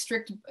 I am a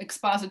strict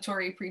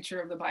expository preacher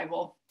of the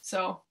Bible.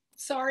 So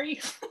sorry,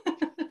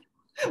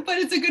 but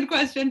it's a good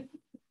question.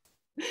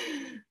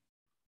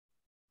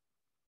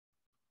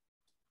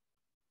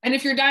 And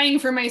if you're dying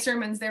for my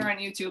sermons, they're on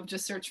YouTube.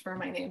 Just search for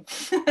my name.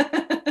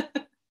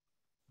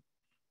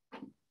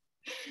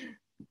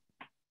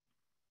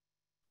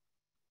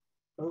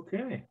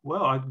 Okay,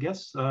 well, I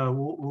guess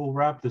we'll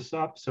wrap this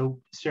up. So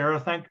Sarah,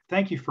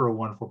 thank you for a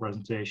wonderful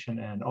presentation,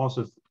 and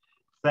also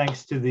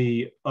thanks to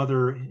the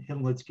other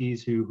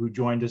Hinlickys who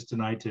joined us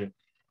tonight to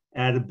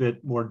add a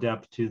bit more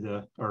depth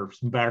to or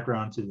some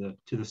background to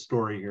the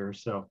story here.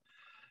 So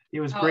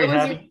it was great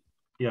having.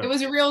 Yeah. It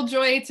was a real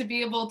joy to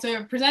be able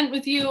to present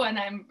with you, and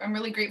I'm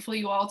really grateful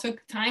you all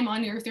took time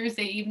on your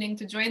Thursday evening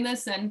to join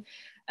this. And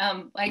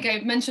like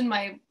I mentioned,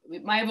 I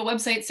have a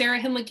website,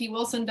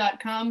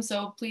 sarahhinlickywilson.com,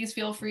 so please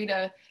feel free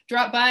to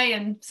drop by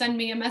and send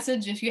me a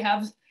message if you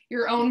have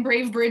your own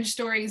Brave Bridge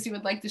stories you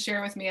would like to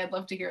share with me. I'd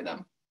love to hear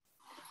them.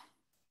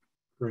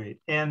 Great.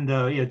 And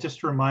yeah,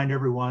 just to remind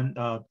everyone,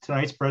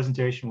 tonight's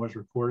presentation was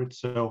recorded,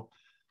 so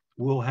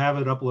we'll have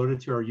it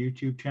uploaded to our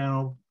YouTube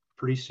channel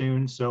pretty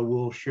soon. So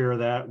we'll share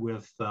that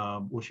with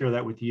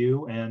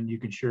you, and you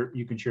can share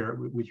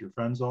it with your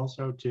friends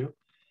also too.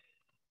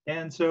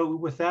 And so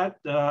with that,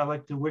 I'd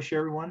like to wish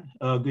everyone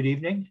a good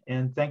evening,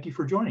 and thank you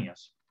for joining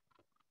us.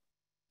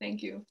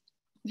 Thank you.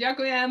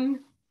 Ďakujem.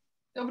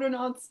 Dobrú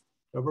noc.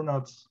 Dobrú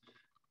noc.